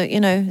 but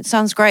it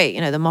sounds great,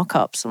 the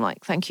mock-ups. I'm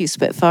like, thank you,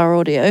 Spitfire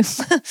Audio.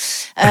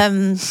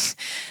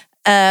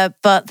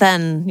 But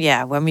then,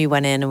 when we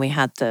went in and we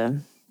had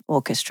the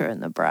orchestra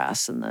and the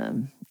brass and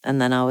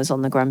then I was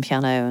on the grand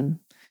piano and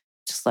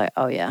just like,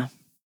 oh yeah,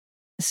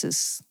 this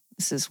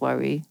is why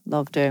we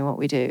love doing what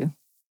we do.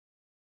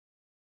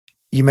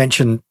 You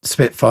mentioned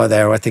Spitfire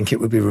there. I think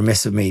it would be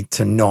remiss of me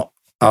to not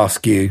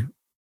ask you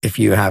if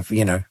you have,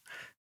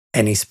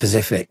 any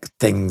specific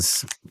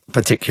things,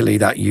 particularly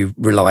that you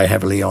rely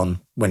heavily on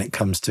when it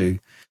comes to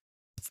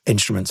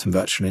instruments and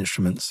virtual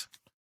instruments.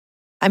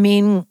 I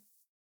mean,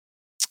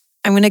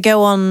 I'm going to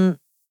go on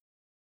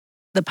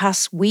the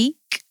past week.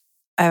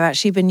 I've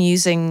actually been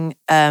using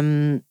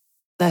their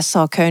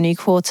Sarconi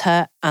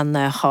quartet and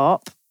their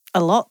harp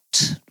a lot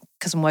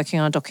because I'm working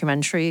on a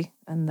documentary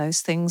and those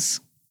things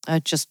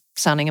are just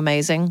sounding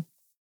amazing.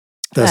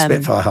 The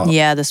Spitfire harp.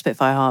 Yeah, the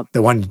Spitfire harp.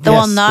 The one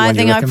I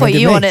think I put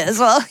you on it as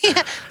well.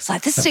 Yeah. It's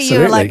like, this to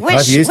you. Like,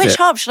 which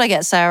harp should I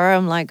get, Sarah?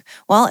 I'm like,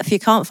 well, if you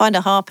can't find a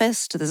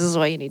harpist, this is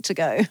where you need to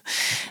go.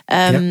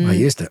 I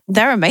used it.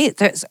 They're amazing.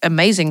 It's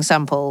amazing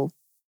sample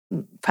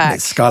pack.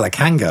 It's Skylar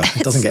Kanga.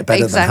 It doesn't get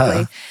better than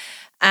her.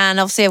 And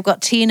obviously I've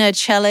got Tina,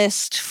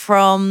 cellist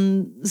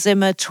from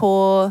Zimmer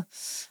Tour.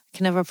 I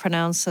can never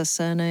pronounce her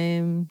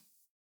surname.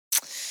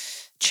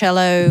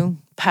 Cello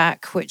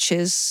pack, which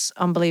is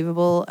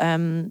unbelievable.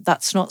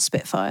 That's not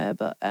Spitfire,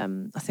 but I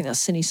think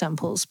that's Cine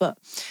Samples. But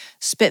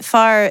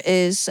Spitfire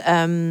is,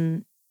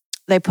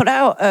 they put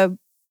out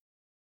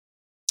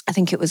I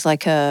think it was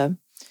like a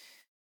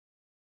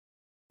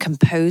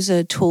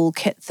composer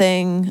toolkit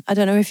thing. I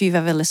don't know if you've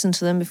ever listened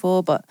to them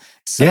before, but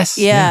yes.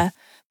 Yeah.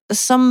 There's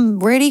some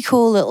really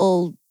cool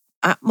little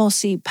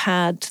Atmos-y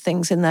pad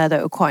things in there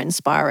that are quite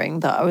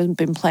inspiring that I've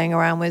been playing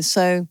around with.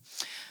 So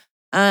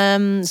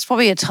it's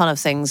probably a ton of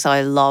things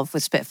I love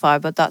with Spitfire,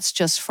 but that's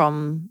just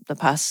from the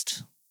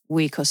past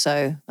week or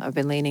so that I've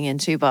been leaning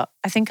into. But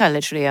I think I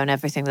literally own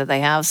everything that they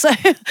have. So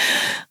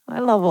I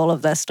love all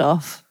of their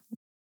stuff.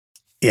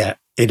 Yeah,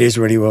 it is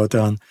really well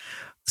done.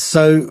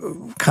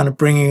 So kind of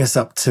bringing us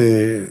up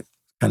to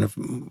kind of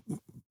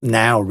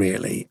now,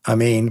 really. I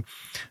mean,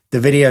 the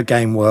video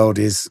game world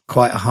is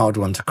quite a hard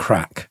one to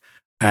crack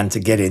and to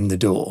get in the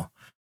door.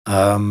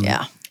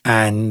 Yeah.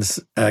 And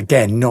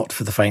again, not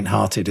for the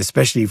faint-hearted,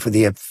 especially for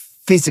the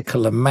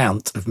physical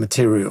amount of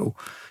material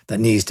that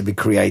needs to be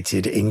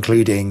created,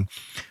 including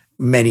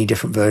many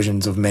different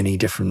versions of many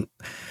different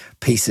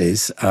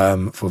pieces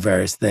for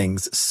various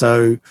things.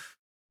 So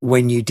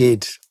when you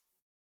did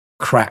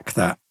crack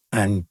that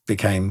and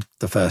became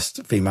the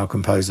first female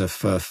composer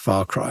for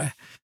Far Cry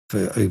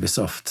for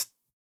Ubisoft,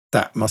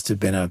 that must have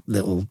been a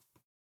little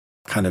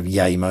kind of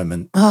yay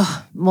moment.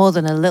 Oh, more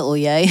than a little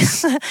yay.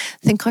 I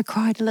think I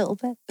cried a little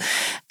bit.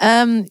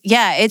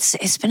 Yeah,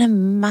 it's been a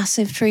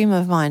massive dream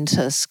of mine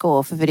to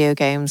score for video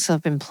games.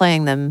 I've been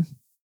playing them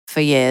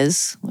for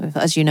years.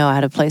 As you know, I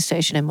had a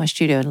PlayStation in my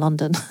studio in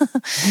London.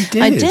 You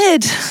did. I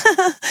did.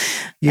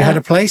 You had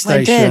a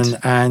PlayStation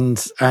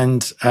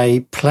and a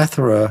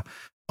plethora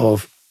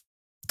of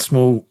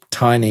small,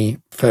 tiny,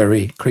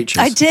 furry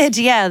creatures. I did.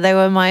 Yeah, they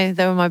were my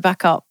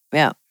backup.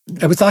 Yeah,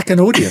 it was like an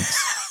audience.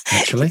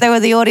 Actually, they were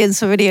the audience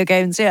for video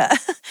games. Yeah,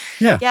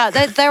 yeah.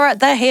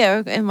 They're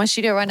here in my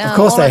studio right now. Of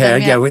course, they're here.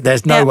 Yeah,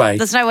 there's no way.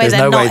 There's no way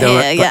they're not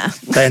here. Yeah,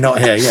 they're not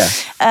here. Yeah.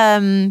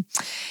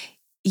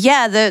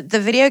 Yeah, the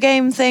video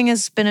game thing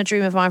has been a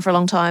dream of mine for a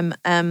long time.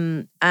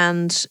 And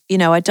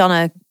I'd done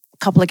a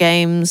couple of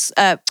games.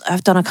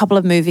 I've done a couple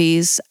of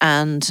movies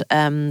and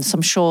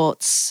some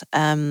shorts.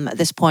 At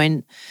this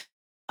point,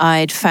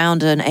 I'd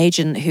found an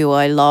agent who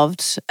I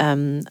loved,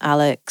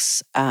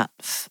 Alexander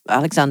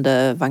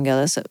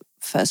Vangelis at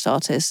First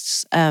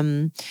Artists.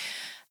 And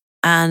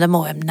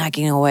I'm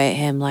nagging away at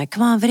him like,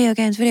 come on, video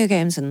games.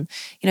 And,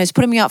 he's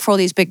putting me up for all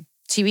these big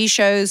TV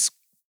shows,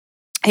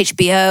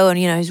 HBO, and,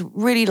 he's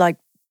really like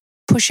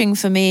pushing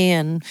for me.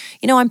 And,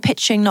 I'm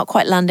pitching, not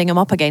quite landing. I'm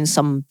up against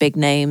some big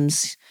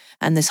names.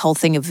 And this whole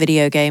thing of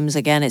video games,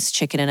 again, it's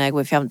chicken and egg.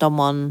 If you haven't done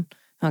one, you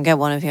don't get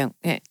one. If you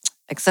haven't,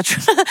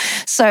 etc.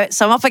 So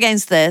I'm up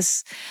against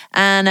this.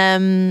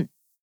 And,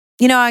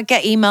 I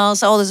get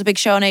emails, oh, there's a big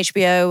show on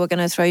HBO. We're going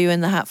to throw you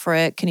in the hat for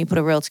it. Can you put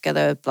a reel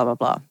together? Blah, blah,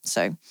 blah.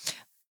 So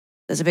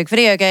there's a big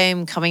video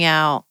game coming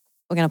out.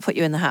 We're going to put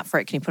you in the hat for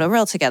it. Can you put a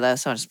reel together?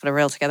 So I just put a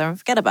reel together and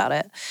forget about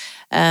it.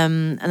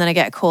 And then I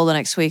get a call the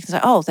next week. It's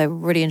like, oh, they're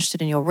really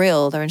interested in your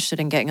reel. They're interested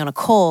in getting on a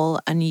call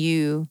and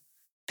you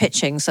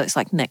pitching. So it's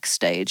like next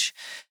stage.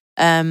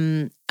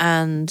 And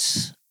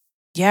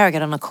yeah, I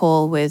get on a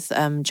call with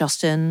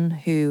Justin,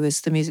 who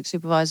is the music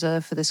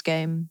supervisor for this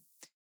game.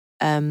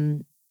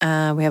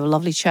 We have a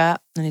lovely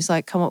chat. And he's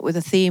like, come up with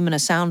a theme and a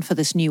sound for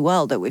this new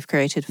world that we've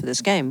created for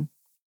this game.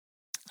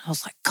 I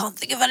was like, can't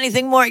think of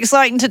anything more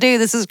exciting to do.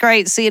 This is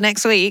great. See you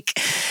next week.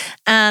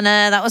 And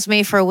that was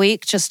me for a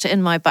week, just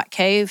in my back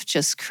cave,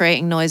 just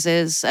creating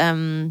noises.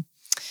 And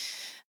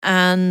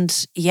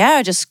yeah,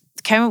 I just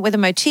came up with a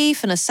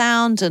motif and a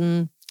sound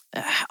and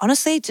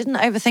honestly didn't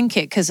overthink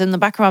it because in the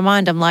back of my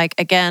mind, I'm like,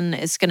 again,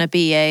 it's going to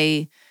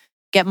be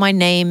get my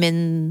name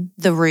in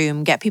the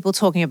room, get people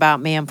talking about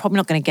me. I'm probably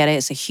not going to get it.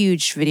 It's a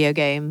huge video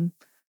game.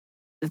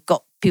 They've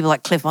got people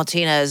like Cliff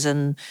Martinez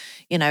and,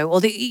 all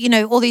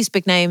these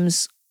big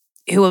names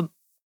who are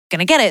going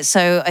to get it.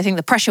 So I think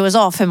the pressure was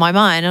off in my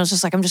mind. I was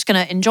just like, I'm just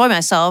going to enjoy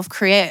myself,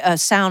 create a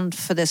sound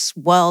for this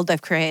world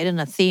they've created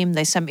and a theme.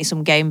 They sent me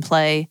some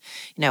gameplay,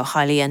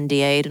 highly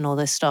NDA'd and all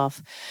this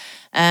stuff.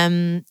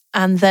 And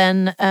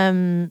then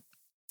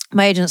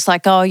my agent's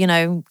like, oh,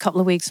 a couple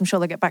of weeks, I'm sure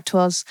they'll get back to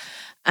us.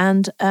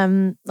 And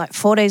like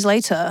 4 days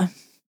later,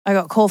 I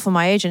got a call from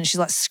my agent. She's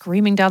like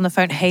screaming down the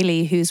phone,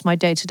 Haley, who's my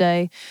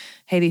day-to-day,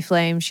 Haley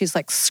Flame. She's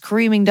like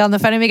screaming down the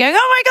phone at me going, oh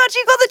my God,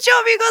 you got the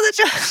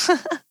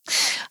job.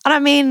 And I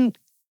mean,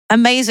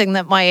 amazing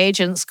that my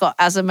agents got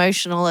as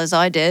emotional as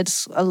I did.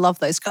 I love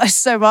those guys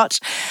so much.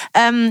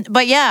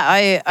 But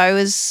yeah, I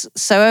was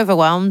so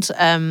overwhelmed.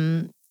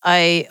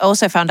 I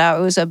also found out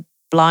it was a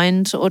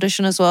blind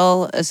audition as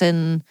well, as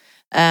in,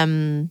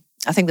 I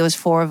think there was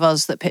 4 of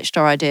us that pitched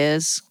our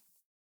ideas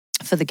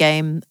for the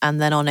game and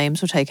then our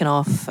names were taken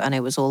off and it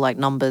was all like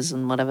numbers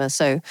and whatever.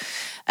 So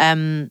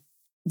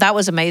that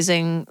was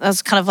amazing. That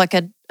was kind of like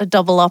a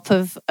double up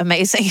of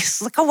amazing.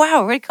 It's like, oh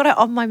wow, I really got it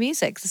on my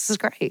music. This is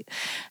great.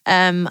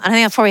 And I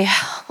think that probably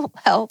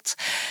helped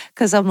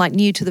because I'm like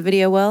new to the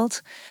video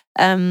world,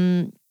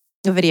 the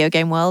video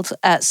game world.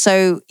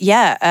 So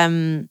yeah,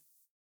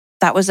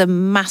 that was a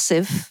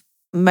massive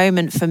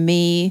moment for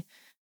me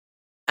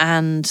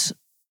and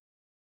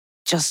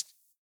just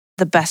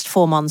the best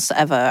 4 months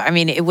ever. I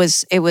mean, it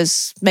was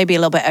maybe a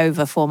little bit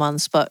over 4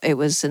 months, but it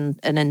was an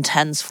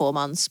intense 4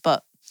 months,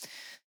 but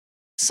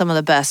some of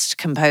the best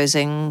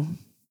composing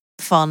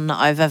fun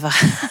I've ever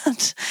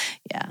had.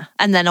 Yeah.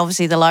 And then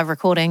obviously the live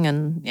recording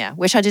and yeah,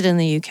 which I did in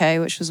the UK,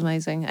 which was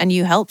amazing. And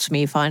you helped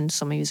me find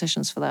some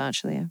musicians for that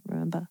actually, I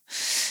remember.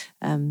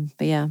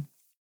 But yeah.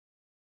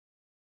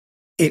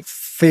 It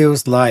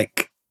feels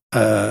like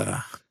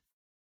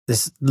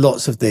there's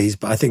lots of these,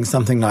 but I think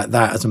something like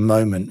that as a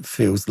moment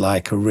feels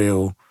like a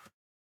real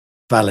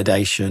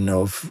validation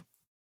of,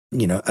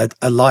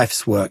 a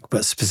life's work,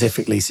 but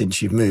specifically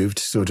since you've moved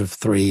sort of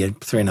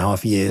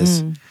 3.5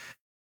 years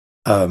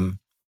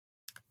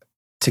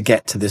to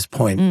get to this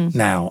point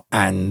now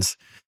and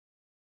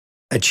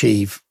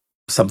achieve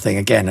something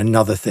again,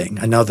 another thing,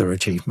 another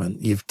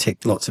achievement. You've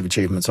ticked lots of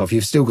achievements off.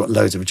 You've still got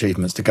loads of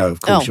achievements to go.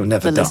 Of course, you're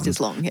never done. The list is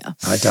long, yeah.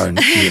 I don't.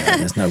 Yeah,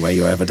 there's no way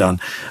you're ever done.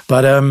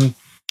 But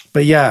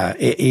yeah,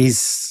 it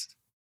is.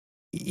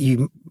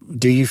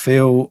 Do you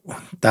feel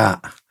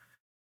that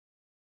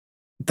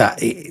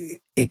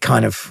it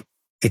kind of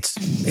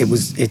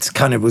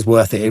was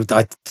worth it?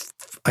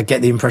 I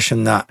get the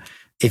impression that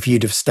if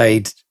you'd have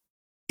stayed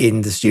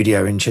in the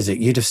studio in Chiswick,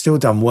 you'd have still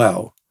done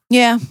well.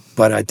 Yeah.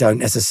 But I don't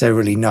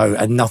necessarily know,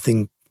 and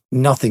nothing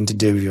to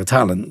do with your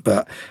talent,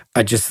 but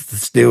I just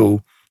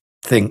still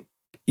think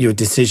your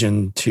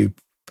decision to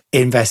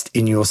invest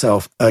in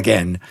yourself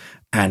again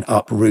and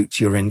uproot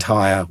your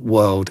entire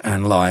world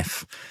and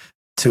life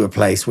to a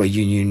place where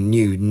you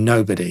knew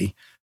nobody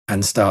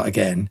and start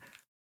again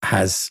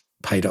has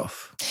paid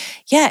off.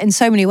 Yeah, in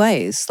so many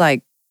ways.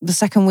 Like, the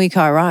second week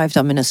I arrived,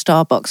 I'm in a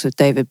Starbucks with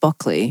David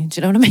Buckley.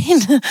 Do you know what I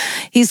mean?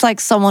 He's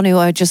like someone who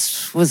I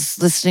just was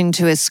listening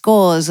to his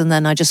scores, and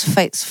then I just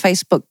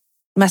Facebook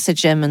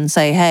message him and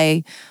say,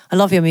 hey, I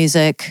love your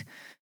music.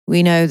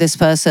 We know this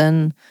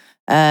person.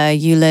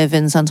 You live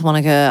in Santa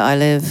Monica. I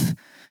live.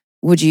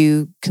 Would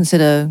you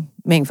consider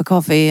meeting for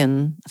coffee?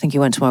 And I think he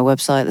went to my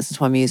website, listened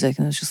to my music,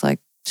 and I was just like,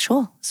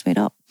 sure, let's meet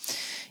up.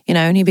 You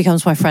know, and he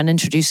becomes my friend,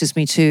 introduces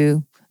me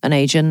to an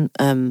agent.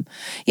 You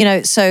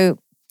know, so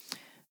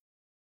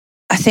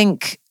I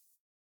think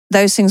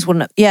those things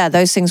wouldn't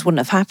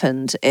have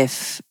happened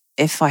if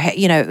I,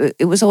 you know,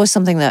 it was always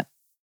something that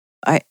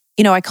I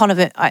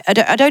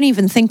don't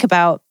even think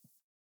about,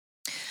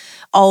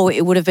 oh,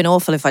 it would have been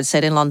awful if I'd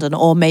stayed in London,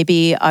 or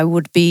maybe I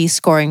would be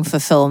scoring for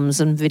films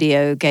and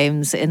video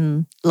games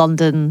in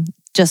London,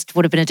 just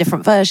would have been a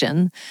different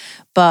version.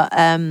 But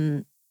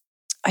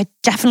I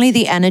definitely,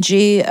 the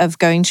energy of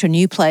going to a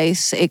new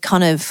place,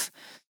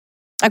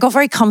 I got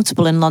very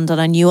comfortable in London.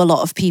 I knew a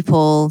lot of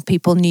people.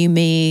 People knew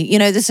me. You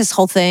know, there's this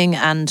whole thing,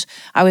 and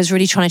I was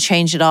really trying to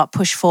change it up,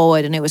 push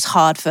forward, and it was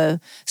hard for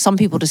some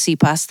people to see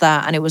past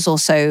that. And it was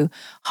also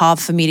hard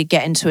for me to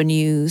get into a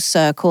new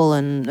circle,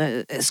 and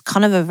it's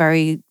kind of a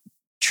very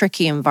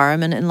tricky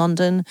environment in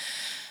London.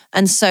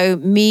 And so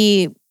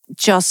me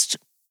just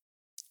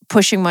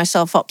pushing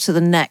myself up to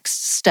the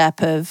next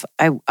step of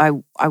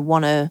I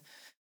want to,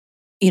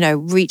 you know,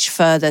 reach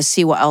further,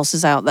 see what else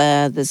is out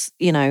there. There's,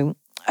 you know,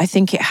 I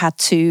think it had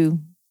to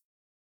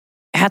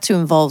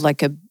involve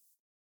like a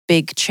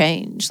big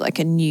change, like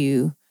a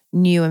new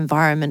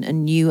environment, a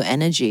new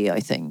energy,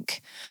 I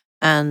think.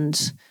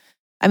 And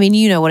I mean,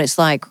 you know what it's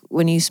like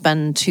when you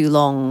spend too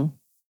long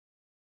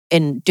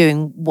in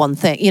doing one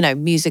thing, you know,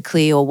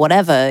 musically or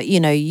whatever, you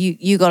know,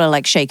 you got to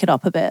like shake it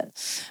up a bit.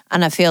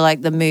 And I feel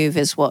like the move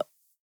is what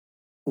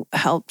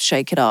helped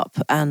shake it up.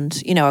 And,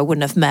 you know, I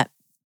wouldn't have met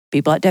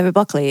people like David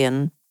Buckley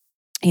and,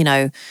 you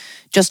know,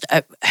 just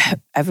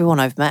everyone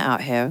I've met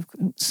out here,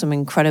 some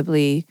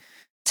incredibly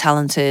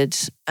talented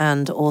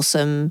and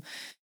awesome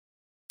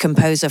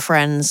composer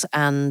friends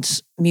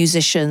and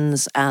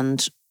musicians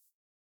and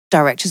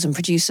directors and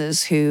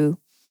producers who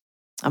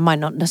I might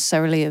not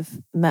necessarily have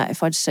met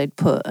if I'd stayed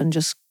put and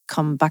just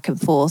come back and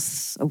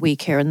forth a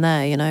week here and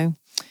there, you know.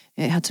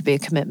 It had to be a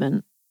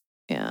commitment.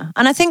 Yeah.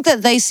 And I think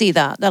that they see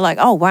that. They're like,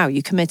 oh, wow,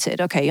 you committed.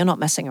 Okay, you're not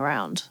messing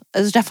around.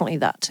 There's definitely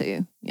that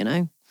too, you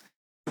know.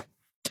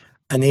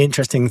 And the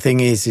interesting thing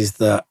is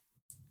that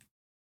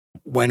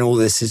when all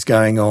this is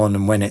going on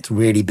and when it's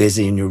really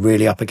busy and you're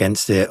really up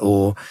against it,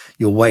 or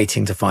you're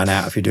waiting to find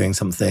out if you're doing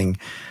something,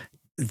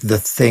 the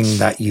thing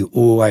that you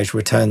always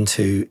return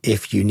to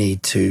if you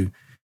need to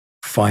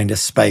find a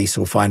space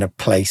or find a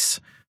place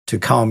to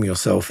calm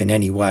yourself in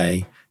any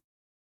way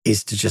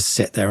is to just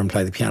sit there and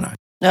play the piano.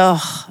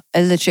 Oh,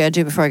 I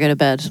do before I go to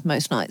bed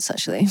most nights,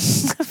 actually.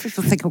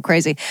 People think I'm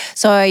crazy.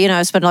 So, you know,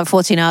 I spend like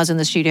 14 hours in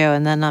the studio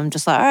and then I'm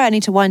just like, all right, I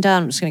need to wind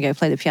down. I'm just going to go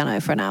play the piano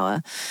for an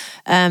hour.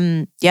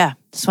 Yeah,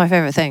 it's my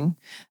favorite thing.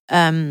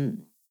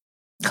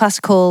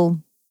 Classical,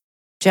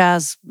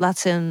 jazz,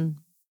 Latin,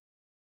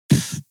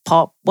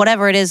 pop,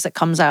 whatever it is that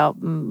comes out.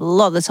 A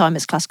lot of the time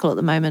it's classical at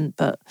the moment,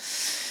 but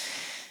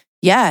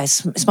yeah,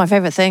 it's my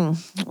favorite thing.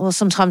 Well,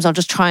 sometimes I'll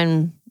just try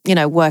and, you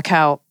know, work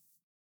out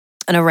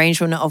an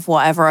arrangement of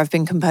whatever I've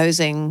been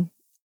composing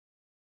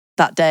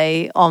that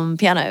day on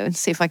piano and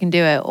see if I can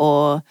do it,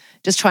 or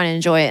just try and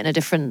enjoy it in a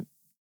different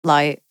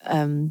light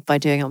by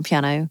doing it on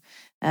piano.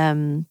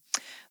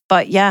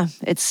 But yeah,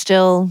 it's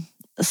still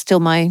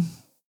my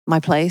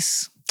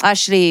place. I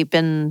actually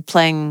been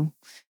playing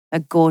a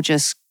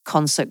gorgeous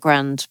concert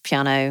grand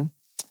piano,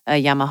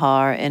 a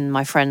Yamaha, in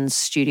my friend's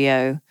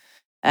studio.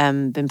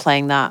 Been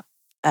playing that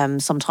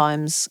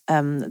sometimes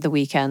the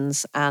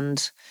weekends,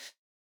 and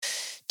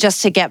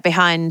just to get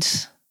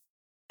behind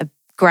a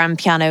grand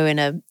piano in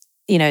a,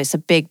 you know, it's a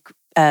big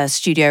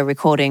studio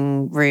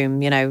recording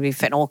room, you know, we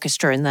fit an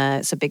orchestra in there.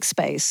 It's a big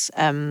space.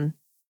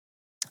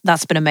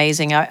 That's been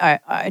amazing.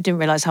 I didn't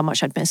realize how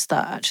much I'd missed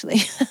that,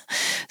 actually.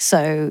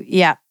 So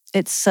yeah,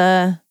 it's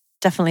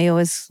definitely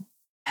always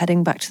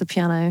heading back to the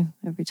piano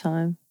every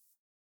time.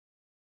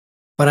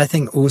 But I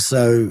think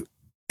also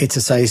it's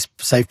a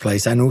safe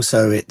place, and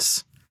also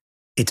it's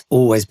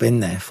always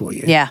been there for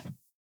you. Yeah,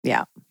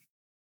 yeah.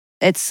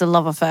 it's a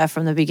love affair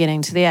from the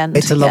beginning to the end.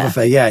 It's a love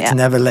affair, yeah. It's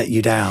never let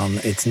you down.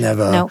 It's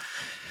never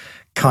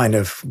kind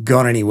of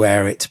gone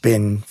anywhere. It's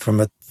been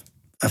from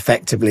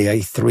effectively a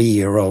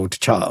 3-year-old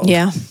child.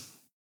 Yeah.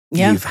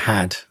 You've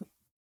had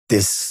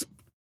this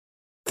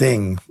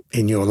thing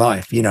in your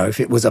life. You know, if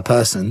it was a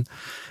person,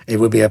 it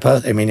would be a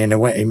person. I mean,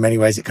 in many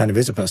ways, it kind of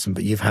is a person,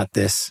 but you've had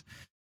this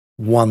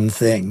one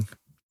thing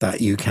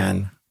that you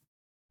can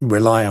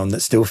rely on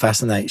that still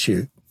fascinates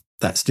you,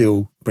 that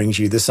still brings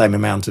you the same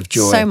amount of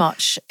joy. So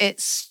much.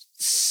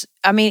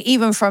 I mean,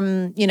 even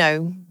from, you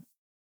know,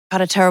 I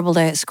had a terrible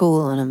day at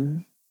school and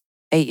I'm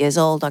 8 years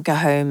old. I go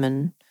home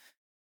and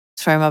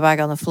throw my bag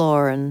on the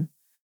floor and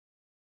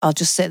I'll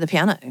just sit at the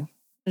piano and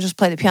just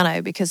play the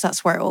piano because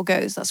that's where it all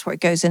goes. That's where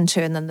it goes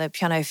into. And then the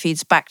piano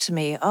feeds back to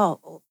me,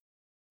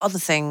 other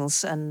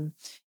things. And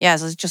yeah,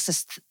 so it's just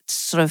this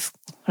sort of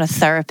kind of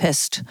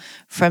therapist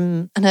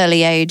from an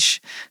early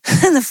age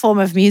in the form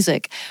of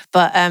music.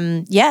 But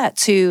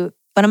to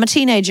when I'm a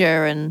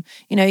teenager and,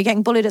 you know, you're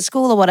getting bullied at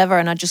school or whatever,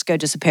 and I just go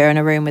disappear in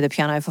a room with a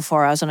piano for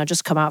 4 hours and I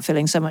just come out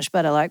feeling so much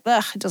better. Like,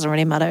 it doesn't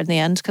really matter in the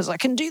end because I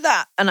can do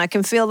that and I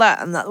can feel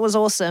that. And that was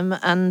awesome.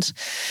 And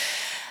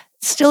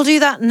still do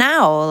that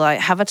now,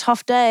 like have a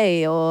tough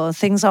day or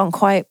things aren't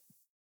quite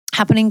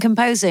happening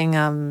composing.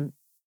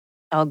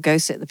 I'll go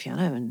sit at the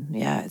piano and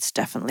it's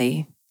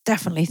definitely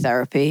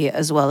therapy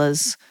as well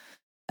as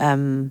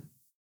a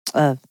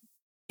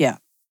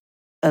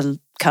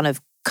kind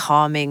of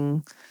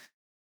calming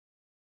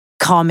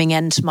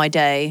end to my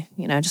day.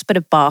 You know, just a bit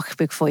of Bach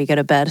before you go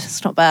to bed.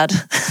 It's not bad.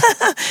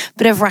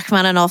 Bit of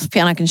Rachmaninoff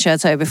piano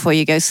concerto before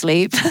you go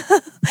sleep.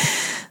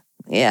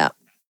 Yeah.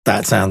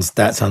 That sounds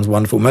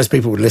wonderful. Most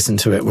people would listen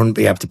to it, wouldn't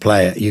be able to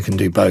play it. You can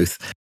do both.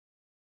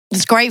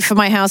 It's great for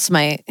my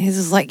housemate. He's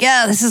just like,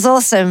 yeah, this is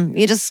awesome.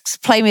 You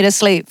just play me to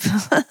sleep.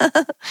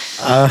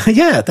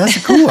 Yeah, that's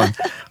a cool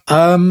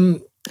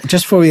one.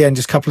 Just before we end,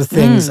 just a couple of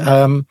things.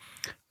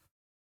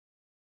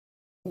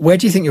 Where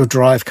do you think your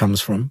drive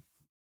comes from?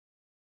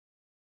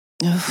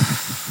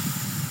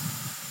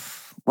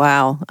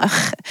 Wow.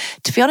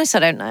 To be honest, I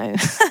don't know.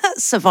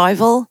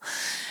 Survival.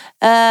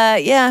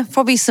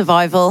 Probably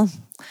survival.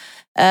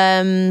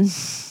 I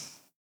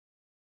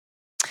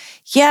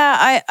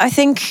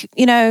think,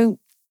 you know,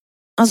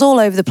 I was all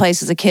over the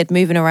place as a kid,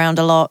 moving around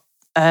a lot.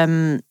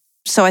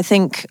 So I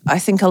think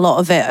a lot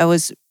of it, I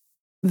was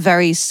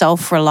very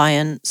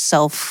self-reliant,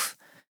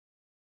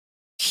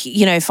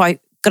 you know, if I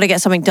got to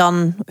get something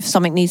done, if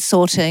something needs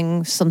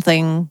sorting, if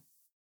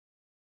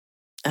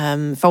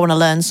I want to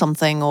learn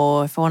something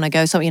or if I want to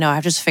go something, you know, I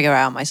have to just figure it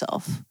out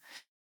myself.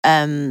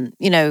 You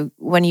know,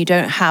 when you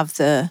don't have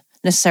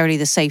necessarily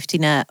the safety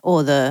net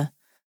or the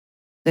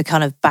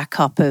kind of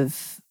backup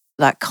of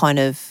that kind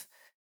of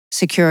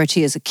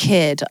security as a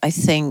kid, I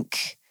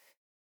think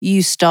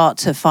you start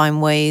to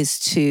find ways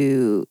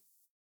to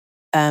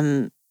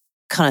kind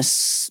of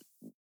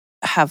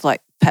have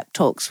like pep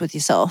talks with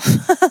yourself.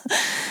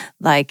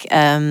 Like,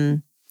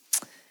 all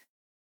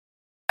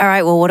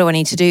right, well, what do I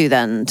need to do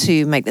then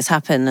to make this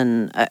happen?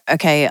 And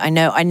okay, I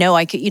know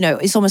I can, you know,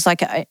 it's almost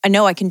like I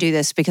know I can do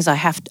this because I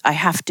have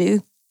to.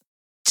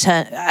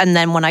 And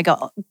then when I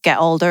get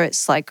older,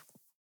 it's like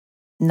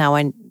now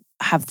I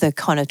have the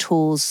kind of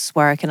tools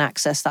where I can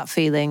access that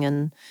feeling,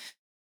 and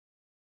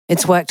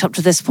it's worked up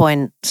to this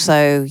point.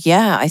 So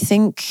yeah, I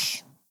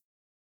think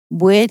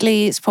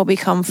weirdly it's probably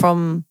come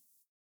from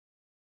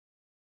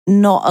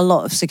not a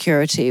lot of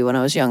security when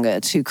I was younger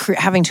to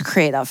having to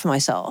create that for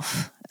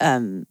myself,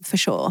 for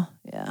sure.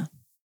 Yeah.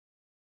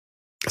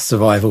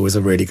 Survival was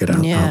a really good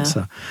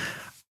answer.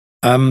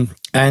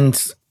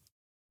 And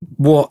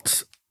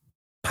what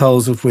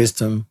pearls of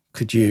wisdom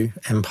could you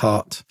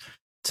impart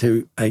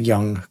to a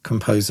young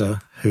composer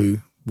who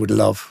would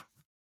love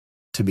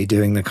to be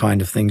doing the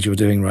kind of things you're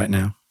doing right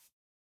now?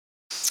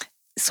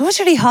 It's always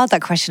really hard,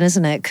 that question,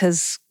 isn't it?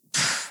 Because,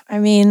 I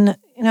mean,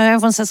 you know,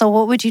 everyone says, oh,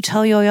 what would you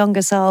tell your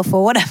younger self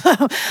or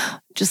whatever?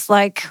 Just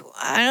like,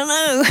 I don't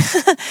know.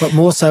 But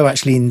more so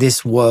actually in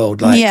this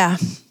world, like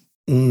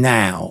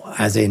now,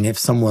 as in if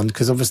someone,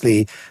 because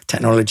obviously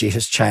technology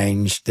has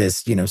changed,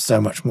 there's, you know,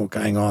 so much more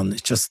going on.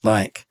 It's just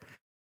like,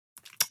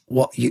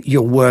 what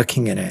you're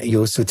working in it,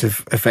 you're sort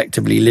of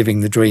effectively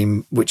living the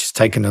dream, which has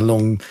taken a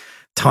long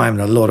time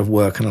and a lot of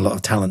work and a lot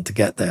of talent to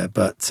get there.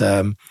 But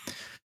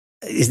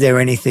is there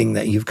anything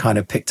that you've kind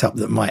of picked up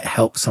that might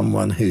help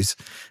someone who's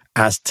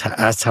as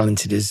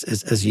talented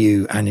as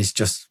you and is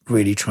just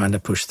really trying to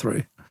push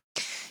through?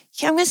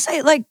 Yeah, I'm going to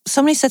say, like,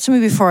 somebody said to me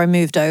before I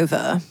moved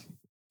over,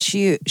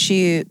 she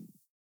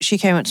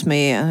came up to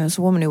me, and it was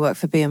a woman who worked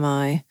for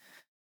BMI.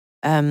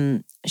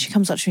 She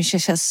comes up to me, she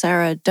says,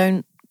 Sarah,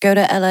 don't go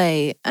to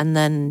LA and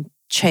then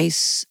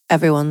chase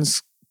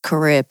everyone's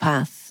career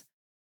path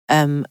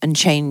and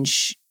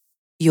change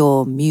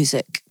your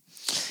music.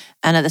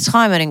 And at the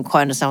time, I didn't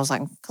quite understand. I was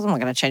like, because I'm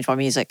not going to change my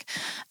music.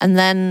 And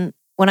then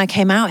when I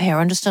came out here,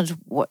 I understood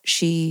what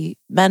she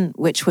meant,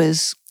 which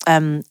was,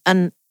 and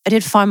I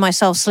did find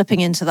myself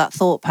slipping into that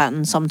thought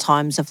pattern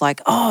sometimes of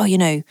like, oh, you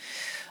know,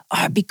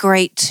 it'd be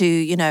great to,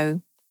 you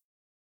know,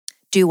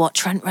 do what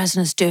Trent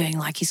Reznor's doing.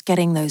 Like he's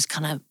getting those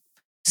kind of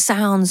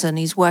sounds and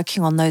he's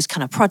working on those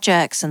kind of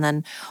projects. And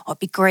then it'd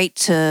be great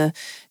to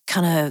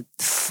kind of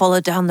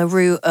follow down the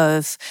route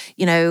of,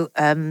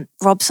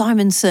 Rob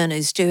Simonson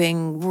is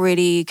doing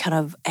really kind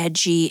of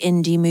edgy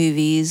indie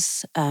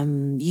movies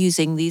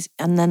using these.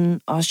 And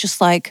then I was just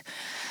like,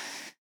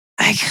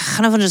 I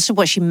kind of understood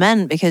what she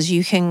meant, because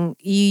you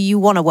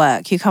want to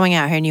work. You're coming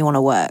out here and you want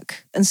to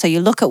work. And so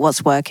you look at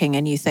what's working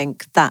and you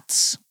think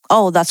that's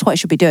what I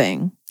should be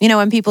doing.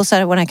 When people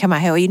said, when I come out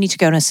here, you need to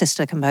go and assist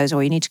a composer,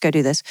 or you need to go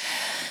do this.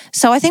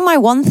 So I think my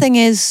one thing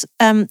is,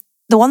 the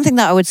one thing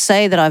that I would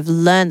say that I've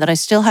learned that I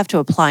still have to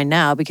apply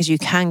now, because you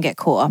can get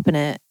caught up in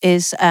it,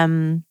 is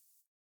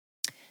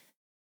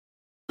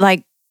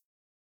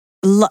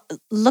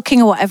looking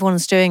at what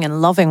everyone's doing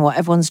and loving what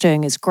everyone's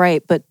doing is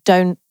great, but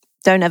don't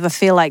ever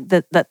feel like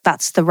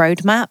that's the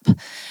roadmap.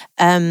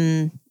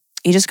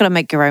 You just got to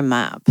make your own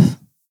map.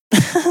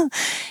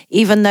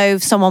 Even though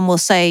someone will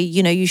say,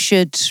 you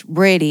should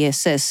really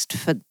assist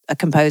for a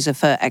composer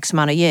for X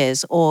amount of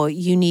years, or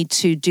you need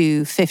to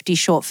do 50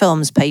 short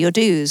films, pay your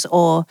dues,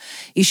 or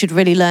you should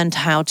really learn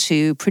how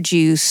to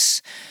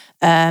produce,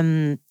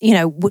 do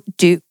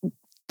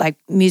like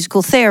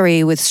musical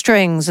theory with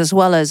strings as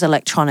well as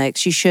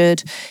electronics. You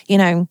should,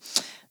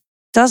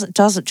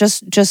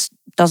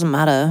 doesn't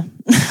matter.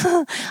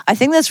 I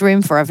think there's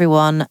room for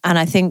everyone. And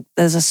I think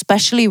there's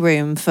especially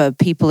room for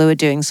people who are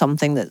doing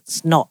something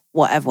that's not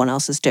what everyone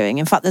else is doing.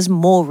 In fact, there's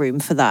more room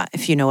for that,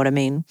 if you know what I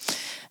mean.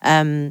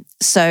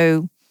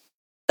 So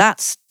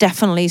that's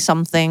definitely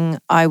something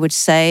I would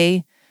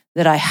say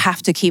that I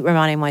have to keep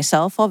reminding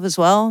myself of as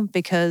well,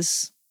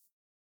 because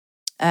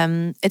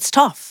it's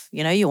tough.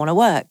 You want to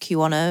work, you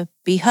want to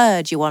be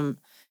heard, you want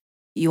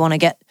to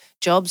get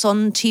jobs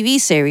on TV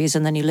series,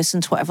 and then you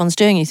listen to what everyone's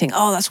doing, and you think,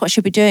 oh, that's what I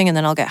should be doing, and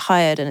then I'll get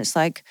hired. And it's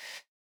like,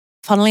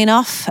 funnily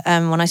enough,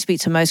 when I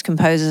speak to most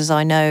composers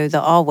I know that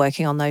are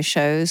working on those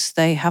shows,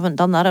 they haven't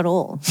done that at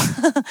all.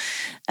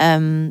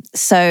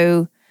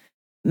 So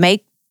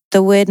make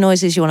the weird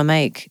noises you want to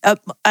make.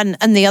 And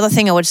the other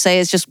thing I would say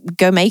is just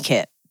go make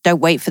it. Don't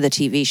wait for the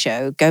TV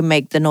show. Go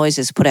make the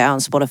noises, put it out on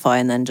Spotify,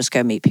 and then just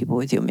go meet people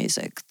with your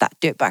music.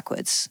 Do it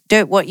backwards. Do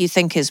it what you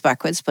think is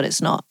backwards, but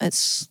it's not.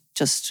 It's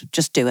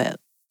just do it.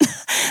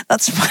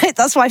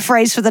 That's my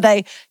phrase for the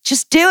day.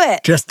 Just do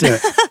it. Just do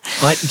it.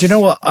 Do you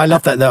know what? I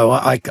love that though.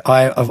 I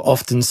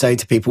often say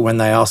to people when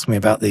they ask me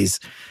about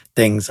these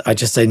things, I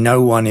just say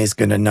no one is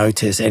going to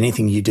notice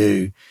anything you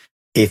do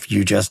if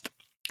you just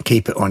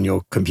keep it on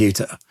your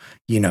computer.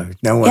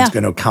 No one's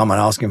going to come and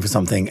asking for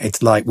something.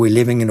 It's like we're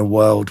living in a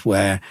world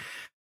where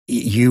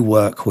you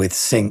work with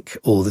sync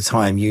all the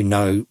time.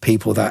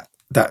 People that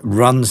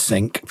run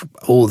sync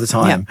all the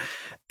time. Yeah.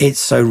 It's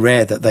so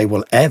rare that they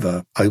will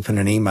ever open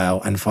an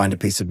email and find a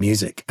piece of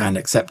music and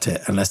accept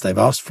it unless they've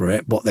asked for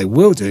it. What they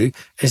will do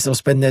is they'll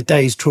spend their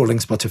days trawling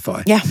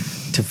Spotify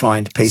to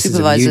find pieces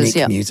of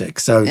unique music.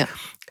 So,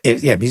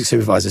 music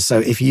supervisors. So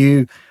if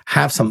you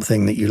have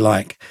something that you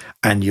like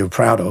and you're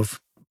proud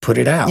of, put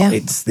it out. Yeah.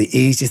 It's the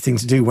easiest thing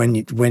to do.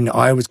 When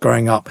I was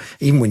growing up,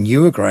 even when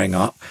you were growing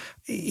up,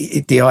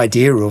 the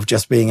idea of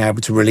just being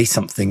able to release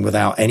something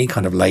without any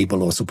kind of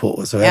label or support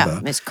whatsoever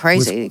it's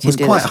crazy. was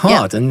quite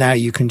hard. And now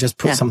you can just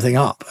put something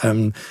up.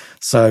 And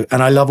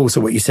I love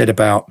also what you said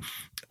about,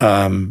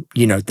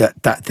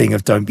 that thing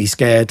of don't be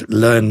scared,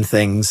 learn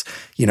things.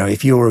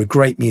 If you're a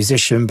great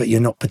musician, but you're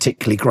not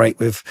particularly great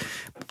with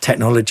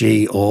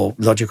technology or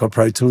Logic or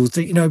Pro Tools,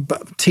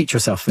 but teach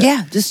yourself it.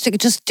 Yeah, just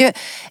do it.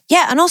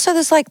 Yeah, and also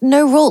there's like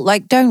no rule.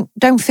 Like don't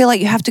feel like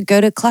you have to go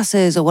to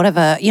classes or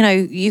whatever.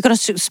 You got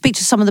to speak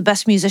to some of the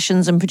best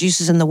musicians and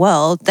producers in the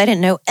world. They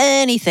didn't know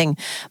anything.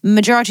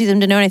 Majority of them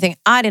didn't know anything.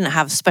 I didn't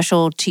have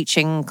special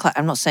teaching.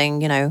 I'm not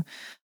saying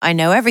I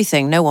know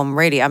everything. No one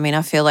really. I mean,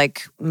 I feel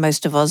like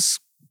most of us,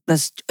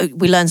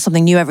 we learn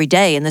something new every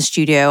day in the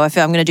studio. I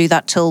feel I'm going to do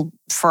that till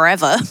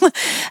forever.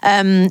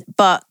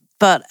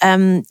 But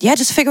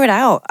just figure it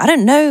out. I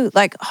don't know,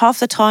 like half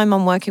the time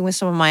I'm working with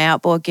some of my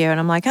outboard gear and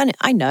I'm like,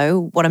 I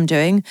know what I'm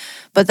doing,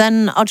 but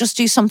then I'll just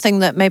do something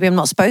that maybe I'm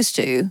not supposed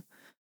to,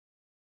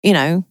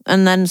 and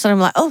then suddenly I'm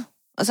like, oh,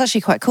 that's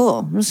actually quite cool.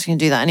 I'm just going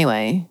to do that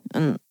anyway.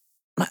 And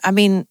I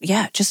mean,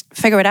 just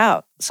figure it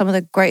out. Some of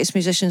the greatest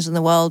musicians in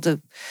the world,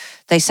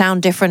 they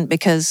sound different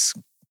because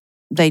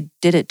they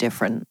did it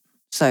different.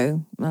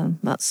 So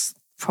that's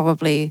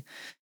probably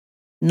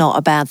not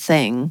a bad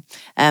thing.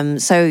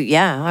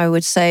 I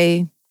would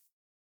say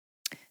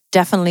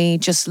definitely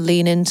just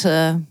lean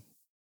into,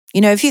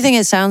 if you think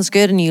it sounds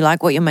good and you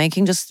like what you're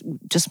making, just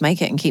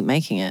make it and keep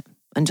making it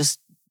and just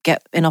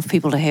get enough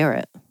people to hear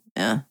it.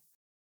 Yeah.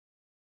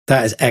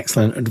 That is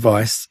excellent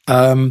advice.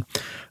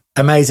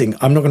 Amazing.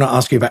 I'm not going to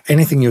ask you about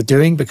anything you're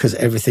doing because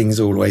everything's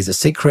always a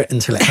secret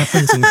until it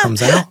happens and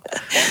comes out.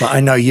 But I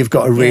know you've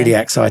got a really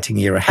exciting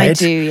year ahead. I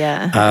do,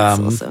 yeah.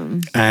 That's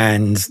awesome.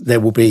 And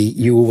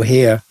you will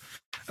hear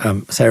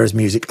Sarah's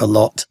music a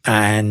lot,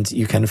 and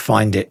you can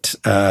find it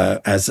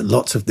as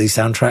lots of these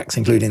soundtracks,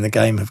 including the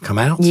game, have come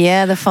out.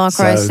 Yeah, the Far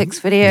Cry 6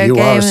 video game is out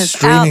there. You are a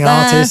streaming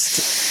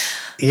artist.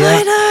 Yeah.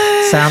 I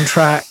know.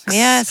 Soundtracks.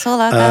 Yeah, it's all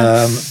out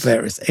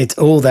there. It's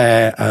all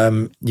there.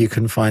 You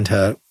can find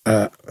her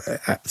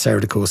at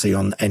Sarah DeCourcy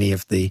on any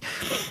of the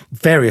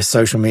various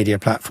social media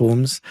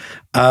platforms.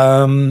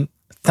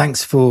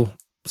 Thanks for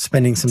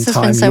spending some This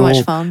time. has been so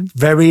much fun.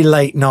 Very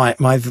late night,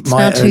 my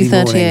now early 2:30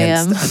 morning.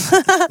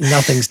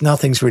 a.m.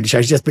 Nothing's really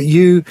changed. Yes, but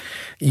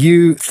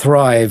you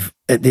thrive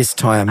at this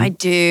time. I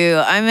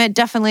do. I'm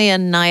definitely a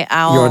night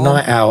owl. You're a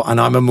night owl,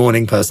 and I'm a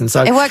morning person.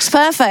 So it works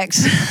perfect.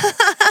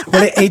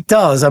 well, it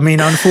does. I mean,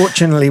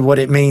 unfortunately, what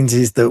it means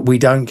is that we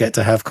don't get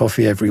to have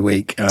coffee every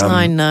week.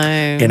 I know.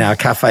 In our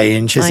cafe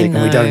in Chiswick,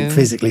 and we don't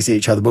physically see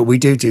each other, but we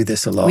do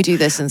this a lot. We do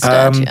this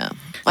instead, yeah.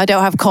 I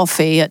don't have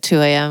coffee at 2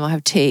 a.m. I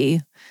have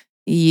tea.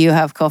 You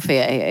have coffee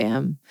at 8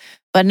 a.m.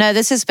 But no,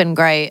 this has been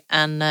great.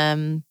 And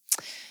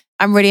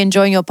I'm really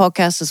enjoying your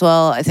podcast as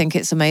well. I think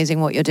it's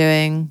amazing what you're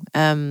doing.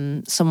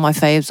 Some of my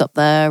faves up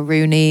there,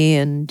 Rooney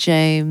and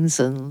James.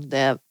 And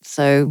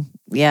so,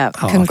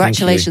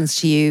 congratulations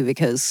to you,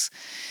 because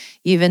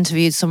you've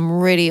interviewed some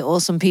really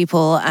awesome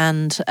people.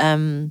 And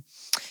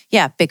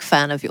big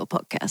fan of your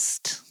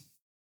podcast.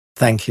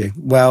 Thank you.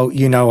 Well,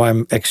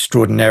 I'm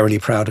extraordinarily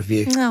proud of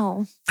you.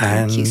 Oh,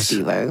 thank you,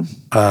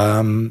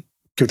 Steve-O.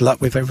 Good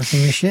luck with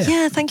everything this year.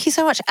 Yeah, thank you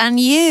so much. And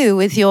you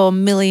with your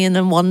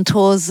 1,000,001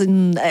 tours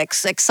and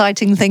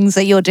exciting things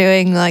that you're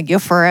doing, like you're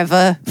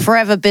forever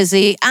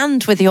busy,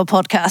 and with your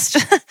podcast.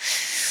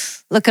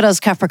 Look at us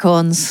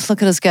Capricorns.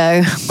 Look at us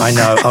go. I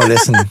know. Oh,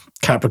 listen,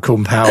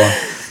 Capricorn power.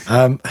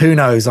 Who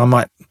knows? I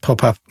might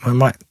pop up. I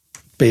might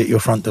be at your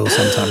front door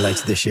sometime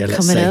later this year.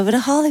 Let's Coming see. over to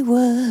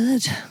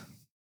Hollywood.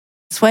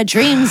 It's where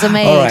dreams are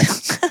made. All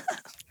right.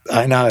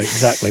 I know,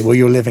 exactly. Well,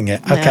 you're living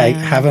it. Okay,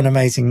 have an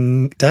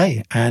amazing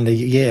day and a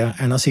year,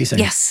 and I'll see you soon.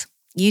 Yes,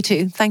 you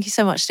too. Thank you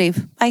so much,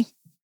 Steve. Bye.